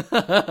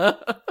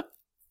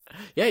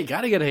 Yeah, you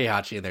gotta get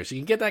Heihachi in there so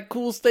you can get that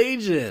cool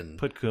stage in.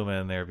 Put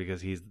Kuma in there because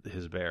he's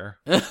his bear.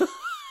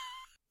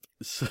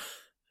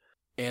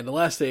 And the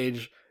last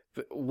stage,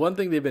 one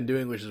thing they've been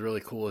doing which is really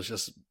cool is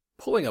just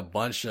pulling a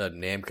bunch of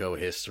Namco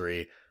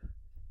history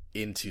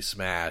into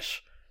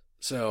Smash.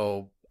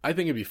 So I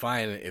think it'd be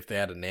fine if they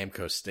had a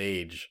Namco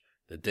stage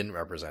that didn't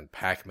represent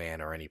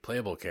Pac-Man or any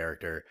playable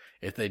character,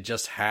 if they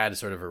just had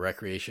sort of a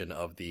recreation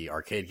of the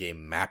arcade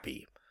game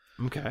Mappy.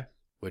 Okay.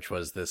 Which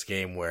was this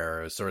game where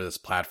it was sort of this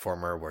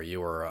platformer where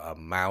you were a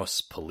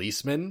mouse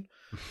policeman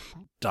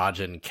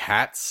dodging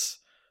cats,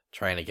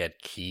 trying to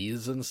get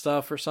keys and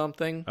stuff or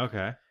something.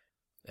 Okay.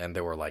 And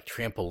there were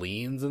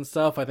trampolines and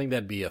stuff. I think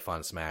that'd be a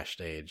fun Smash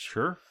stage.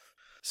 Sure.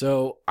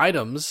 So,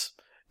 items.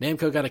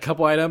 Namco got a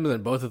couple items,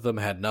 and both of them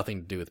had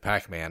nothing to do with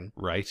Pac-Man.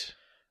 Right.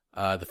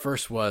 The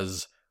first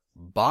was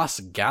Boss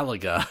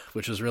Galaga,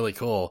 which was really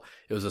cool.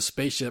 It was a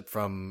spaceship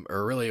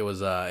it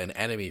was an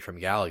enemy from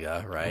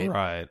Galaga, right?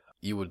 Right.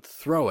 You would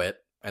throw it,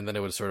 and then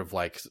it would sort of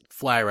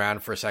fly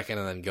around for a second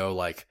and then go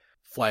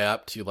fly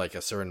up to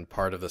a certain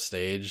part of the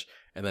stage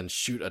and then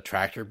shoot a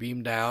tractor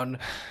beam down.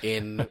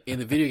 In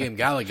the video game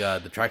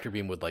Galaga, the tractor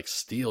beam would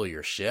steal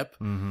your ship.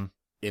 Mm-hmm.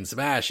 In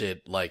Smash,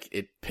 it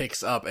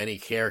picks up any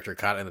character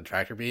caught in the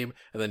tractor beam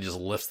and then just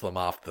lifts them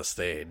off the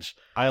stage.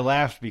 I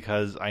laughed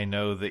because I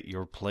know that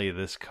your Play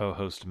This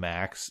co-host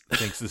Max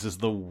thinks this is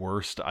the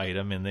worst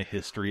item in the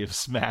history of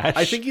Smash.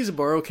 I think he's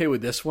more okay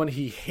with this one.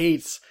 He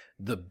hates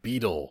the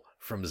beetle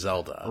from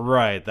Zelda.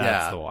 Right,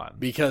 that's the one.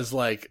 Because,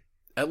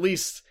 at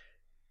least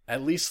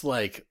at least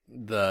like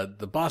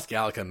the boss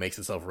Gallica makes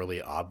itself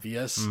really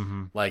obvious.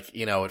 Mm-hmm. Like,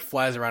 you know, it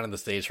flies around in the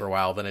stage for a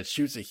while, then it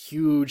shoots a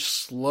huge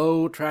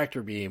slow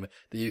tractor beam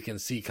that you can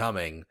see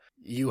coming.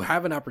 You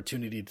have an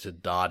opportunity to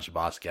dodge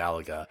boss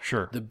Galaga.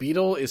 Sure. The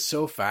beetle is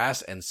so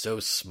fast and so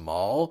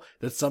small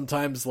that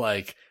sometimes,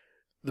 like,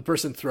 the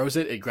person throws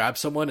it, it grabs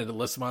someone, and it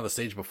lifts them on the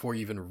stage before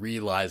you even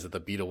realize that the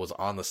beetle was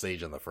on the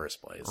stage in the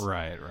first place.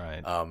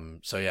 Right.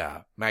 So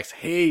yeah, Max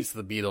hates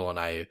the beetle, and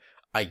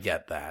I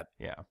get that.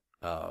 Yeah.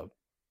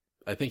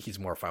 I think he's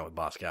more fine with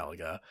boss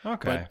Galaga.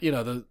 Okay. But, you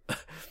know,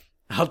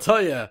 I'll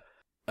tell you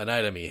an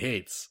item he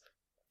hates,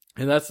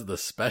 and that's the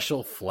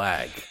special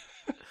flag.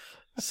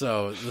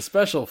 So the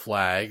special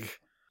flag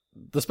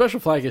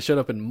has showed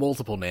up in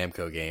multiple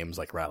Namco games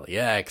like Rally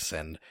X,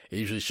 and it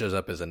usually shows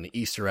up as an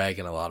Easter egg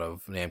in a lot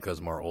of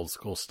Namco's more old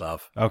school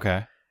stuff.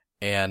 Okay.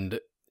 And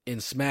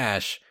in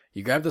Smash,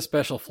 you grab the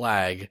special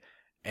flag,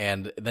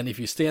 and then if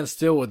you stand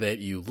still with it,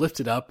 you lift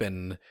it up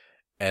and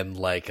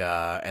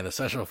the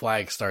special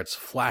flag starts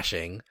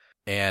flashing.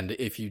 And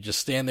if you just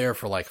stand there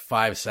for like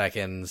 5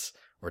 seconds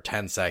or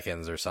 10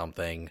 seconds or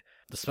something,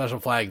 the special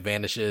flag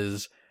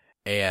vanishes,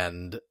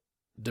 and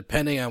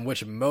depending on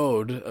which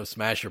mode of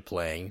Smash you're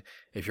playing,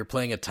 if you're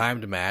playing a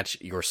timed match,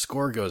 your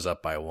score goes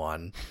up by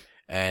 1.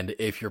 And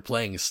if you're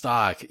playing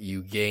stock,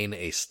 you gain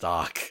a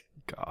stock.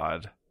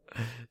 God.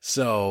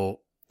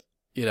 So,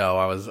 you know,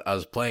 I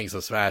was playing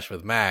some Smash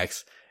with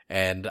Max,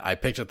 and I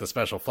picked up the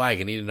special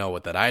flag and he didn't know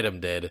what that item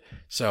did.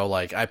 So,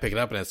 like, I pick it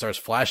up and it starts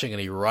flashing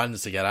and he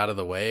runs to get out of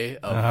the way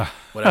of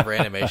whatever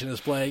animation is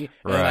playing.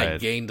 And then I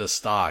gained a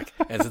stock.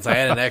 And since I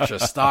had an extra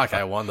stock,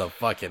 I won the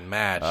fucking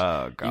match.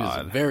 Oh, God. He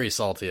was very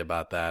salty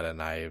about that.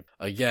 And I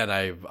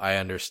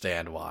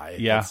understand why.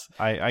 Yeah,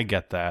 I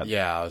get that.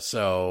 Yeah,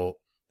 so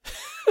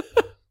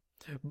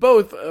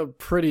both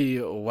pretty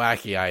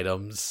wacky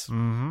items.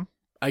 Mm-hmm.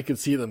 I could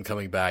see them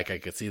coming back. I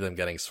could see them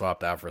getting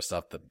swapped out for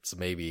stuff that's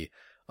maybe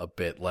a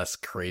bit less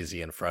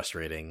crazy and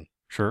frustrating.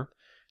 Sure.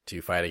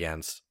 To fight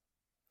against.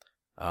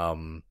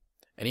 Any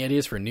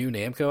ideas for new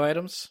Namco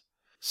items?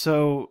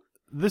 So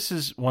this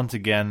is once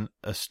again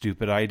a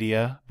stupid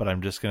idea, but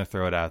I'm just going to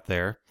throw it out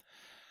there.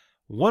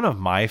 One of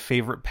my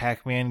favorite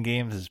Pac-Man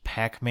games is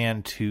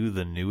Pac-Man 2: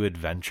 The New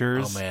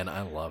Adventures. Oh man,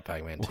 I love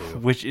Pac-Man 2.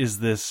 Which is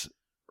this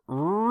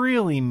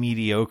really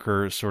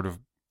mediocre sort of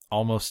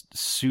almost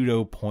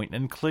pseudo point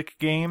and click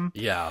game.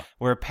 Yeah.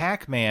 Where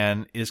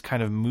Pac-Man is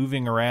kind of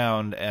moving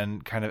around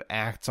and kind of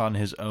acts on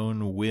his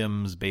own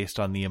whims based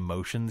on the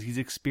emotions he's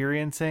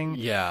experiencing.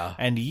 Yeah.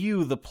 And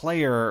you, the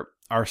player,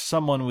 are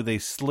someone with a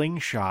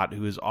slingshot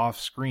who is off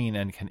screen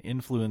and can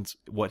influence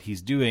what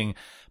he's doing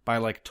by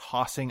like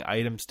tossing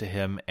items to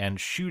him and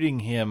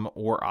shooting him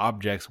or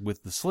objects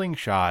with the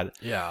slingshot.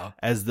 Yeah.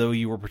 As though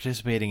you were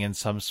participating in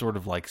some sort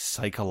of like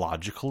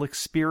psychological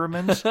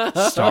experiment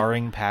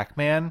starring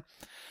Pac-Man.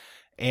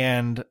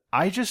 And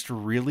I just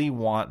really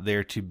want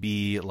there to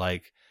be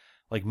like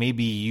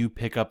maybe you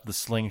pick up the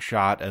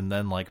slingshot and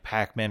then like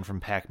Pac-Man from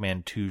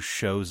Pac-Man 2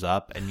 shows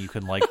up and you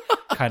can like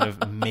kind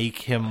of make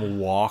him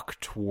walk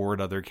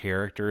toward other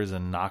characters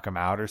and knock him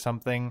out or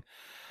something.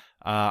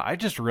 I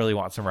just really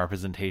want some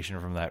representation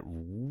from that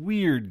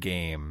weird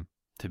game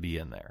to be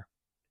in there.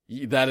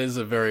 That is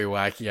a very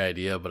wacky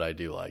idea, but I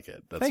do like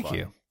it. That's Thank fun.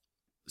 you.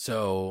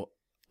 So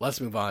let's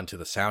move on to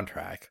the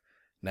soundtrack.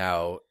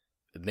 Now,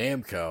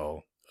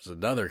 Namco was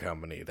another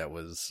company that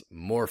was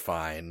more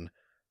fine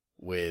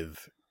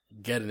with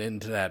getting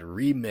into that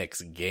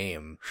remix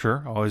game.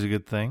 Sure, always a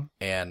good thing.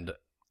 And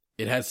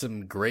it had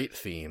some great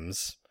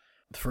themes.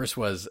 The first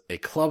was a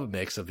club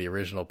mix of the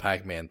original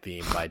Pac-Man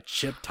theme by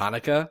Chip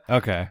Tonica.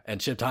 Okay. And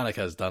Chip Tonica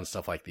has done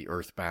stuff like the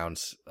Earthbound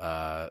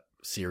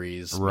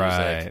series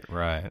Right.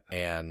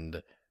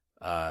 And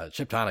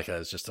Chip Tonica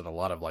has just done a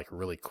lot of like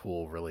really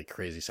cool, really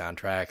crazy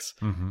soundtracks.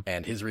 Mm-hmm.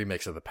 And his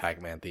remix of the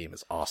Pac-Man theme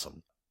is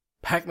awesome.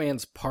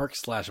 Pac-Man's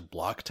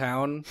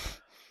Park/Blocktown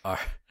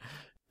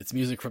it's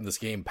music from this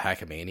game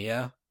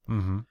Pac-Mania.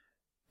 Mm-hmm.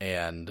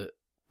 And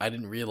I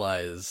didn't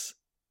realize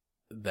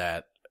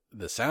that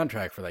the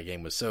soundtrack for that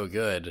game was so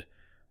good,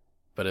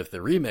 but if the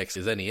remix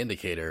is any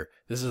indicator,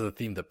 this is the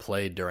theme that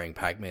played during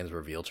Pac-Man's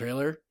reveal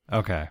trailer.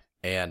 Okay.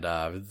 And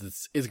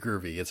it's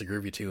groovy. It's a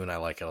groovy tune. I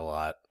like it a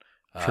lot.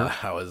 Sure.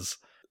 I was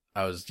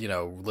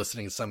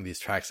listening to some of these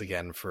tracks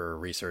again for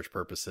research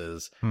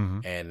purposes, Mm-hmm.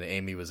 and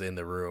Amy was in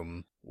the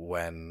room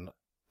when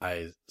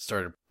I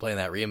started playing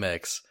that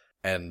remix,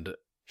 and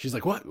she's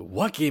like,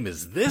 what game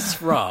is this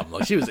from?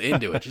 Like, she was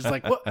into it. She's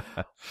like, what?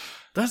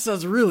 That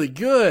sounds really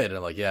good. And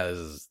I'm like, yeah,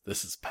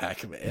 this is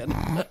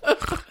Pac-Man.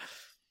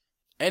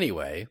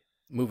 Anyway,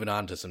 moving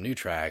on to some new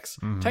tracks.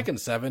 Mm-hmm. Tekken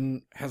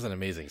 7 has an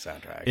amazing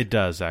soundtrack. It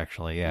does,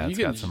 actually. Yeah, You it's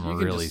can- got some you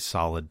can really just-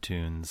 solid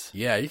tunes.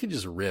 Yeah, you can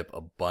just rip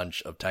a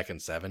bunch of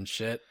Tekken 7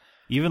 shit.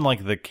 Even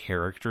like the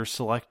character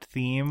select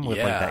theme with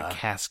like Yeah. that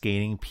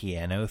cascading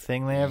piano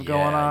thing they have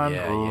going on.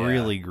 yeah.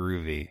 Really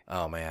groovy.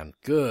 Oh man,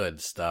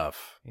 good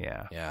stuff.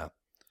 Yeah. Yeah.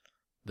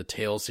 The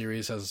Tales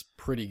series has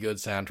pretty good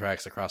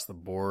soundtracks across the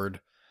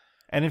board.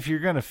 And if you're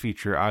going to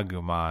feature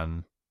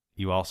Agumon,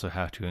 you also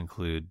have to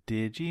include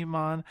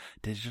Digimon,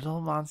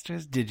 digital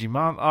monsters.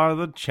 Digimon are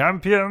the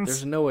champions.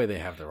 There's no way they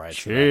have the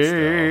rights to that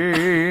still.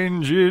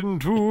 Change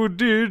into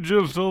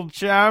digital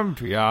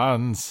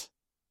champions.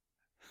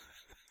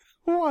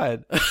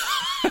 What?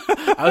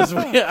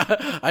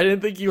 I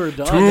didn't think you were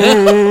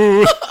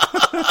done.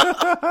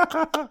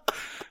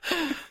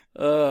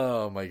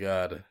 Oh my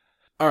god.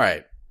 All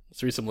right,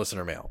 let's read some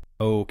listener mail.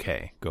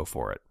 Okay, go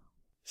for it.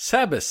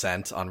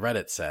 Sabicent on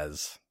Reddit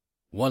says,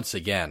 once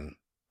again,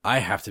 I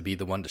have to be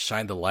the one to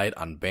shine the light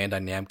on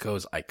Bandai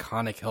Namco's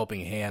iconic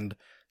helping hand,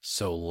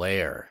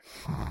 Solaire.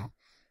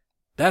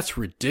 That's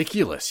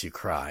ridiculous, you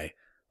cry.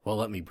 Well,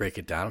 let me break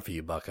it down for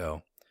you,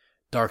 bucko.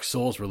 Dark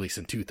Souls, released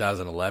in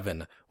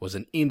 2011, was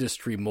an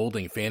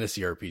industry-molding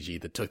fantasy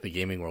RPG that took the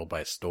gaming world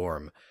by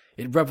storm.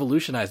 It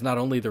revolutionized not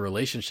only the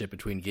relationship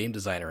between game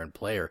designer and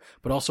player,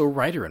 but also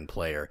writer and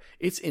player.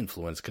 Its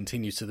influence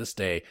continues to this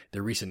day.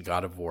 The recent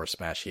God of War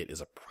smash hit is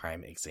a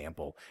prime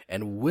example,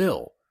 and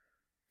will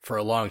for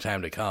a long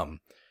time to come.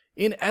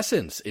 In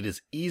essence, it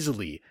is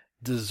easily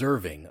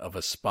deserving of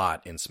a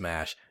spot in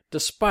Smash,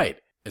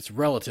 despite its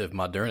relative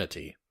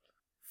modernity.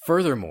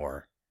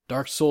 Furthermore,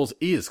 Dark Souls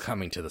is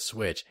coming to the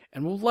Switch,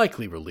 and will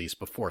likely release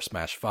before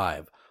Smash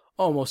 5,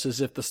 almost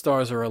as if the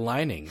stars are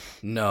aligning.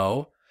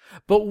 No?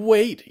 But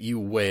wait,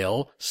 you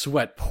wail,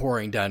 sweat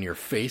pouring down your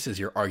face as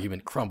your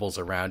argument crumbles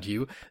around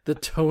you. The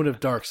tone of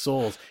Dark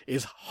Souls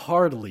is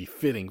hardly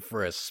fitting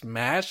for a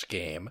Smash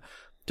game.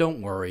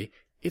 Don't worry,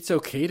 it's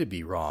okay to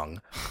be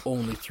wrong.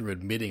 Only through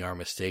admitting our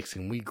mistakes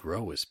can we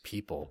grow as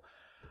people.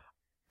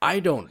 I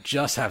don't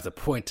just have to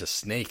point to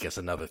Snake as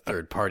another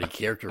third-party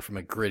character from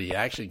a gritty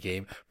action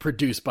game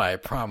produced by a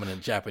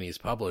prominent Japanese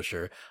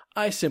publisher.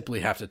 I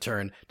simply have to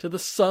turn to the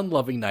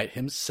sun-loving knight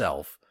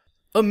himself.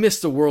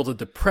 Amidst a world of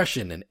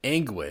depression and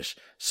anguish,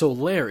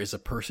 Solaire is a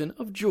person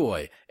of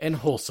joy and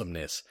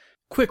wholesomeness,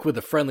 quick with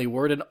a friendly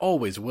word and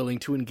always willing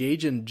to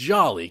engage in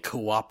jolly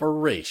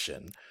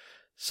cooperation.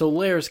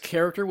 Solaire's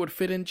character would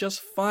fit in just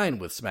fine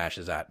with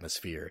Smash's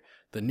atmosphere.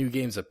 The new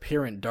game's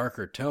apparent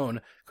darker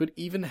tone could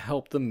even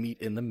help them meet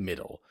in the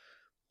middle.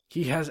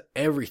 He has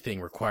everything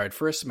required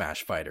for a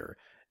Smash fighter: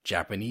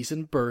 Japanese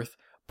in birth,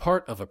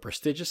 part of a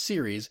prestigious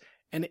series,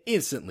 an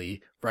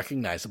instantly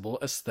recognizable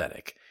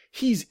aesthetic.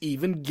 He's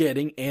even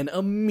getting an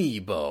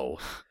amiibo.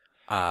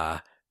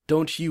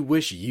 Don't you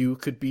wish you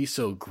could be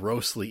so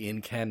grossly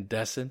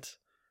incandescent?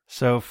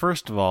 So,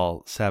 first of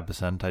all,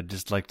 Sabicent, I'd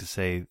just like to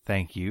say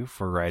thank you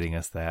for writing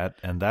us that,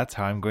 and that's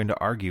how I'm going to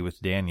argue with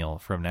Daniel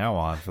from now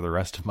on for the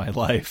rest of my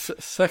life.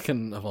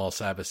 Second of all,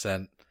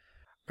 Sabicent,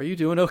 are you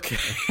doing okay?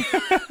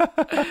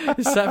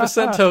 Is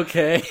Sabicent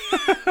okay?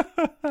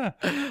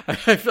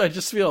 I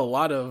just feel a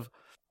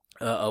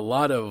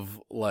lot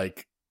of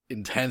like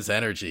intense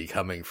energy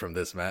coming from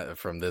this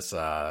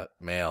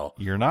mail.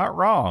 You're not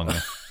wrong.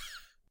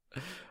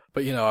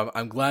 But, you know,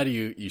 I'm glad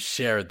you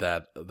shared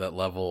that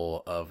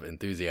level of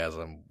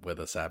enthusiasm with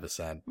us,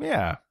 Sabicent.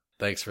 Yeah.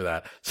 Thanks for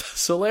that.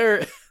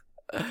 Solaire's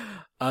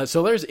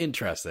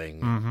interesting.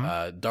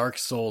 Mm-hmm. Dark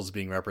Souls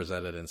being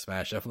represented in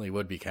Smash definitely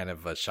would be kind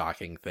of a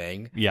shocking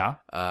thing. Yeah.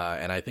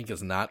 And I think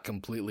is not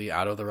completely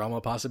out of the realm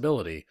of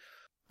possibility.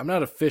 I'm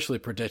not officially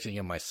predicting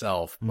it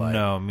myself, but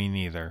no, me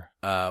neither.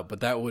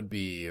 But that would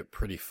be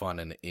pretty fun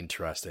and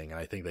interesting,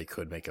 and I think they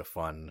could make a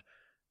fun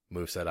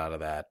moveset out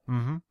of that.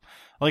 Mm-hmm.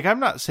 Like, I'm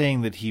not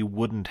saying that he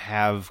wouldn't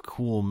have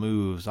cool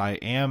moves. I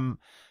am,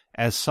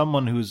 as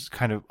someone who's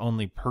kind of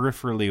only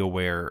peripherally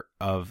aware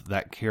of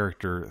that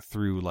character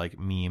through like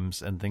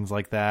memes and things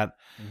like that,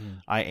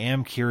 I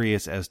am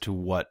curious as to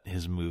what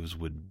his moves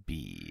would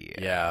be.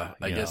 Yeah,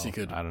 I guess he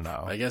could. I don't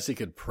know. I guess he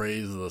could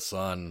praise the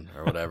sun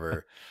or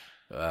whatever.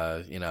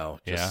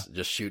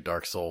 Just shoot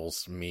Dark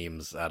Souls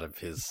memes out of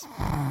his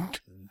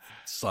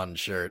sun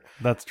shirt.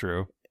 That's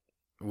true.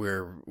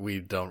 We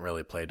don't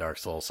really play Dark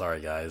Souls.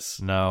 Sorry, guys.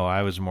 No,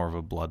 I was more of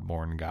a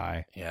Bloodborne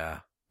guy. Yeah,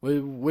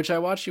 which I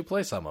watched you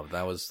play some of.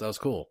 That was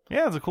cool.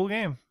 Yeah, it's a cool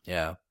game.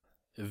 Yeah.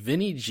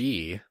 Vinny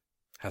G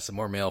has some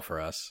more mail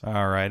for us.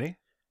 Alrighty.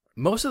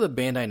 Most of the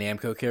Bandai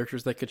Namco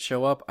characters that could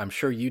show up, I'm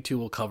sure you two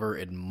will cover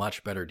in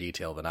much better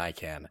detail than I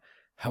can.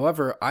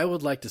 However, I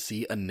would like to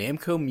see a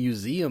Namco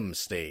museum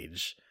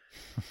stage,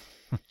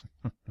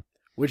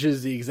 which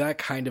is the exact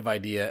kind of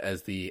idea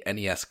as the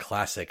NES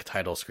Classic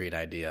title screen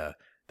idea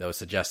that was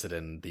suggested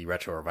in the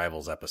Retro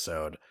Revivals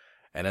episode.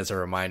 And as a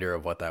reminder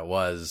of what that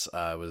was,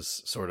 it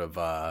was sort of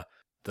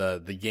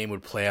the game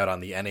would play out on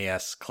the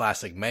NES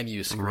Classic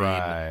menu screen,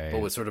 right,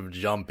 but would sort of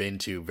jump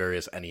into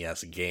various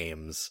NES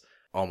games,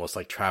 almost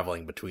like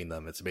traveling between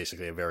them. It's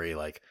basically a very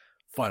like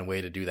fun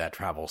way to do that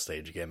travel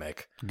stage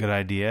gimmick. Good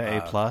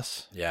idea. A+.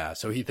 Yeah,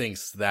 so he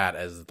thinks that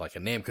as like a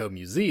Namco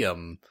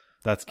museum.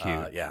 That's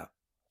cute. Yeah.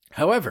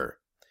 However,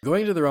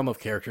 going to the realm of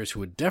characters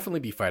who would definitely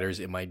be fighters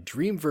in my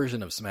dream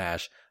version of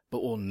Smash,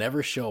 but will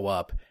never show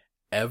up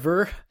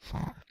ever,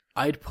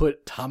 I'd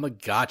put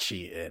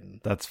Tamagotchi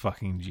in. That's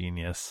fucking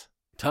genius.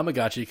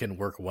 Tamagotchi can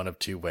work one of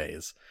two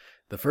ways.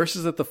 The first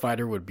is that the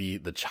fighter would be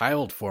the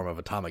child form of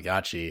a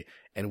Tamagotchi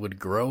and would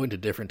grow into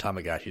different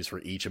Tamagotchis for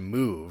each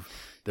move.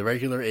 The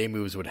regular A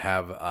moves would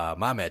have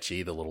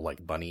Mamechi, the little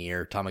like bunny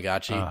ear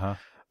Tamagotchi,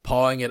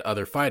 pawing at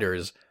other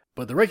fighters,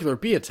 but the regular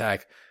B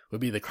attack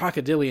would be the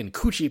crocodilian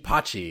Kuchi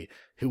Pachi,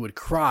 who would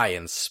cry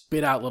and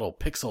spit out little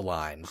pixel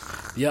lines.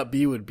 The up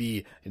B would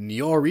be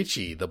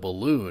Nyorichi, the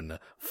balloon,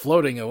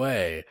 floating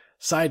away.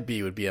 Side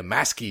B would be a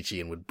Maskichi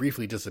and would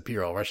briefly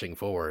disappear while rushing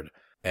forward.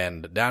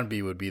 And down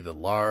B would be the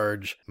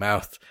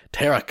large-mouthed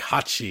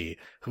Terakachi,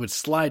 who would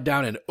slide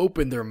down and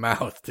open their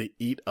mouth to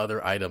eat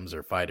other items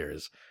or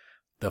fighters.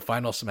 The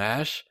final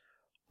smash?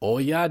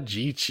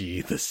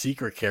 Oyajichi, the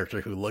secret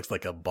character who looks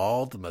like a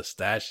bald,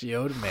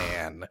 mustachioed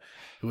man,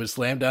 who would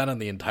slam down on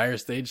the entire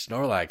stage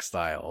Snorlax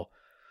style.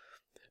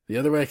 The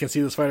other way I can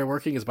see this fighter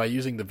working is by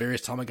using the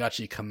various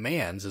Tamagotchi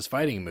commands as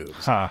fighting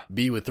moves.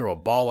 B would throw a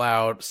ball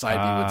out, side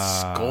B would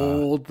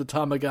scold the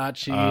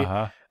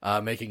Tamagotchi,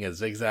 making a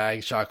zigzag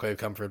shockwave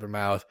come from their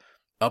mouth.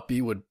 Up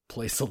B would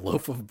place a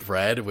loaf of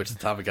bread, which the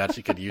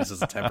Tamagotchi could use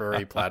as a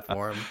temporary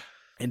platform.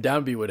 And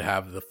down B would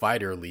have the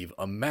fighter leave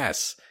a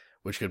mess,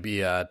 which could be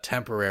a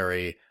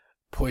temporary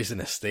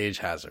poisonous stage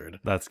hazard.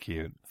 That's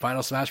cute.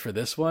 Final smash for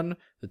this one,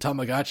 the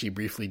Tamagotchi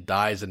briefly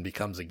dies and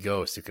becomes a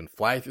ghost who can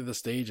fly through the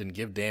stage and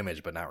give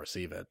damage but not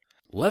receive it.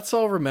 Let's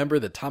all remember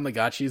that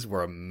Tamagotchis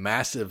were a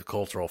massive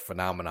cultural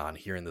phenomenon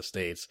here in the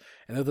States,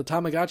 and that the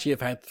Tamagotchi have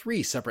had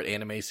 3 separate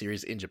anime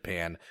series in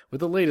Japan, with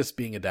the latest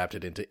being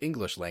adapted into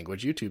English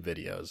language YouTube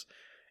videos,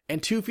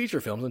 and 2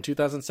 feature films in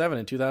 2007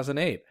 and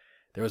 2008.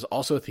 There was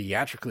also a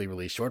theatrically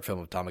released short film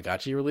of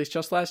Tamagotchi released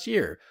just last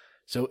year.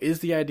 So is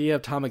the idea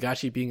of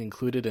Tamagotchi being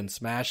included in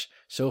Smash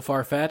so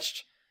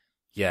far-fetched?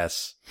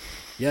 Yes.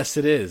 Yes,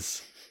 it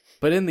is.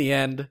 But in the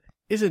end,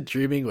 isn't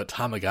dreaming what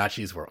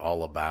Tamagotchis were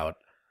all about?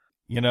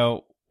 You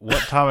know, what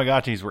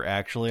Tamagotchis were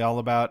actually all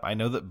about, I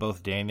know that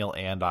both Daniel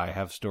and I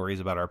have stories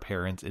about our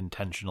parents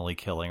intentionally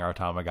killing our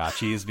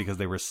Tamagotchis because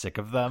they were sick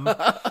of them.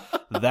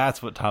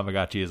 That's what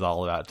Tamagotchi is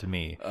all about to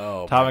me.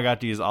 Oh,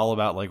 Tamagotchi is all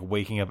about like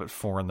waking up at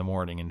 4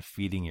 a.m. and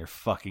feeding your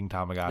fucking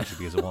Tamagotchi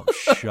because it won't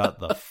shut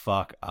the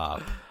fuck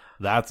up.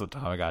 That's what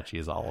Tamagotchi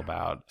is all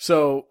about.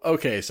 So,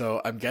 okay,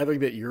 so I'm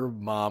gathering that your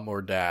mom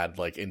or dad,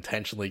 like,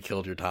 intentionally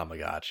killed your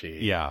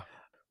Tamagotchi. Yeah.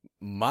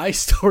 My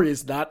story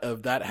is not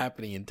of that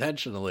happening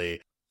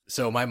intentionally.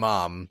 So my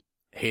mom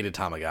hated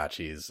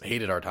Tamagotchis,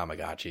 hated our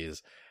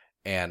Tamagotchis,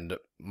 and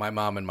my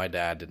mom and my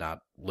dad did not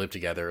live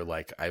together.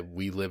 Like,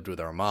 we lived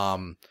with our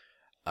mom,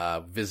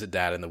 visit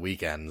dad in the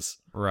weekends.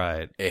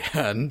 Right.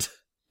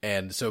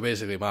 And so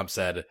basically mom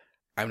said,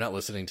 I'm not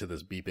listening to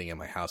this beeping in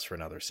my house for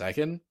another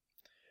second.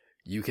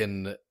 You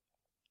can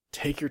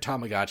take your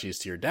Tamagotchis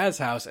to your dad's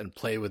house and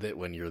play with it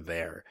when you're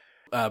there.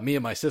 Me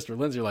and my sister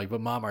Lindsay are like, but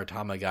mom, our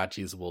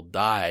Tamagotchis will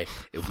die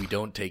if we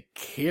don't take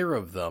care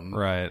of them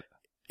right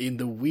in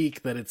the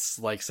week that it's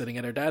like sitting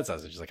at our dad's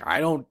house. And she's like, I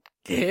don't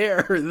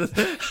care.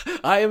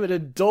 I am an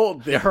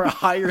adult. There are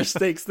higher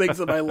stakes things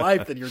in my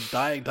life than your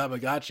dying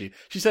Tamagotchi.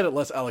 She said it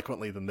less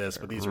eloquently than this,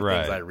 but these are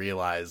things I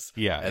realized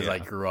as I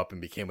grew up and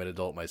became an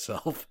adult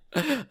myself.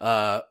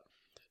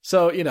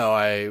 So, you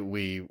know,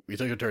 we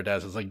took him to our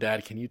dad's. I was like,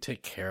 Dad, can you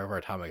take care of our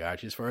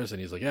Tamagotchis for us?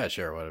 And he's like, yeah,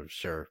 sure, whatever,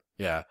 sure.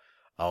 Yeah,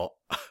 I'll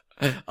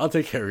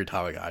take care of your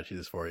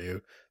Tamagotchis for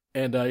you.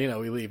 And, you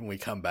know, we leave and we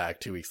come back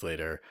 2 weeks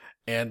later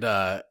and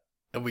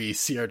we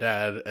see our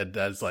dad and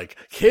dad's like,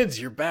 kids,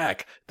 you're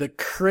back. The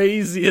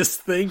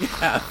craziest thing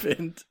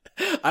happened.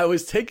 I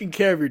was taking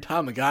care of your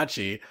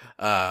Tamagotchi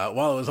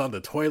while I was on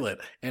the toilet,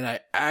 and I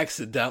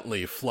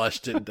accidentally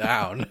flushed it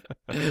down.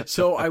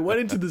 So I went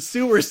into the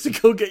sewers to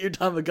go get your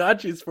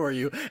Tamagotchis for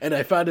you, and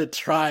I found a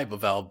tribe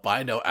of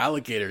albino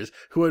alligators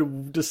who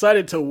had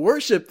decided to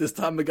worship this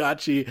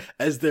Tamagotchi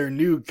as their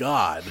new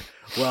god.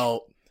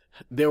 Well,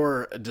 they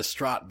were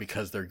distraught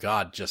because their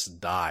god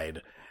just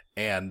died,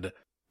 and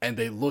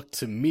they looked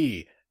to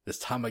me,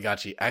 this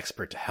Tamagotchi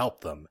expert, to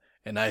help them.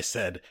 And I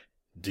said,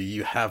 do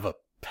you have a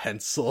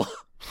pencil?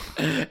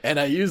 And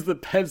I used the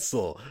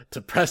pencil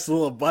to press the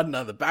little button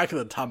on the back of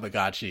the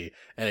Tamagotchi,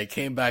 and it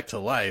came back to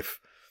life.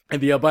 And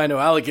the albino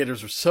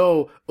alligators were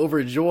so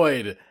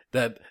overjoyed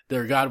that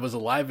their god was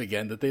alive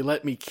again that they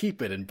let me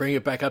keep it and bring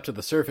it back up to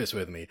the surface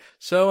with me.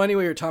 So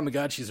anyway, your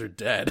Tamagotchis are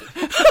dead.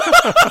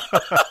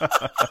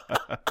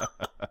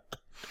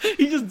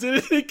 He just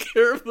didn't take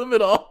care of them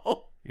at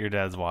all. Your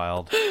dad's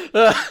wild.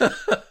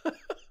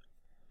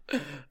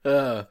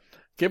 Can't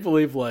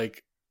believe,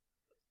 like,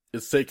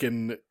 it's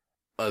taken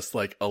us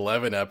like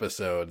 11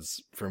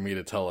 episodes for me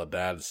to tell a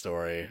dad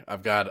story.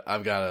 I've got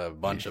a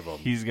bunch of them.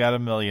 He's got a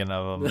million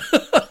of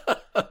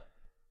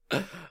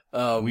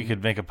them. We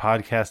could make a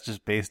podcast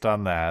just based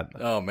on that.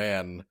 Oh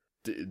man,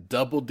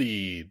 Double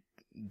D,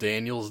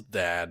 Daniel's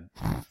dad.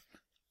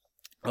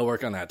 I'll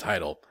work on that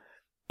title.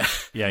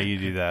 Yeah, you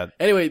do that.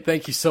 Anyway,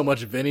 thank you so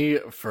much, Vinny,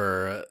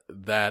 for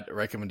that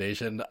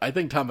recommendation. I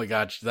think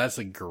Tamagotchi, that's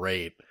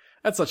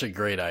such a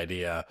great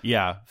idea.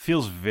 Yeah,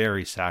 feels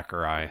very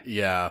Sakurai.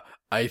 Yeah,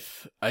 I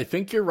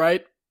think you're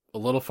right. A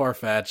little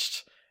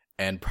far-fetched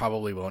and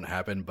probably won't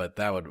happen, but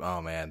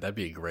that'd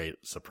be a great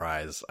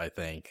surprise, I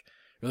think.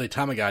 really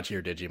Tamagotchi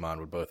or Digimon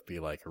would both be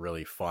like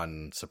really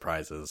fun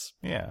surprises.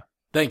 Yeah.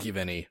 Thank you,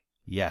 Vinny.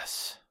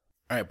 Yes.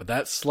 All right, but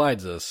that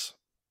slides us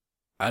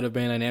out of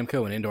Bandai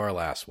Namco and into our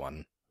last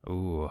one.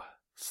 Ooh,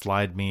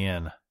 slide me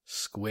in.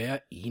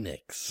 Square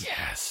Enix.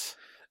 Yes.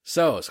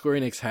 So,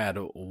 Square Enix had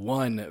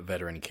one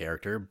veteran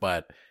character,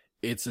 but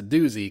it's a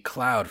doozy,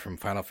 Cloud from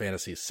Final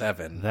Fantasy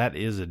VII. That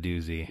is a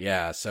doozy.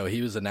 Yeah, so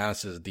he was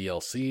announced as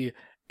DLC,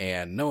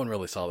 and no one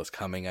really saw this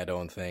coming, I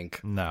don't think.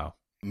 No.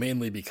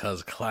 Mainly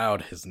because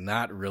Cloud has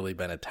not really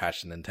been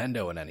attached to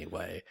Nintendo in any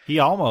way. He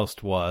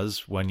almost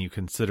was when you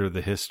consider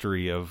the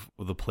history of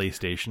the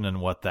PlayStation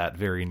and what that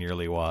very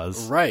nearly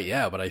was. Right,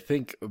 yeah, but I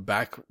think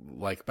back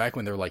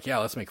when they were like, yeah,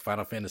 let's make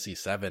Final Fantasy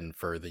VII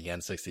for the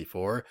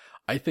N64,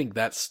 I think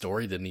that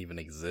story didn't even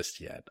exist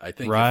yet. I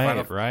think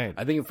right.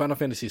 I think if Final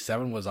Fantasy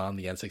VII was on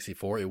the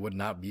N64, it would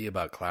not be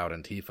about Cloud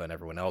and Tifa and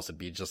everyone else. It'd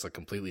be just a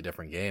completely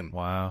different game.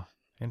 Wow.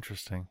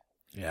 Interesting.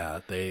 Yeah,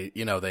 they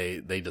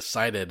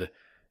decided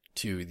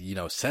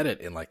to, set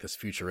it in like this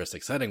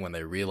futuristic setting when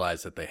they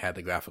realized that they had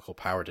the graphical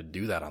power to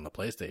do that on the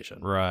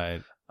PlayStation.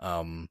 Right.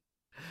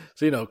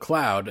 So,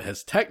 Cloud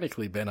has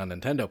technically been on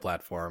Nintendo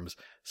platforms,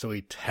 so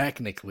he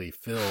technically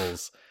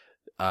fills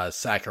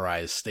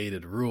Sakurai's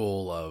stated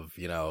rule of,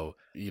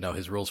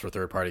 his rules for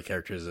third-party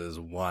characters is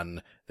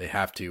 1, they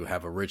have to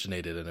have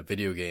originated in a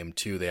video game,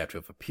 2, they have to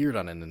have appeared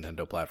on a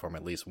Nintendo platform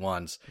at least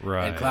once.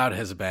 Right. And Cloud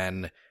has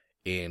been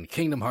in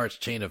Kingdom Hearts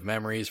Chain of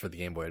Memories for the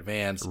Game Boy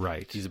Advance.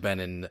 Right. He's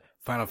been in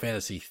Final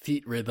Fantasy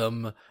Theat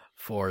Rhythm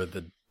for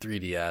the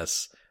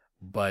 3DS.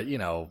 But,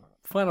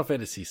 Final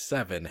Fantasy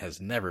VII has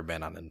never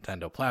been on a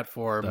Nintendo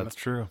platform. That's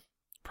true.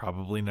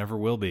 Probably never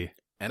will be.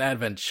 And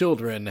Advent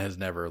Children has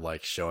never,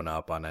 shown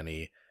up on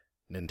any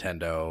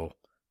Nintendo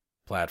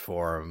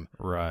platform.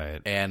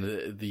 Right.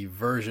 And the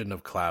version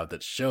of Cloud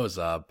that shows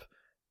up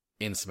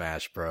in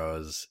Smash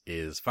Bros.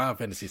 Is Final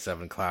Fantasy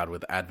VII Cloud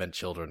with Advent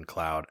Children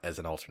Cloud as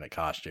an alternate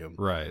costume.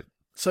 Right.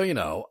 So,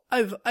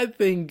 I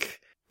think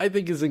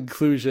his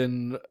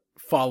inclusion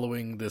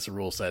following this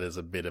rule set is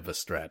a bit of a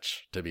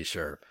stretch, to be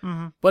sure.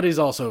 Mm-hmm. But it's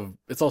also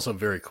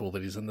very cool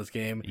that he's in this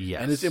game.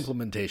 Yes. And his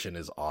implementation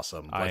is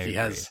awesome. I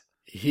agree.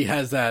 He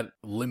has that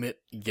limit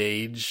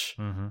gauge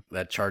Mm-hmm.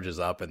 that charges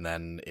up and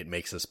then it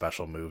makes his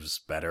special moves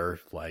better.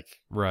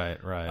 Right.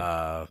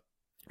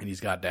 And he's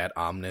got that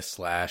Omnis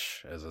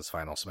Slash as his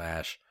final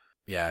smash.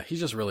 Yeah, he's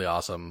just really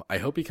awesome. I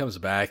hope he comes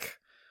back.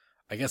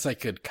 I guess I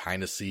could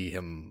kind of see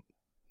him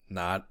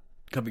not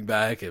coming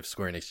back if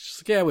Square Enix is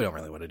just like, yeah, we don't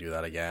really want to do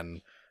that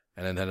again.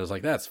 And Nintendo's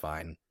like, that's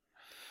fine.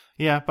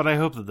 Yeah, but I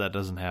hope that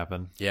doesn't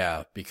happen.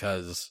 Yeah,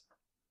 because,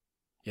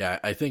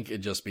 I think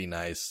it'd just be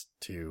nice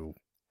to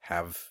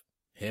have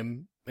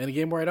him in a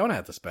game where I don't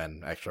have to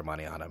spend extra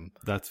money on him.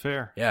 That's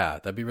fair. Yeah,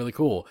 that'd be really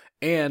cool.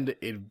 And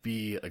it'd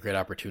be a great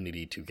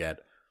opportunity to get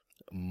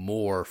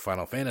more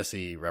Final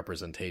Fantasy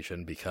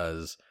representation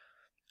because,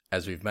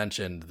 as we've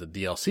mentioned, the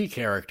DLC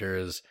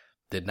characters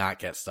did not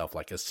get stuff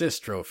like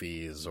assist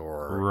trophies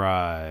or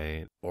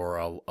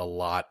a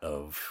lot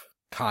of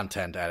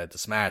content added to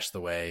Smash the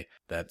way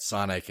that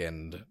Sonic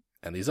and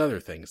these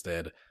other things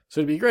did. So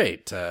it'd be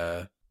great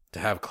to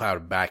have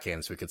Cloud back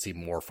in so we could see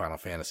more Final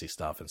Fantasy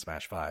stuff in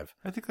Smash 5.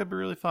 I think that'd be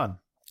really fun.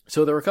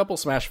 So there were a couple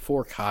Smash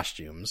 4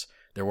 costumes.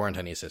 There weren't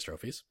any assist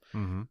trophies.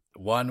 Mm-hmm.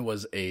 One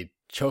was a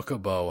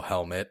Chocobo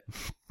helmet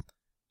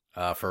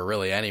for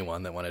really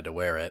anyone that wanted to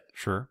wear it.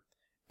 Sure.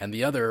 And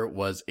the other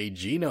was a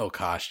Geno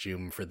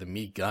costume for the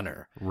Mii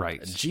Gunner.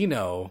 Right.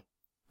 Geno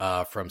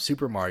from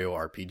Super Mario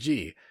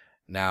RPG.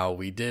 Now,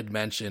 we did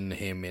mention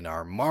him in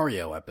our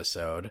Mario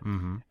episode,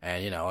 mm-hmm.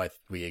 and,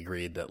 we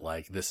agreed that,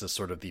 this is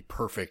sort of the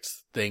perfect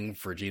thing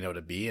for Geno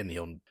to be, and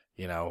he'll,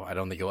 I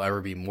don't think he'll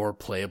ever be more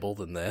playable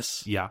than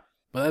this. Yeah.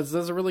 But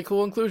that's a really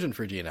cool inclusion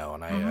for Geno,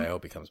 and I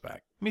hope he comes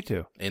back. Me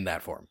too. In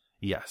that form.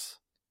 Yes.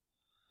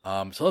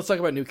 So let's talk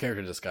about new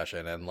character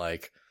discussion, and,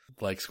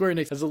 Square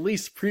Enix has the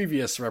least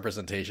previous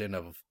representation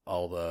of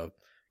all the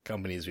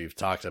companies we've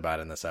talked about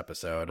in this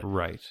episode.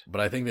 Right.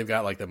 But I think they've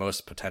got, the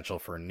most potential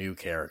for new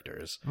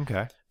characters.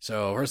 Okay.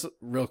 So, first,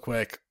 real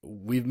quick,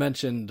 we've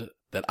mentioned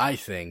that I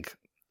think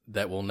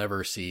that we'll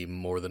never see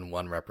more than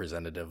one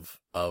representative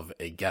of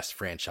a guest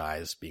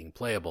franchise being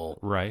playable.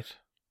 Right.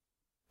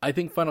 I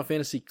think Final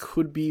Fantasy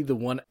could be the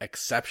one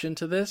exception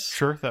to this.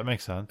 Sure, that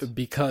makes sense.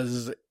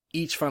 Because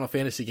each Final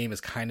Fantasy game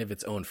is kind of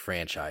its own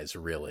franchise,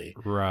 really.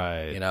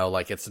 Right.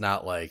 It's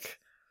not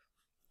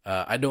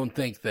I don't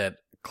think that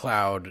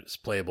Cloud is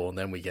playable and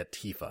then we get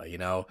Tifa,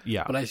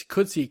 Yeah. But I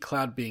could see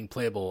Cloud being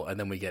playable and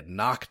then we get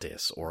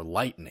Noctis or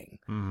Lightning,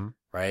 mm-hmm.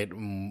 right?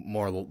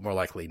 More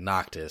likely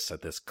Noctis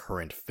at this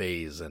current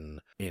phase in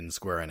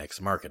Square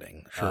Enix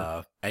marketing.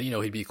 Sure. And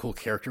he'd be a cool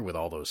character with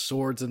all those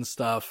swords and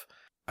stuff.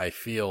 I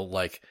feel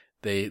like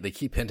they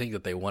keep hinting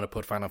that they want to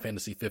put Final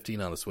Fantasy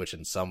 15 on the Switch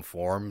in some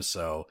form,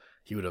 so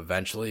he would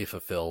eventually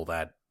fulfill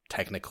that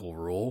technical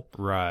rule.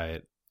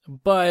 Right.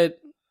 But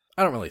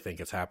I don't really think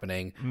it's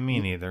happening. Me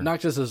neither.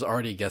 Noctis is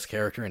already a guest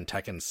character in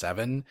Tekken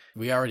 7.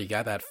 We already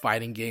got that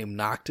fighting game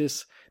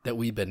Noctis that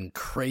we've been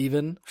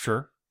craving.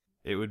 Sure.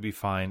 It would be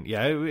fine.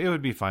 Yeah, it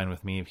would be fine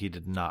with me if he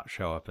did not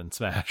show up in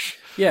Smash.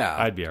 Yeah.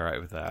 I'd be all right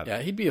with that.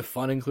 Yeah, he'd be a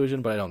fun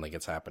inclusion, but I don't think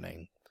it's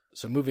happening.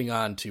 So moving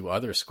on to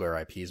other Square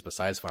IPs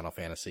besides Final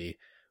Fantasy,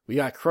 we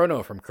got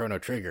Chrono from Chrono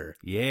Trigger.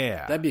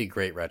 Yeah. That'd be a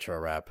great retro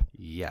rep.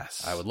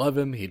 Yes. I would love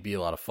him. He'd be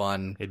a lot of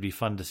fun. It'd be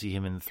fun to see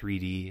him in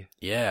 3D.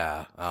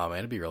 Yeah. Oh, man,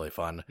 it'd be really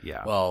fun.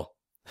 Yeah. Well,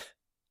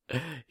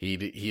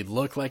 he'd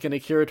look like an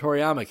Akira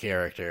Toriyama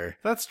character.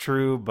 That's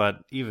true,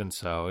 but even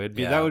so,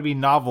 Yeah. that would be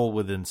novel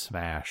within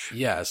Smash.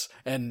 Yes,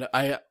 and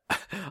I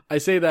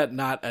say that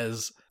not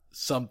as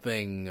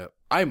something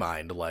I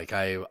mind. Like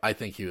I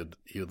think he would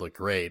look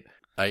great.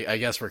 I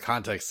guess for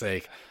context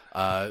sake,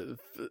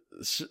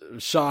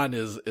 Sean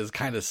is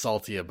kind of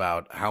salty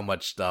about how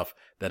much stuff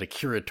that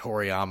Akira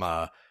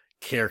Toriyama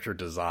character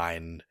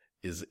design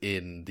is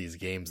in these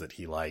games that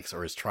he likes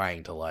or is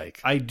trying to like.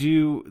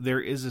 There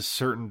is a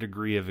certain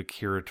degree of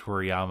Akira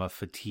Toriyama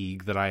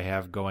fatigue that I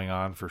have going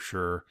on for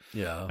sure.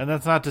 Yeah. And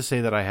that's not to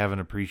say that I haven't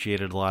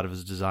appreciated a lot of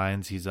his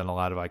designs. He's done a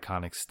lot of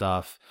iconic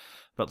stuff.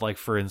 But like,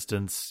 for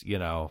instance,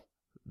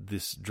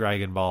 this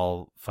Dragon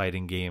Ball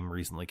fighting game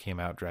recently came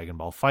out, Dragon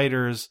Ball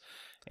Fighters,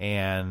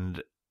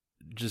 and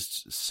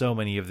just so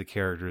many of the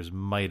characters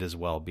might as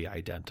well be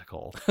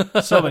identical.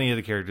 So many of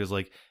the characters,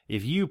 like,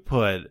 if you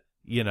put,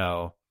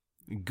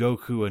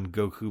 Goku and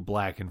Goku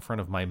Black in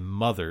front of my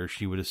mother,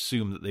 she would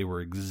assume that they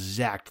were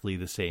exactly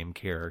the same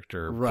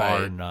character,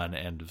 bar none,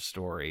 end of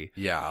story.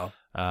 Yeah.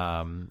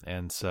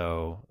 And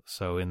so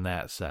in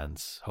that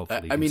sense,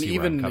 hopefully you I can mean, see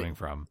even, where I'm coming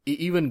from.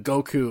 Even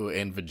Goku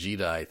and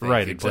Vegeta, I think.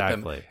 Right,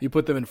 exactly. You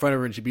put them in front of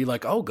her and she'd be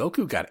like, oh,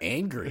 Goku got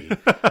angry.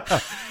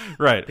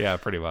 Right, yeah,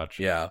 pretty much.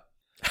 Yeah.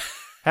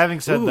 Having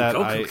said that,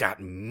 Goku got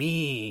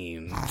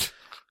mean.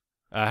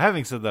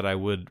 Having said that, I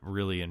would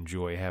really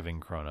enjoy having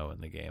Chrono in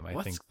the game.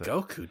 What's think that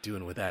Goku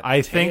doing with that I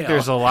tail? think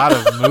there's a lot of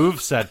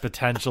moveset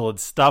potential and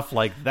stuff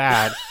like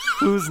that.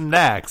 Who's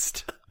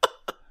next?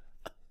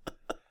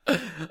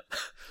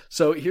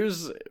 So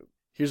here's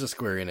a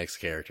Square Enix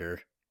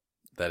character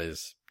that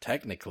is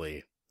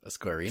technically a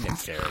Square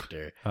Enix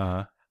character.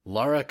 Uh-huh.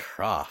 Lara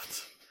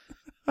Croft.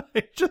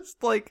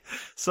 Just like,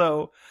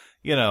 so,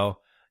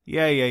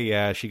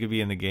 yeah, she could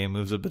be in the game,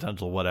 moves of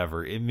potential,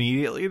 whatever.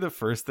 Immediately, the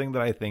first thing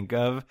that I think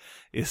of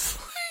is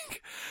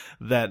like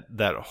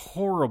that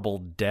horrible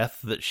death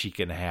that she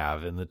can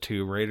have in the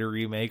Tomb Raider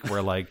remake,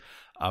 where like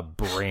a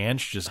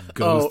branch just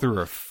goes through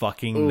her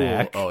fucking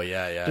neck. Oh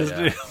yeah.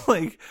 Just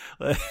like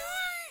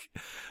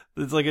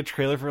it's like a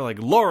trailer for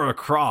like Lara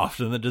Croft,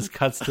 and then just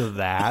cuts to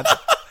that.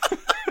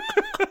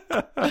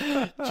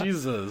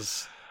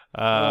 Jesus.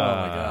 Oh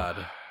my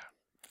god.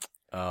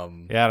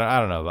 Yeah, I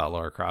don't know about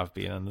Lara Croft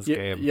being in this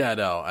game. Yeah,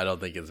 no, I don't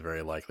think it's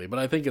very likely. But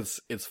I think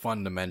it's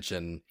fun to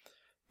mention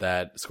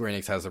that Square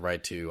Enix has the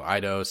right to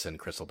Eidos and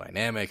Crystal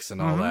Dynamics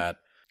and all that.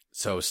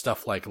 So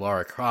stuff like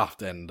Lara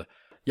Croft, and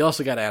you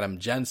also got Adam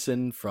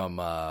Jensen from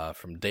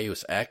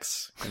Deus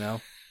Ex,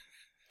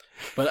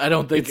 But I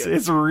don't think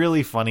it's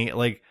really funny.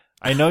 Like,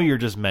 I know you're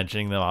just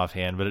mentioning them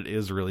offhand, but it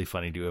is really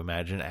funny to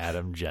imagine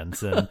Adam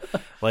Jensen.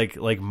 like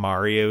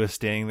Mario is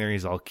standing there,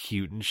 he's all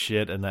cute and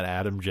shit, and then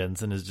Adam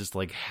Jensen is just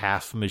like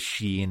half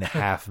machine,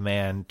 half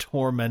man,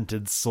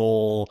 tormented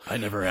soul. I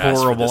never asked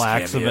for horrible this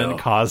accident cameo.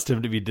 caused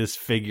him to be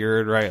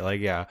disfigured, right? Like,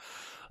 yeah.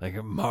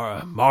 Like,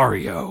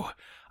 Mario,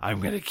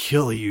 I'm gonna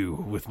kill you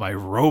with my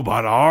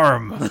robot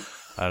arm.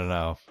 I don't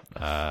know.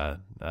 I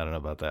don't know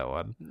about that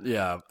one.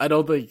 Yeah, I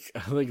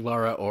think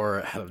Lara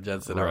or Adam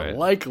Jensen are Right.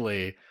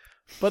 likely,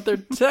 but they're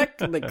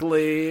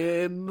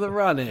technically in the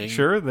running.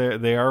 Sure,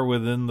 they are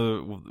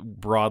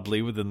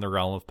broadly within the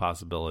realm of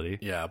possibility.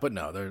 Yeah, but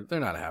no, they're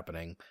not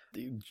happening.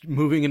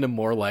 Moving into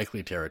more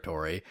likely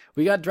territory,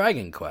 we got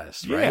Dragon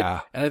Quest, right?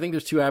 Yeah. And I think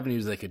there's two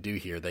avenues they could do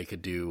here. They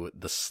could do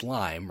the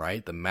slime,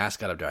 right? The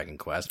mascot of Dragon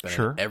Quest, been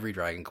Sure. in every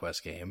Dragon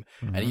Quest game,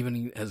 Mhm. and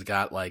even has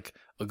got like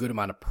a good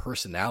amount of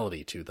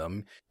personality to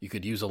them. You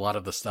could use a lot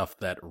of the stuff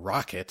that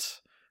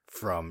Rocket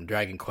from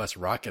Dragon Quest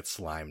Rocket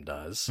Slime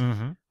does.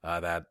 Mm-hmm.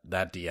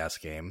 That DS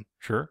game.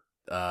 Sure.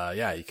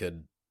 Yeah, you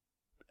could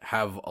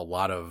have a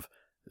lot of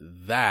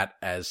that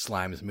as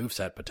Slime's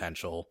moveset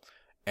potential.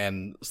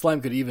 And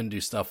Slime could even do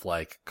stuff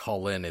like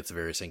call in its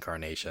various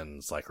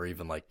incarnations, like, or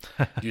even like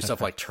do stuff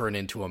like turn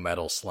into a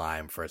metal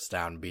slime for its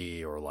down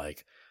B, or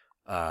like,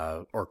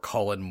 or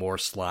call in more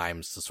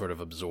slimes to sort of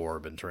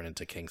absorb and turn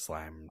into King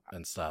Slime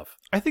and stuff.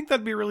 I think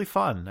that'd be really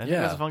fun. I think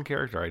Yeah. that's a fun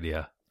character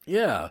idea.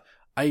 Yeah,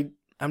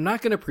 I'm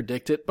not going to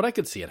predict it, but I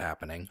could see it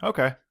happening.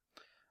 Okay.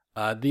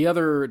 The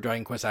other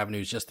Dragon Quest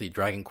avenue is just the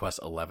Dragon Quest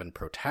XI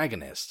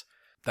Protagonist.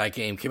 That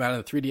game came out on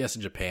the 3DS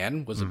in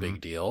Japan, was a big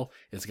deal.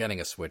 It's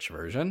getting a Switch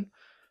version.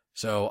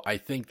 So I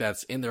think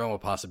that's in the realm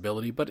of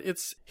possibility, but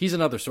he's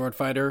another sword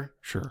fighter.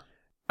 Sure.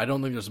 I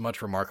don't think there's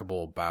much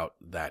remarkable about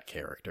that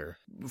character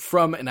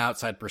from an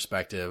outside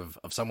perspective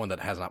of someone that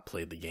has not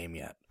played the game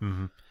yet.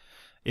 Mm-hmm.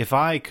 If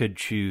I could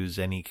choose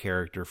any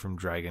character from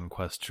Dragon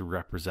Quest to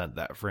represent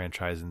that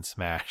franchise in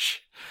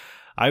Smash,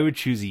 I would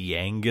choose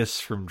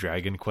Yangus from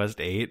Dragon Quest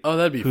VIII. Oh,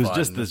 that'd be who's fun.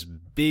 just this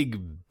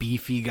big,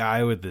 beefy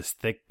guy with this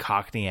thick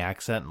Cockney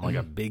accent and like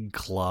a big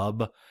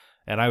club.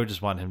 And I would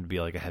just want him to be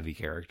like a heavy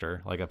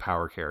character, like a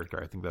power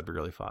character. I think that'd be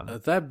really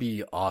fun. That'd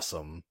be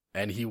awesome.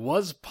 And he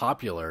was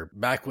popular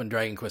back when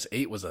Dragon Quest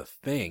VIII was a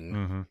thing.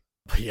 Mm-hmm.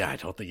 But yeah, I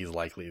don't think he's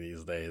likely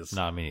these days.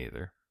 Not me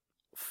either.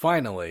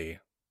 Finally,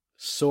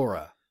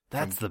 Sora.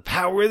 That's the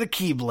power of the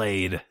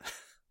Keyblade.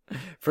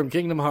 From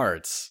Kingdom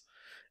Hearts.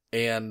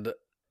 And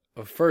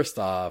first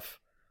off,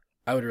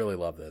 I would really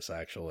love this,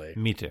 actually.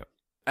 Me too.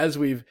 As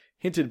we've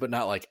hinted but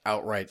not like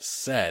outright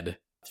said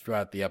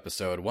throughout the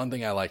episode, one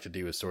thing I like to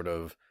do is sort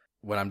of,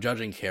 when I'm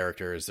judging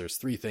characters, there's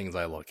 3 things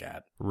I look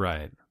at.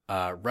 Right.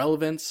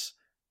 Relevance,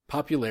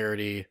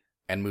 popularity,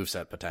 and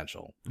moveset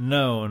potential.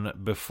 Known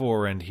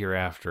before and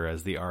hereafter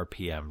as the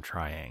RPM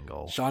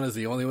triangle. Sean is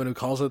the only one who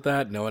calls it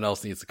that. No one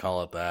else needs to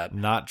call it that.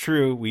 Not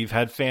true. We've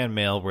had fan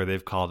mail where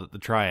they've called it the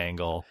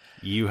triangle.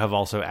 You have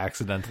also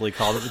accidentally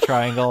called it the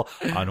triangle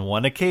on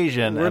one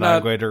occasion,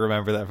 I'm going to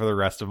remember that for the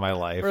rest of my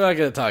life. We're not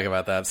going to talk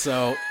about that.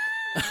 So,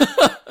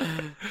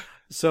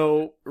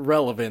 so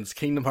relevance,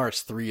 Kingdom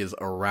Hearts 3 is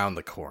around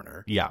the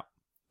corner. Yeah.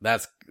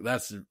 That's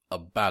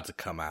about to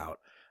come out.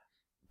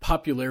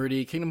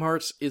 Popularity, Kingdom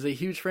Hearts is a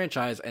huge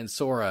franchise, and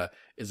Sora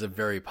is a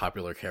very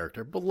popular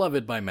character,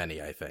 beloved by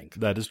many, I think.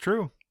 That is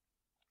true.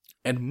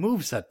 And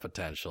moveset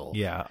potential.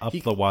 Yeah,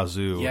 the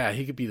wazoo. Yeah,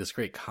 he could be this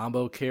great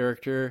combo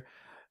character.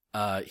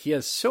 He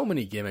has so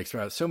many gimmicks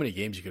throughout so many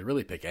games, you could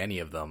really pick any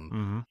of them.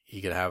 Mm-hmm.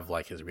 He could have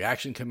like his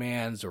reaction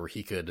commands, or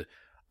he could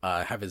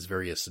have his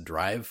various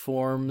drive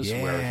forms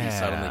where he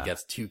suddenly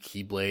gets 2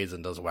 Keyblades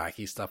and does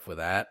wacky stuff with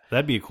that.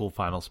 That'd be a cool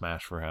final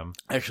smash for him.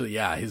 Actually,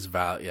 yeah, his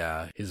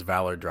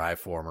Valor drive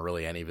form, or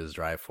really any of his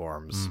drive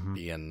forms,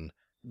 being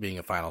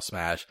a final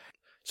smash.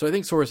 So I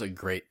think Sora's a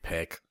great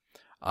pick.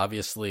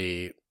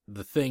 Obviously,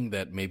 the thing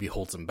that maybe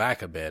holds him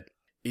back a bit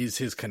is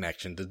his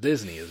connection to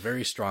Disney, his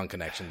very strong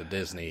connection to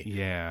Disney.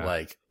 Yeah.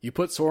 Like, you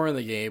put Sora in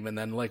the game, and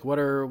then like what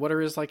are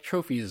his like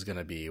trophies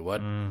gonna be?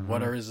 What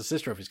are his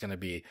assist trophies gonna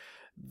be?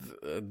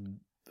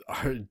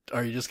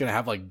 Are you just gonna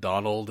have like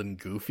Donald and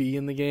Goofy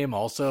in the game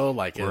also,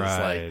 like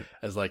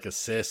as like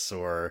assists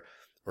or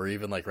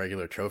even like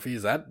regular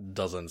trophies? That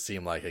doesn't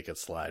seem like it could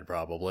slide,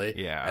 probably.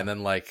 Yeah. And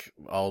then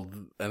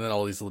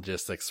all these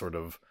logistics sort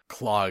of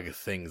clog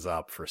things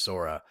up for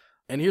Sora.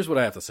 And here's what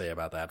I have to say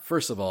about that.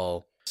 First of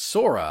all,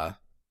 Sora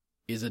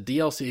is a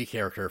DLC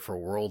character for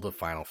World of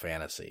Final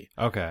Fantasy.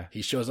 Okay.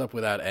 He shows up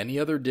without any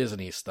other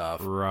Disney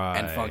stuff, right,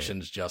 and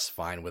functions just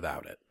fine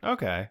without it.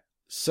 Okay.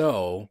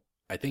 So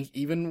I think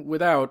even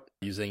without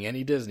using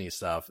any Disney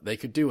stuff, they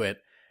could do it,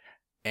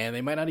 and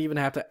they might not even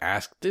have to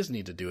ask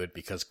Disney to do it,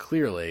 because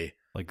clearly,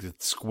 like,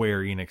 it's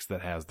Square Enix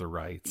that has the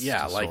rights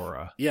to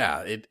Sora.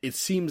 Yeah, it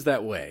seems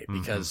that way,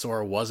 because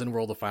Sora was in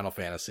World of Final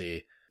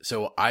Fantasy,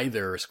 so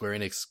either Square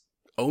Enix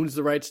owns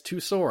the rights to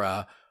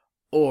Sora,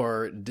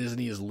 or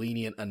Disney is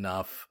lenient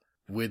enough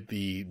with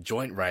the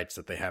joint rights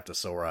that they have to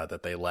Sora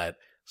that they let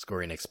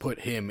Square Enix put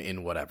him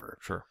in whatever.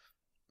 Sure.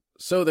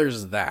 So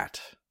there's that.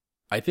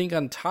 I think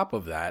on top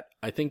of that,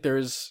 I think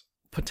there's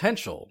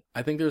potential.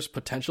 I think there's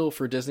potential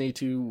for Disney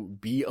to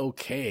be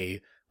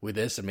okay with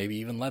this, and maybe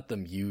even let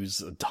them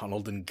use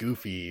Donald and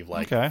Goofy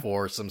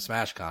for some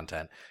Smash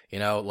content. You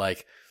know,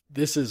 like,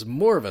 this is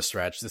more of a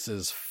stretch. This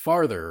is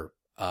farther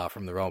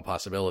from the realm of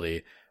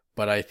possibility,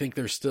 but I think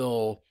there's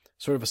still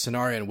sort of a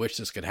scenario in which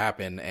this could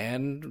happen,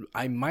 and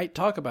I might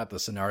talk about the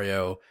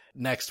scenario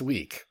next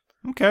week.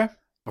 Okay.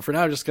 But for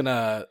now, I'm just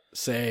gonna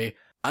say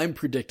I'm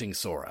predicting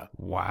Sora.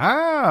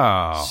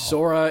 Wow.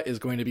 Sora is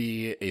going to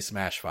be a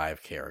Smash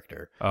 5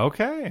 character.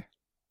 Okay.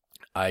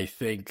 I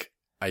think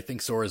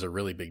Sora is a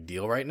really big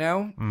deal right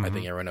now. I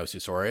think everyone knows who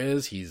Sora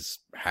is. He's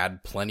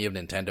had plenty of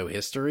Nintendo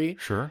history.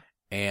 Sure.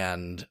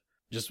 And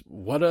just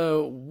what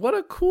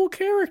a cool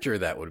character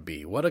that would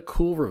be. What a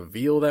cool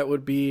reveal that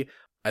would be.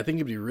 I think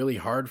it'd be really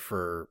hard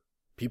for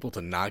people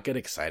to not get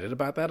excited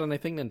about that, and I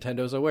think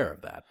Nintendo's aware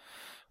of that.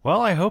 Well,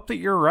 I hope that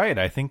you're right.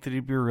 I think that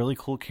he'd be a really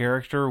cool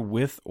character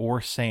with or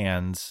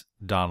sans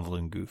Donald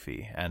and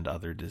Goofy and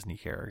other Disney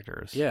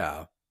characters.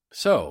 Yeah.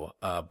 So,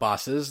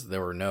 bosses, there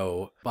were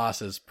no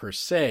bosses per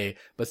se,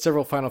 but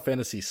several Final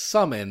Fantasy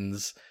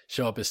summons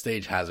show up as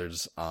stage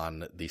hazards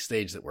on the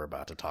stage that we're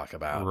about to talk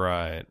about.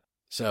 Right.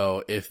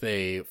 So, if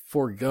they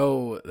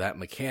forego that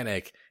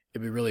mechanic,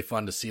 it'd be really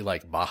fun to see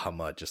like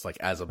Bahamut just like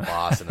as a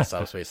boss in a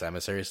Subspace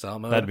Emissary style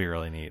mode. That'd be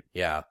really neat.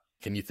 Yeah.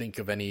 Can you think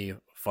of any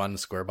fun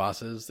Square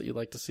bosses that you'd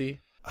like to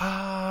see?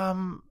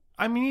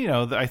 I mean, you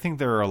know, I think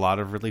there are a lot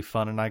of really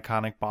fun and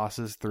iconic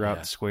bosses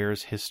throughout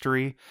Square's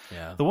history.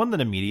 Yeah. The one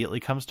that immediately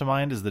comes to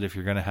mind is that if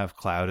you're going to have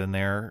Cloud in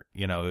there,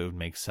 you know, it would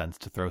make sense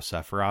to throw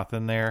Sephiroth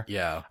in there.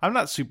 Yeah. I'm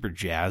not super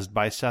jazzed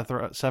by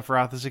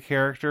Sephiroth as a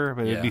character,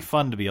 but it'd be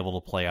fun to be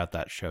able to play out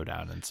that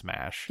showdown in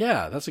Smash.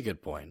 Yeah, that's a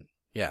good point.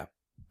 Yeah.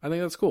 I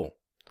think that's cool.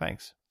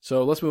 Thanks.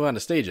 So let's move on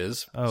to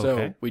stages. Okay.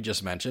 So we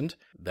just mentioned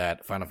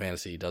that Final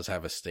Fantasy does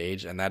have a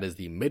stage, and that is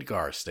the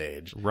Midgar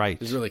stage. Right.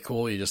 It's really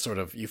cool. You just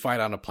you fight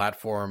on a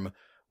platform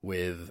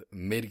with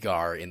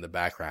Midgar in the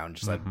background,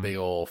 just that big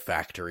old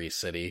factory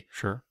city.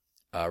 Sure.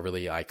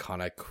 Really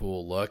iconic,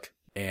 cool look.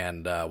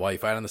 And while you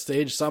fight on the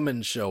stage,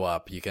 summons show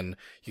up. You can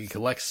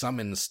collect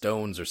summon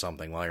stones or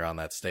something while you're on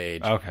that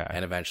stage. Okay.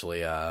 And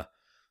eventually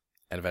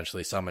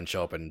summons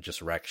show up and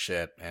just wreck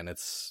shit. And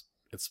it's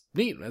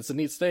neat. It's a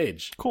neat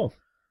stage. Cool.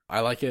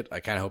 I like it.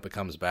 I kind of hope it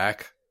comes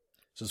back.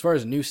 So as far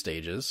as new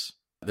stages,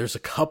 there's a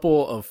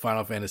couple of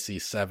Final Fantasy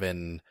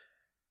VII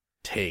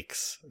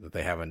takes that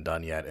they haven't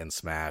done yet in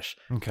Smash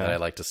that I'd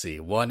like to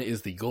see. One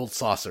is the Gold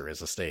Saucer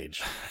as a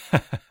stage.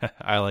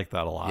 I like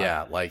that a lot.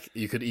 Yeah, like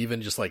you could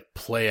even just like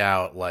play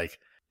out like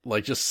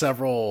just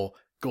several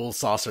Gold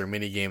Saucer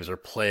mini games are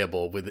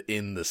playable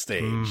within the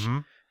stage. Mm-hmm.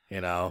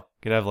 You know,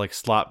 you could have like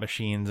slot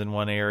machines in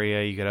one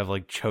area. You could have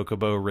like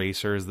chocobo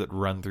racers that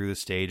run through the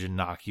stage and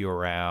knock you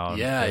around.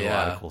 Yeah, There's a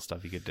lot of cool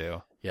stuff you could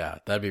do. Yeah,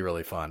 that'd be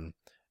really fun.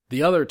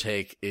 The other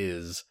take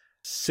is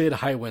Sid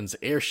Highwind's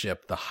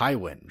airship, the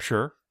Highwind.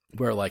 Sure.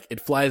 Where like it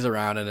flies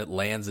around and it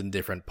lands in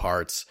different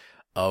parts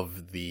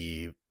of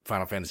the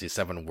Final Fantasy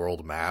VII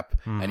world map,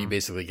 and you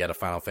basically get a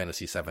Final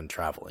Fantasy VII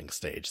traveling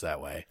stage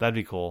that way. That'd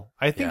be cool.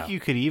 I think you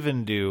could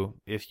even do,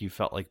 if you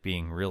felt like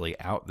being really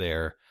out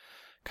there,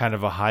 kind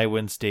of a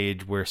Highwind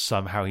stage where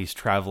somehow he's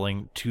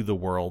traveling to the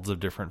worlds of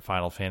different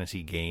Final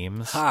Fantasy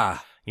games.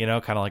 Ha! You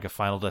know, kind of like a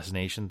Final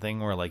Destination thing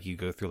where like you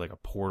go through like a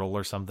portal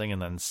or something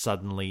and then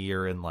suddenly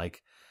you're in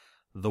like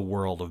the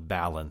world of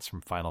balance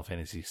from Final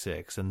Fantasy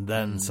VI, and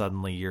then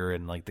suddenly you're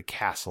in like the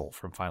castle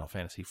from Final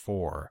Fantasy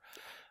IV.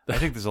 I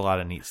think there's a lot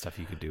of neat stuff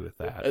you could do with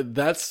that.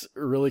 That's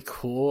really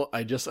cool.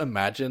 I just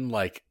imagine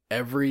like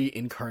every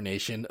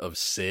incarnation of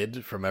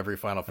Sid from every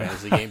Final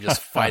Fantasy game just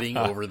fighting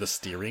over the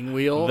steering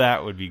wheel.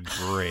 That would be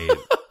great.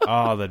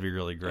 Oh, that'd be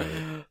really great.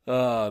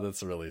 Oh,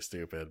 that's really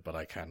stupid, but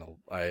I kind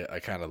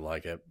of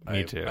like it.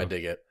 Me too. I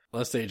dig it.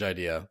 Last stage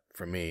idea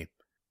for me,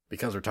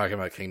 because we're talking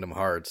about Kingdom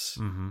Hearts.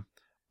 Mm-hmm.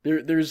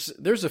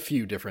 There's a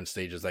few different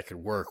stages that could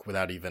work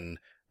without even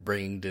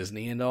bringing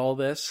Disney into all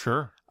this.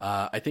 Sure.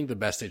 I think the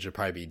best stage would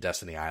probably be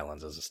Destiny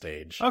Islands as a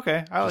stage.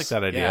 Okay, I like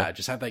that idea. Yeah,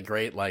 just have that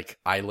great like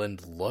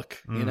island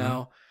look, you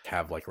know?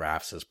 Have like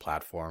rafts as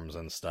platforms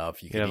and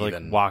stuff. You could have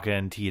even like Waka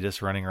and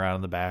Tidus running around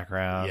in the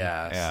background.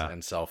 Yes, yeah.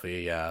 and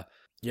Selfie, yeah.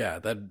 Yeah,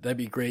 that'd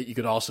be great. You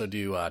could also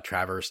do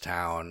Traverse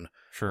Town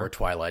or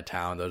Twilight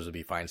Town. Those would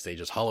be fine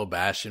stages. Hollow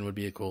Bastion would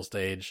be a cool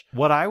stage.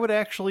 What I would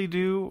actually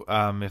do,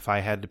 if I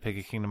had to pick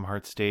a Kingdom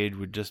Hearts stage,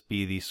 would just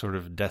be the sort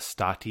of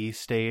Destati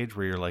stage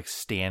where you're like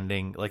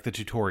standing, like the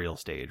tutorial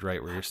stage,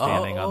 right? Where you're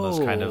standing on those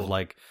kind of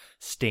like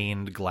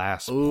stained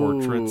glass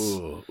portraits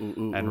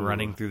and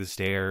running through the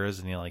stairs,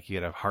 and you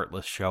could have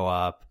Heartless show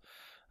up.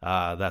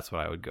 That's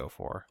what I would go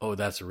for. Oh,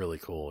 that's really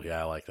cool.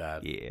 Yeah, I like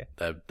that. Yeah.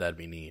 That'd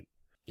be neat.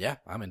 Yeah,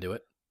 I'm into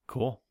it.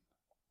 Cool.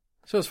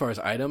 So as far as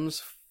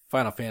items,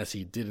 Final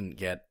Fantasy didn't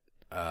get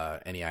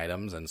any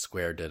items, and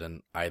Square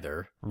didn't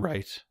either.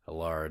 Right. A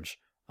large.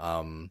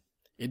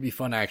 It'd be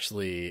fun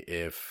actually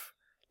if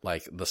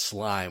like the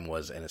slime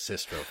was an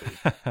assist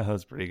trophy.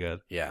 That's pretty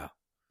good. Yeah.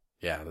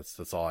 Yeah,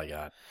 that's all I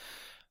got.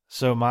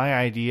 So my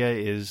idea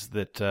is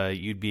that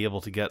you'd be able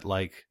to get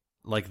like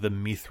the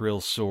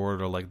Mithril sword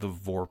or like the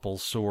Vorpal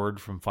sword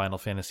from Final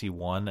Fantasy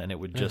 1, and it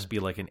would just be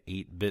like an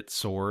 8-bit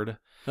sword.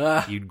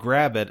 You'd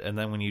grab it, and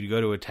then when you'd go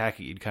to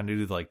attack it, you'd kind of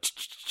do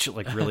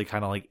like really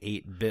kind of like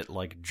 8-bit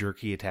like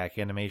jerky attack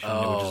animation,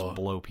 and it would just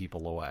blow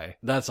people away.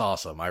 That's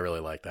awesome. I really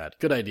like that.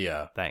 Good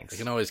idea. Thanks. I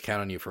can always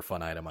count on you for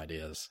fun item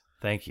ideas.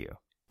 Thank you.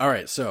 All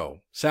right, so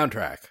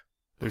soundtrack.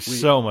 There's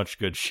so much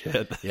good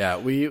shit. Yeah,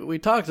 we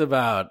talked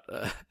about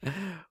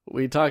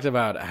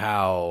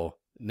how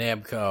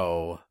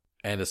Namco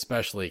and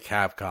especially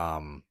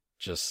Capcom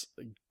just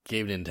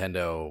gave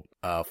Nintendo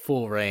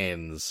full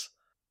reins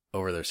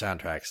over their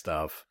soundtrack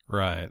stuff.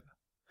 Right.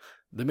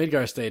 The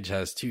Midgar stage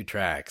has 2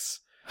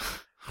 tracks.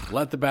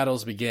 Let the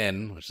Battles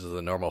Begin, which is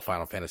the normal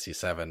Final Fantasy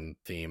VII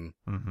theme,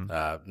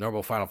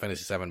 normal Final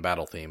Fantasy VII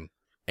battle theme,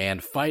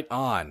 and Fight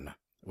On,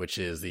 which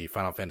is the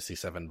Final Fantasy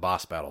VII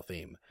boss battle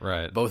theme.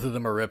 Right. Both of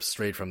them are ripped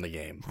straight from the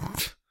game.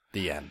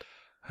 The end.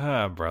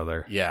 Ah,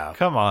 brother. Yeah.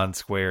 Come on,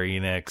 Square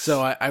Enix. So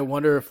I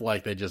wonder if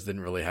they just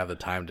didn't really have the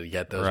time to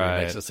get those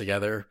remixes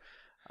together.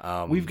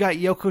 We've got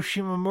Yoko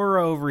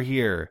Shimomura over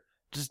here.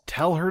 Just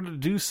tell her to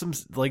do some,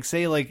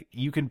 say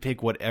you can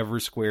pick whatever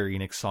Square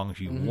Enix songs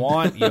you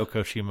want,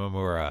 Yoko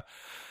Shimomura,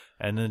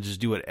 and then just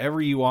do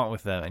whatever you want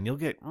with them, and you'll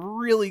get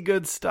really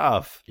good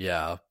stuff.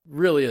 Yeah.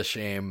 Really a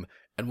shame,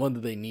 and one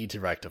that they need to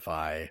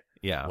rectify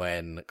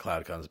when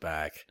Cloud comes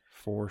back.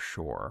 For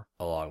sure.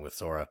 Along with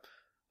Sora.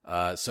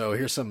 So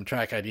here's some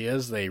track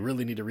ideas. They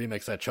really need to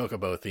remix that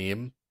Chocobo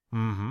theme.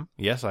 Mm-hmm.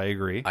 Yes, I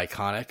agree.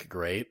 Iconic,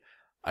 great.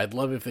 I'd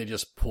love if they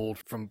just pulled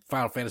from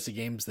Final Fantasy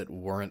games that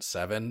weren't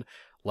 7.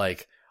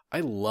 I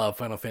love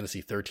Final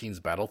Fantasy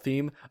 13's battle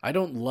theme. I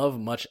don't love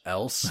much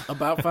else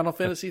about Final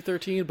Fantasy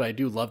 13, but I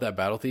do love that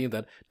battle theme.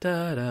 That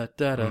da da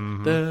da da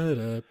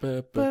da da.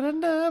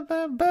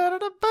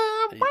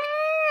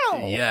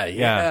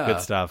 Yeah,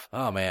 good stuff.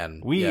 Oh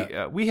man,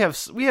 We have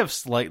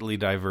slightly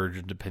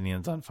divergent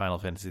opinions on Final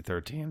Fantasy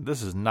 13.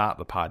 This is not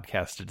the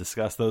podcast to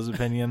discuss those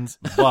opinions,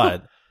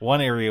 but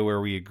one area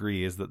where we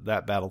agree is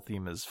that battle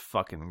theme is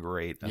fucking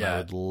great, and I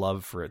would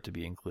love for it to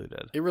be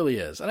included. It really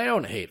is, and I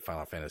don't hate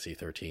Final Fantasy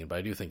 13, but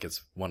I do think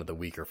it's one of the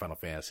weaker Final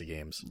Fantasy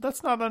games.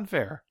 That's not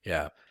unfair.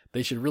 Yeah,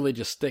 they should really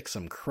just stick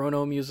some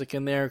Chrono music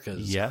in there,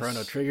 because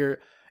Chrono Trigger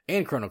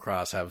and Chrono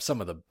Cross have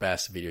some of the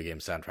best video game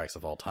soundtracks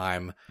of all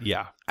time.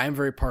 Yeah. I'm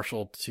very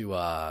partial to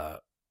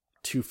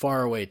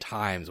Far Away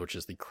Times, which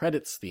is the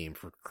credits theme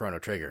for Chrono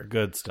Trigger.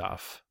 Good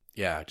stuff.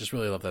 Yeah, just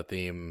really love that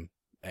theme,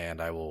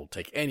 and I will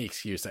take any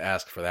excuse to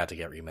ask for that to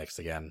get remixed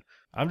again.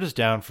 I'm just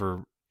down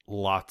for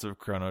lots of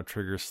Chrono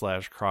Trigger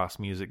 / Cross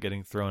music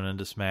getting thrown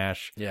into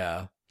Smash.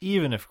 Yeah.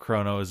 Even if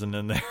Chrono isn't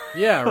in there.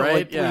 Yeah,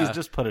 right? Please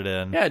just put it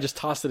in. Yeah, just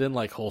toss it in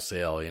like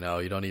wholesale, you know?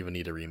 You don't even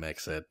need to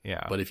remix it.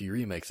 Yeah. But if you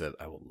remix it,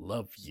 I will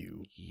love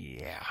you.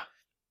 Yeah.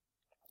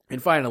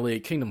 And finally,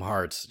 Kingdom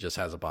Hearts just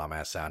has a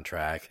bomb-ass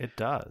soundtrack. It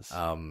does.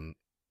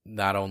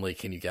 Not only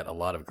can you get a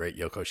lot of great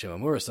Yoko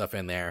Shimomura stuff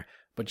in there,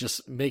 but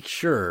just make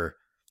sure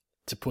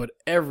to put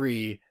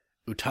every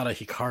Utada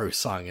Hikaru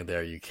song in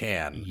there you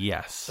can.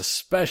 Yes.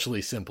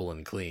 Especially Simple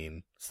and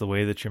Clean. It's the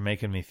way that you're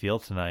making me feel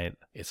tonight.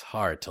 It's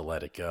hard to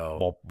let it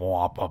go.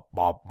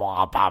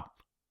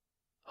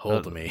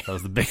 Hold me. That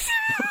was the big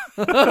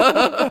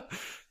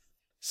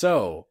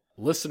So,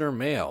 listener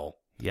mail.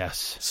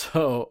 Yes.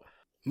 So,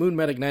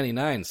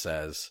 MoonMedic99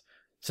 says,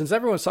 since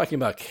everyone's talking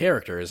about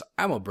characters,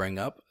 I'm going to bring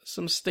up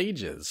some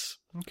stages.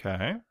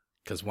 Okay.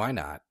 Because why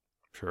not?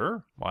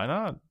 Sure. Why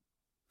not?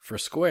 For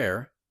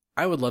Square,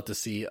 I would love to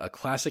see a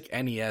classic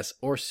NES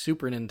or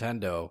Super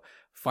Nintendo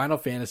Final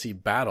Fantasy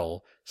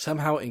battle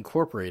somehow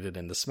incorporated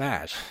into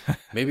Smash.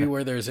 Maybe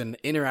where there's an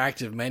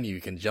interactive menu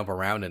you can jump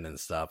around in and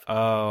stuff.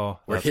 Oh,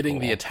 where hitting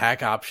the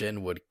attack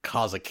option would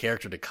cause a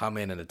character to come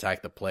in and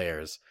attack the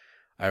players.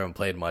 I haven't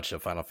played much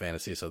of Final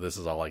Fantasy, so this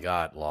is all I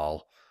got,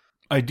 lol.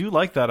 I do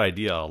like that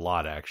idea a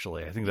lot,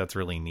 actually. I think that's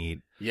really neat.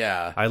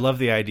 Yeah. I love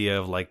the idea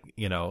of, like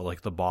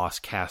the boss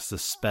casts a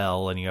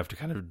spell and you have to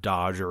kind of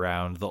dodge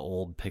around the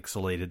old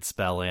pixelated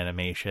spell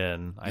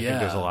animation. I think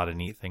there's a lot of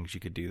neat things you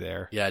could do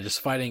there. Yeah,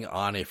 just fighting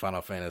on a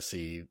Final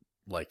Fantasy,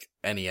 like,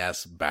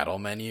 NES battle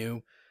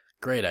menu.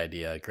 Great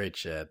idea. Great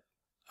shit.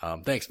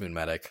 Thanks,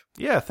 MoonMedic.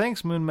 Yeah,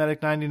 thanks,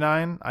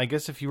 MoonMedic99. I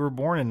guess if you were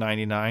born in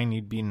 99,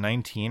 you'd be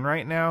 19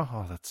 right now?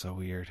 Oh, that's so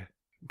weird.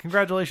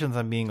 Congratulations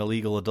on being a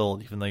legal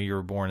adult, even though you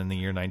were born in the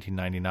year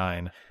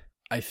 1999.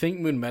 I think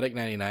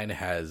MoonMedic99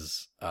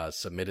 has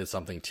submitted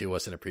something to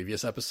us in a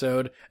previous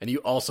episode, and you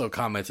also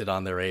commented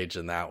on their age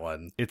in that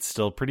one. It's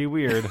still pretty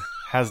weird.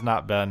 Has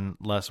not been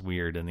less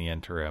weird in the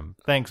interim.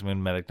 Thanks,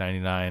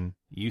 MoonMedic99.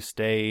 You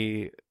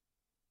stay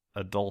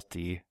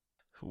adulty.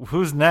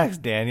 Who's next,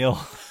 Daniel?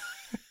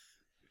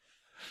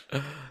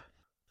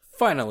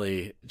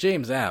 Finally,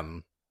 James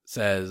M.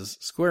 says,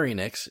 Square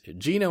Enix,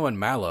 Geno and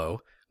Mallow,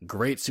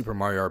 great Super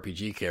Mario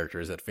RPG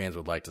characters that fans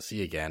would like to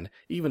see again.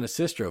 Even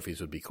assist trophies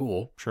would be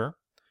cool. Sure.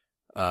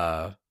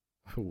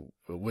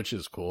 Which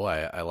is cool.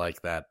 I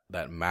like that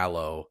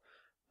Mallow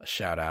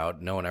shout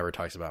out. No one ever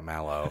talks about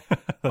Mallow.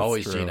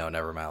 Always true. Geno,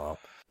 never Mallow.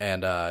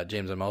 And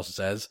James M. also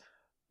says,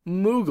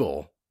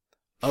 Moogle.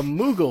 A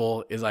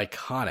Moogle is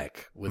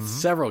iconic with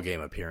several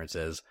game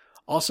appearances.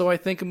 Also, I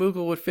think a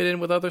Moogle would fit in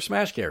with other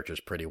Smash characters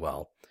pretty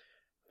well.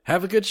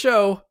 Have a good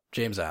show,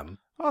 James M.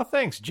 Oh,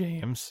 thanks,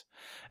 James.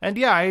 And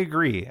yeah, I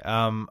agree.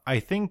 I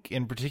think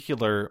in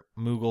particular,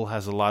 Moogle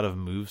has a lot of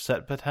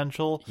moveset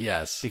potential.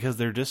 Yes. Because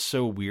they're just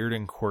so weird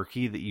and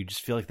quirky that you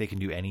just feel like they can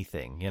do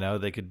anything. You know,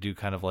 they could do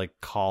kind of like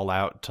call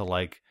out to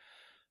like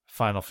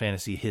Final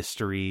Fantasy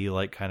history,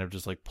 like kind of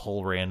just like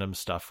pull random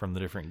stuff from the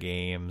different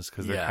games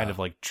because they're kind of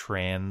like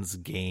trans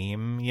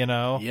game, you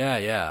know?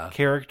 Yeah.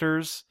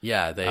 Characters.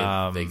 Yeah, they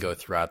go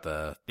throughout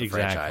the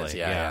franchise.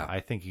 Yeah. I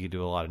think you could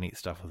do a lot of neat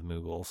stuff with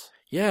Moogles.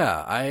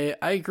 Yeah, I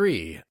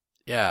agree.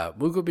 Yeah,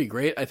 Moogle would be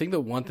great. I think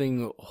the one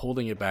thing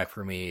holding it back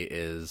for me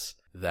is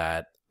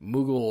that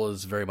Moogle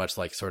is very much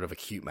like sort of a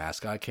cute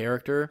mascot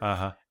character.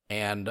 Uh-huh.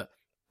 And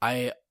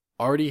I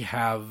already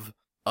have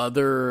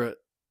other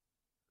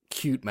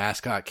cute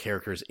mascot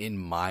characters in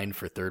mind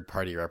for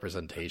third-party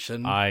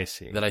representation. I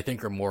see. That I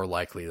think are more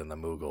likely than the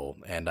Moogle.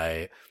 And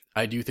I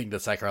do think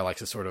that Sakurai likes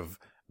to sort of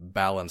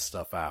balance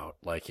stuff out.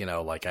 Like, you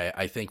know, like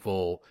I think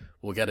we'll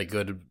get a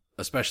good,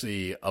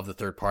 especially of the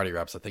third-party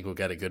reps, I think we'll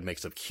get a good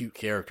mix of cute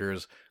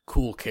characters,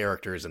 cool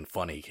characters, and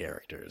funny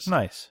characters.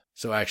 Nice.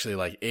 So actually,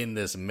 like, in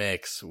this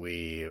mix,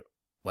 we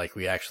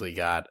actually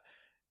got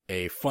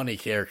a funny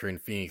character in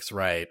Phoenix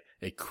Wright,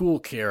 a cool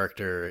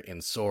character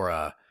in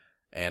Sora,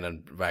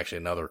 and actually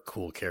another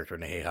cool character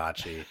in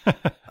Heihachi.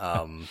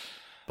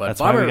 But that's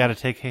why we got to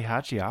take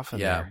Heihachi off of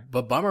there. Yeah,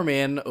 but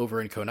Bomberman over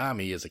in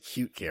Konami is a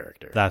cute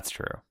character. That's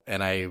true.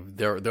 And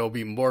there will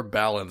be more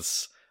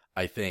balance,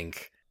 I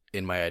think,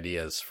 in my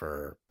ideas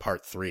for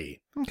part 3.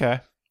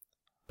 Okay.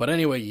 But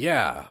anyway,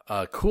 yeah,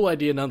 cool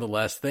idea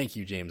nonetheless. Thank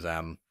you, James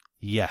M.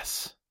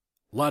 Yes.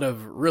 A lot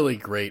of really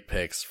great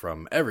picks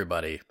from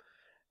everybody.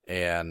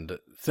 And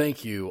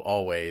thank you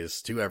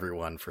always to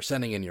everyone for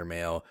sending in your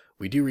mail.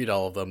 We do read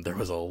all of them. There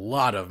was a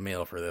lot of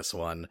mail for this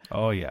one.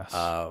 Oh, yes.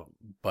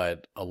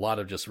 But a lot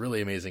of just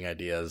really amazing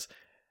ideas.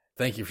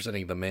 Thank you for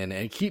sending them in,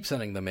 and keep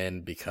sending them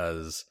in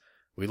because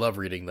we love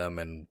reading them.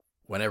 And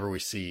whenever we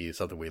see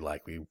something we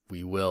like,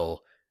 we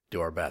will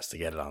do our best to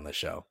get it on the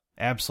show.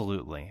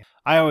 Absolutely.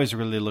 I always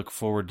really look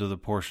forward to the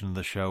portion of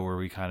the show where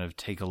we kind of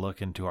take a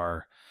look into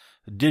our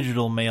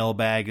digital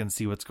mailbag and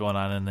see what's going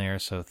on in there.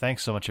 So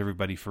thanks so much,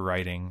 everybody, for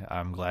writing.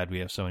 I'm glad we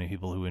have so many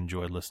people who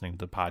enjoy listening to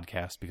the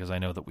podcast because I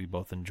know that we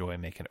both enjoy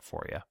making it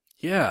for you.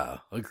 Yeah,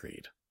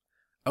 agreed.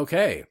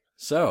 Okay,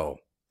 so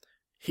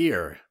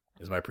here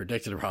is my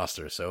predicted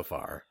roster so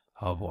far.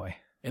 Oh, boy.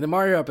 In the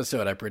Mario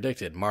episode, I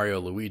predicted Mario,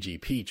 Luigi,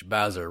 Peach,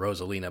 Bowser,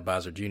 Rosalina,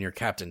 Bowser Jr.,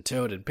 Captain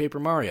Toad, and Paper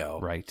Mario.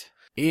 Right.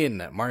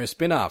 In Mario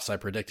spin-offs, I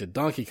predicted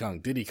Donkey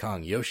Kong, Diddy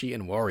Kong, Yoshi,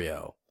 and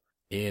Wario.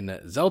 In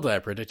Zelda, I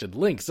predicted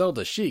Link,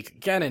 Zelda,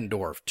 Sheik,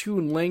 Ganondorf,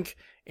 Toon Link,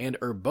 and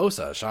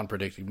Urbosa. Sean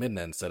predicted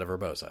Midna instead of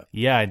Urbosa.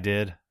 Yeah, I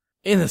did.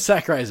 In the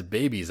Sakurai's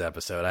Babies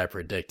episode, I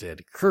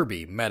predicted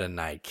Kirby, Meta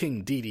Knight,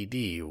 King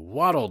DDD,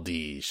 Waddle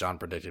Dee. Sean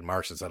predicted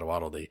Marks instead of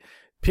Waddle Dee.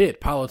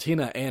 Pit,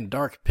 Palutena, and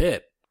Dark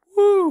Pit.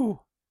 Woo!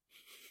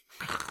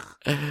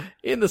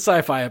 In the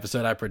Sci-Fi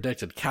episode, I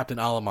predicted Captain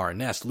Olimar,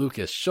 Ness,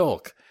 Lucas,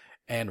 Shulk,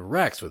 and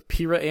Rex with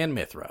Pyrrha and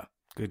Mithra.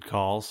 Good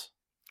calls.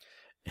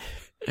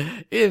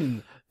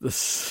 In the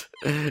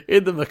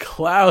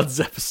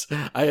McClouds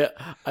episode,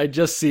 I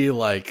just see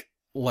like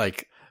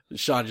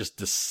Sean just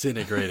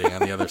disintegrating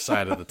on the other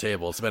side of the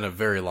table. It's been a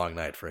very long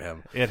night for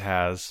him. It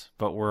has,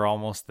 but we're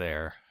almost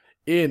there.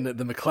 In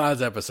the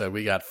McClouds episode,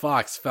 we got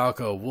Fox,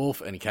 Falco,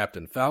 Wolf, and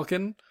Captain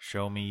Falcon.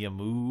 Show me your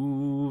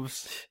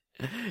moves.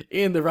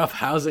 In the Rough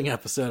Housing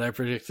episode, I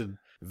predicted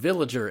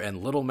Villager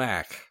and Little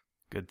Mac.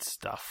 Good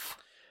stuff.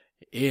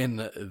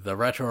 In the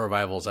Retro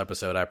Revivals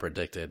episode, I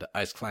predicted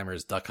Ice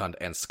Climbers, Duck Hunt,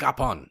 and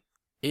Scapon.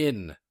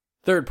 In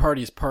Third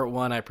Parties Part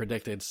 1, I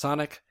predicted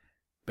Sonic,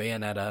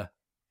 Bayonetta,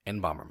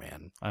 and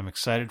Bomberman. I'm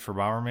excited for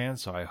Bomberman,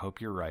 so I hope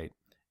you're right.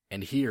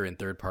 And here in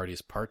Third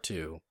Parties Part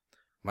 2,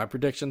 my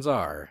predictions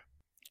are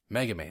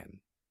Mega Man,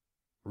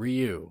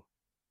 Ryu,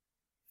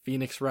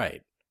 Phoenix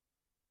Wright,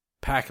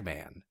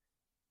 Pac-Man,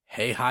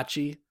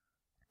 Heihachi,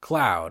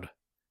 Cloud,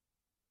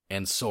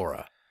 and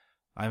Sora.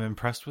 I'm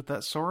impressed with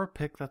that Sora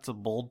pick. That's a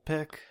bold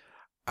pick.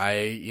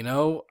 I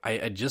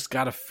just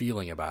got a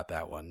feeling about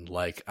that one.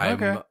 Like,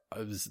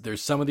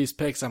 there's some of these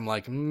picks I'm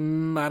like,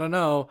 I don't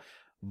know,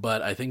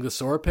 but I think the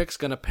Sora pick's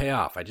gonna pay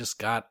off. I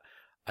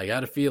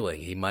got a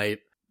feeling he might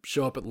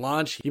show up at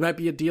launch. He might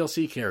be a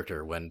DLC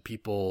character when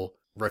people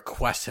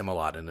request him a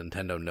lot and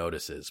Nintendo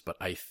notices, but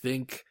I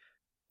think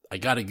I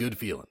got a good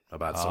feeling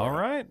about Sora. All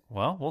right.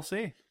 Well, we'll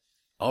see.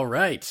 All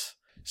right.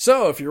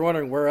 So if you're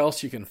wondering where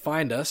else you can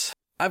find us,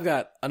 I've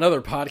got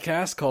another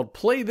podcast called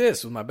Play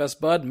This with my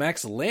best bud,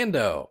 Max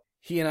Lando.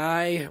 He and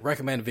I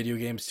recommend video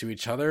games to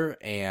each other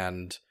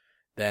and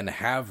then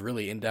have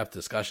really in-depth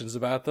discussions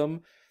about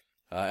them.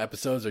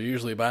 Episodes are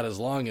usually about as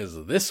long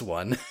as this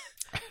one.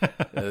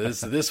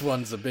 This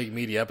one's a big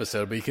meaty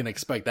episode, but you can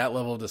expect that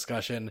level of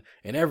discussion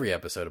in every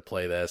episode of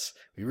Play This.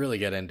 We really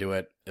get into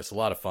it. It's a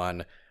lot of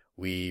fun.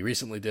 We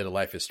recently did a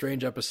Life is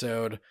Strange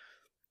episode.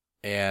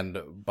 And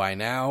by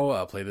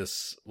now, Play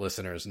This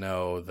listeners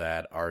know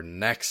that our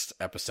next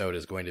episode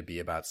is going to be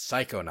about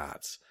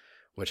Psychonauts,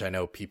 which I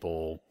know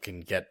people can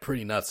get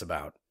pretty nuts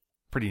about.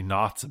 Pretty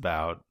nuts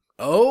about.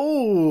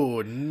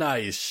 Oh,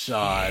 nice,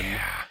 Sean.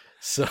 Yeah.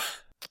 So,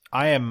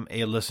 I am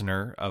a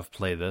listener of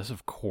Play This,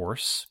 of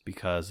course,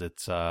 because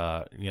it's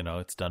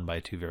it's done by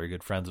two very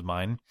good friends of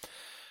mine.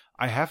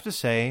 I have to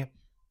say,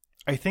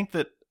 I think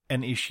that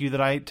an issue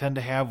that I tend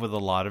to have with a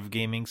lot of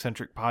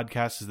gaming-centric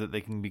podcasts is that they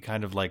can be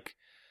kind of like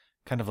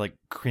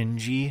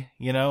cringy,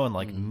 and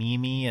like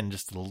memey and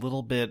just a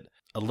little bit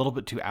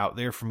too out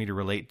there for me to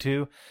relate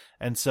to.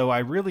 And so I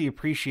really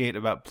appreciate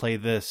about Play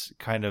This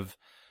kind of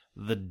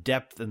the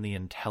depth and the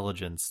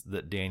intelligence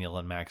that Daniel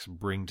and Max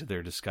bring to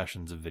their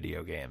discussions of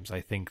video games.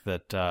 I think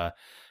that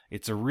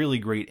it's a really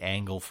great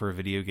angle for a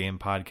video game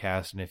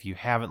podcast. And if you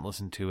haven't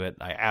listened to it,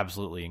 I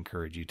absolutely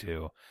encourage you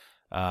to.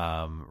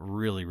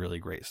 Really, really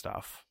great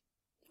stuff.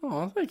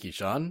 Oh, thank you,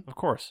 Sean. Of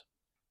course.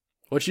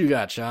 What you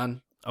got,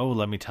 Sean? Oh,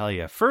 let me tell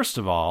you. First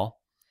of all,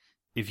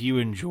 if you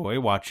enjoy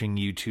watching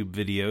YouTube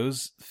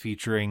videos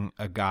featuring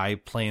a guy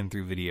playing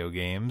through video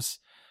games,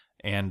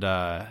 and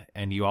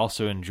you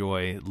also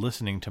enjoy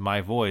listening to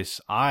my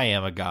voice, I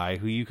am a guy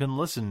who you can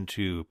listen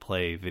to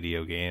play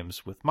video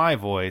games with my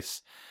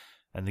voice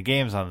and the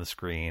games on the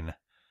screen.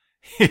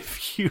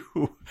 If you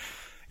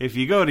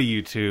go to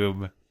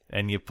YouTube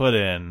and you put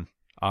in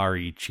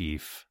RE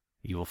Chief,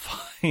 you will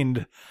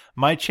find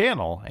my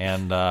channel,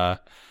 and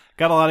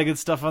got a lot of good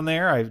stuff on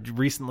there. I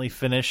recently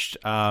finished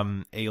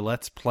a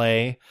Let's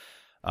Play,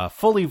 a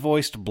fully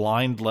voiced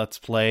blind Let's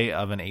Play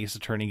of an Ace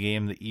Attorney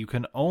game that you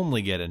can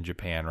only get in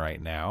Japan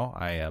right now.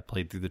 I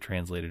played through the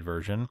translated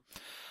version.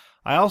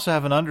 I also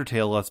have an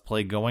Undertale Let's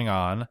Play going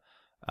on.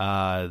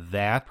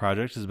 That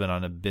project has been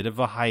on a bit of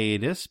a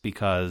hiatus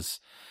because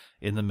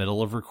in the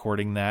middle of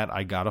recording that,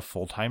 I got a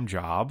full-time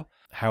job.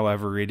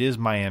 However, it is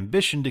my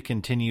ambition to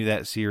continue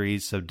that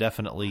series, so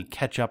definitely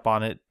catch up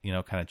on it,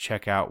 kind of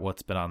check out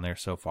what's been on there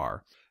so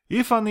far.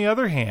 If, on the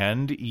other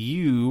hand,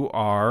 you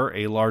are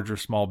a large or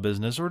small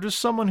business or just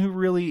someone who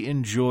really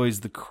enjoys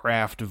the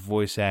craft of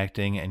voice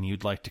acting and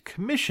you'd like to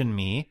commission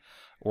me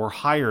or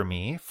hire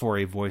me for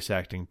a voice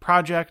acting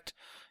project,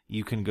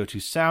 you can go to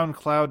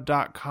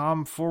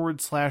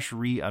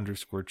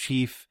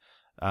soundcloud.com/re_chief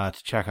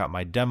to check out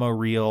my demo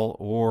reel,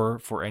 or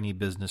for any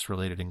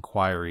business-related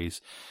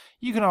inquiries,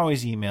 you can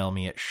always email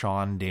me at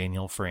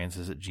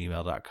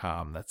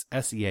seandanielfrancis@gmail.com. That's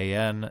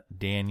SEAN,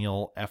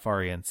 Daniel,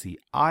 FRANCIS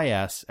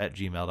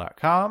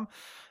 @gmail.com,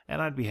 and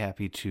I'd be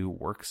happy to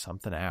work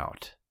something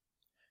out.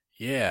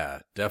 Yeah,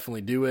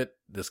 definitely do it.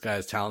 This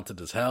guy's talented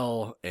as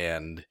hell,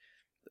 and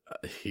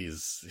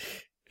he's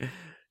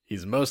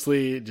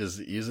mostly just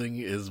using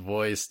his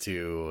voice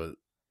to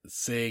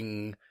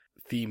sing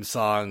theme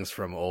songs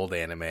from old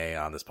anime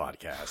on this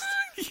podcast.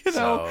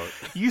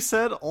 You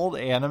said old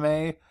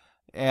anime,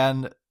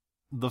 and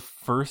the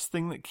first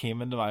thing that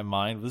came into my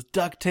mind was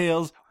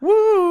DuckTales,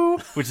 woo,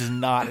 which is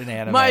not an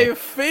anime. My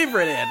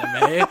favorite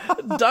anime,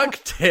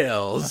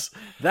 DuckTales.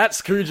 That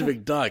Scrooge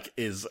McDuck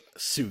is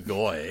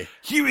sugoi.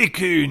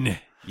 Huey-kun,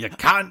 you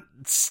can't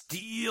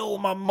steal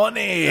my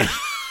money.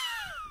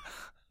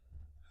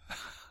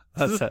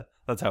 That's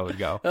how it would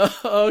go.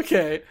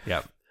 Okay.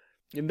 Yep.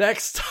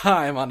 Next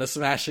time on A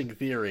Smashing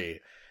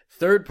Theory,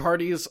 Third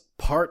Parties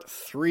Part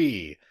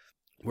 3,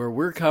 where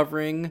we're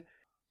covering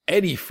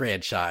any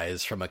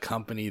franchise from a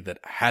company that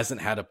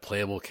hasn't had a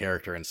playable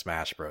character in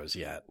Smash Bros.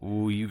 Yet.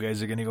 Ooh, you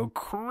guys are going to go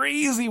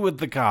crazy with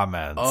the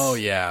comments. Oh,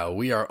 yeah.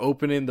 We are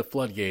opening the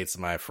floodgates,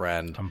 my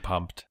friend. I'm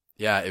pumped.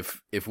 Yeah,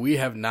 if we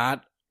have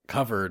not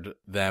covered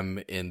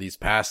them in these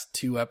past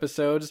 2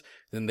 episodes,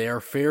 then they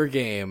are fair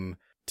game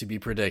to be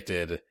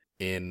predicted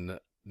in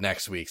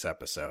next week's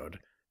episode.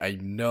 I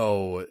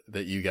know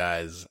that you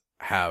guys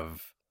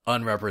have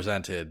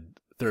unrepresented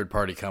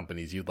third-party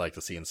companies you'd like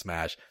to see in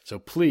Smash, so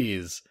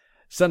please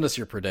send us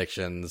your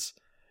predictions.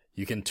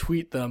 You can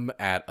tweet them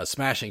at A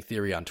Smashing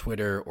Theory on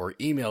Twitter or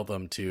email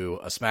them to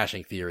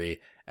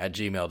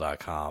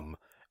asmashingtheory@gmail.com.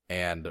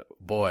 And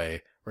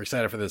boy, we're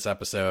excited for this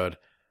episode.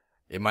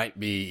 It might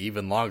be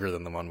even longer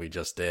than the one we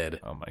just did.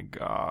 Oh my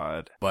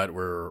god. But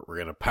we're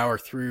going to power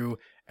through,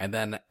 and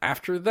then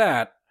after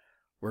that,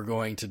 we're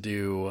going to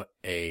do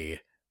a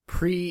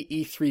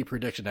pre-E3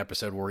 prediction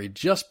episode where we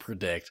just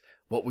predict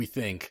what we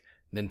think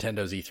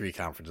Nintendo's E3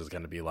 conference is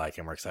going to be like,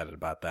 and we're excited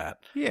about that.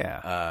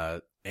 Yeah.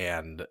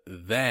 And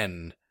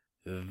then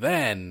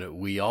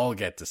we all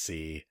get to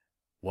see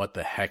what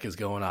the heck is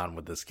going on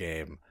with this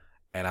game,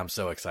 and I'm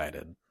so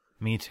excited.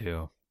 Me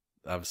too.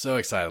 I'm so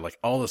excited, like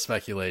all the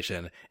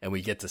speculation, and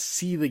we get to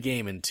see the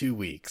game in 2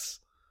 weeks.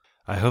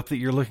 I hope that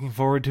you're looking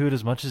forward to it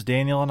as much as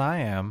Daniel and I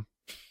am.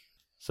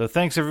 So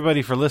thanks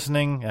everybody for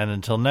listening, and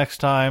until next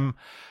time,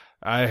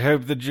 I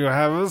hope that you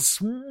have a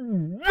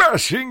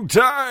smashing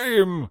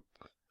time!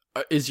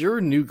 Is your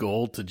new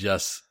goal to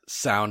just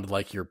sound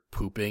like you're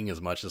pooping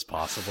as much as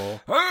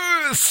possible?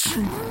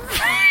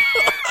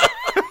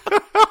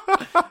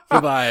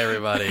 Goodbye,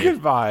 everybody.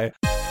 Goodbye.